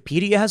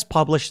 Wikipedia has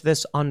published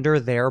this under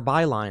their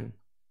byline.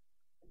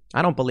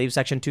 I don't believe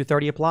Section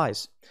 230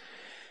 applies.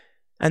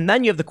 And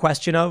then you have the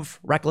question of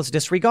reckless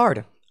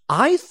disregard.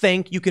 I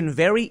think you can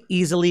very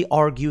easily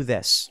argue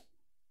this.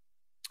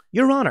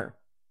 Your Honor,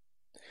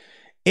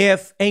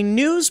 if a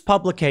news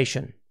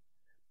publication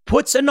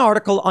puts an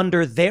article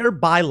under their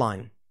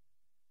byline,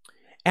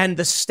 and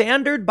the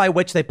standard by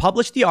which they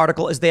publish the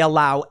article is they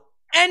allow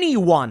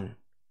anyone,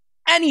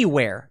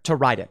 anywhere to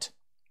write it,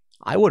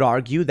 I would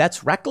argue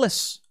that's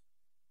reckless,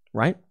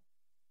 right?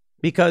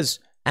 Because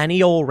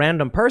any old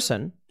random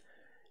person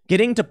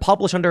getting to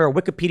publish under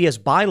Wikipedia's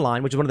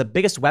byline, which is one of the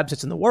biggest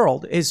websites in the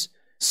world, is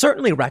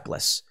certainly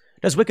reckless.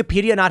 Does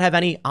Wikipedia not have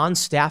any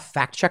on-staff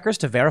fact checkers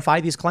to verify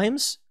these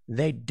claims?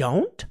 They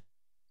don't?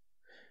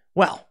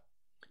 Well,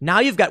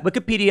 now you've got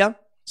Wikipedia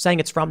saying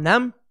it's from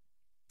them,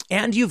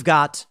 and you've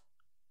got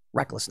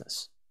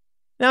recklessness.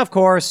 Now, of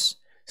course,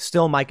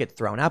 still might get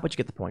thrown out, but you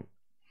get the point.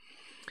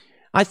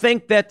 I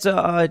think that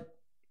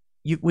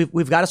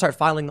we've got to start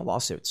filing the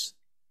lawsuits.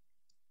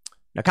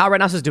 Now, Kyle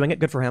Rittenhouse is doing it.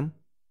 Good for him.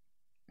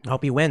 I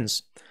hope he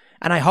wins.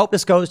 And I hope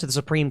this goes to the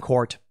Supreme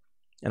Court.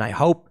 And I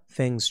hope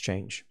things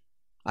change.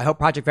 I hope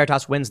Project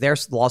Veritas wins their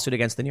lawsuit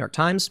against the New York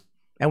Times,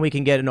 and we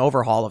can get an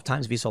overhaul of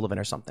Times v. Sullivan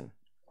or something.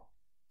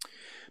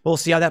 But we'll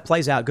see how that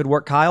plays out. Good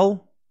work,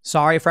 Kyle.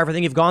 Sorry for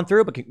everything you've gone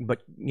through, but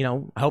you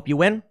know, I hope you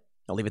win.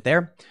 I'll leave it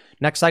there.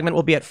 Next segment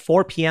will be at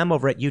 4 p.m.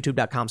 over at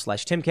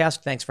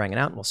youtube.com/Timcast. Thanks for hanging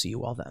out, and we'll see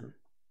you all then.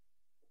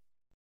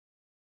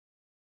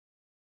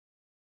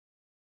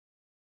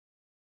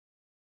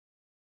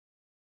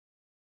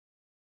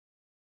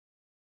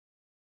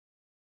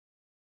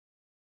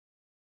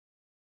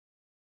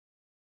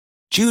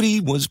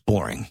 Judy was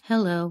boring.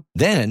 Hello.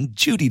 Then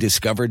Judy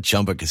discovered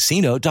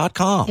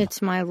ChumbaCasino.com.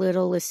 It's my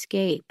little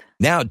escape.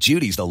 Now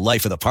Judy's the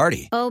life of the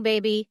party. Oh,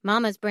 baby,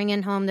 mama's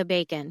bringing home the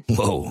bacon.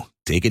 Whoa,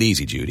 take it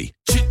easy, Judy.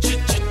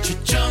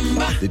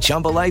 The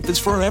Chumba life is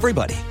for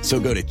everybody. So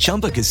go to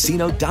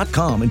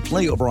ChumbaCasino.com and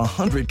play over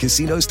 100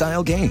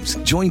 casino-style games.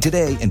 Join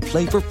today and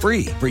play for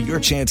free for your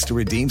chance to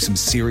redeem some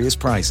serious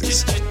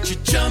prizes.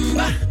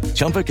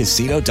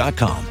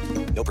 ChumbaCasino.com.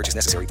 No purchase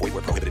necessary. Void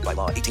where prohibited by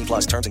law.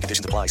 18+ terms and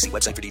conditions apply. See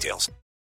website for details.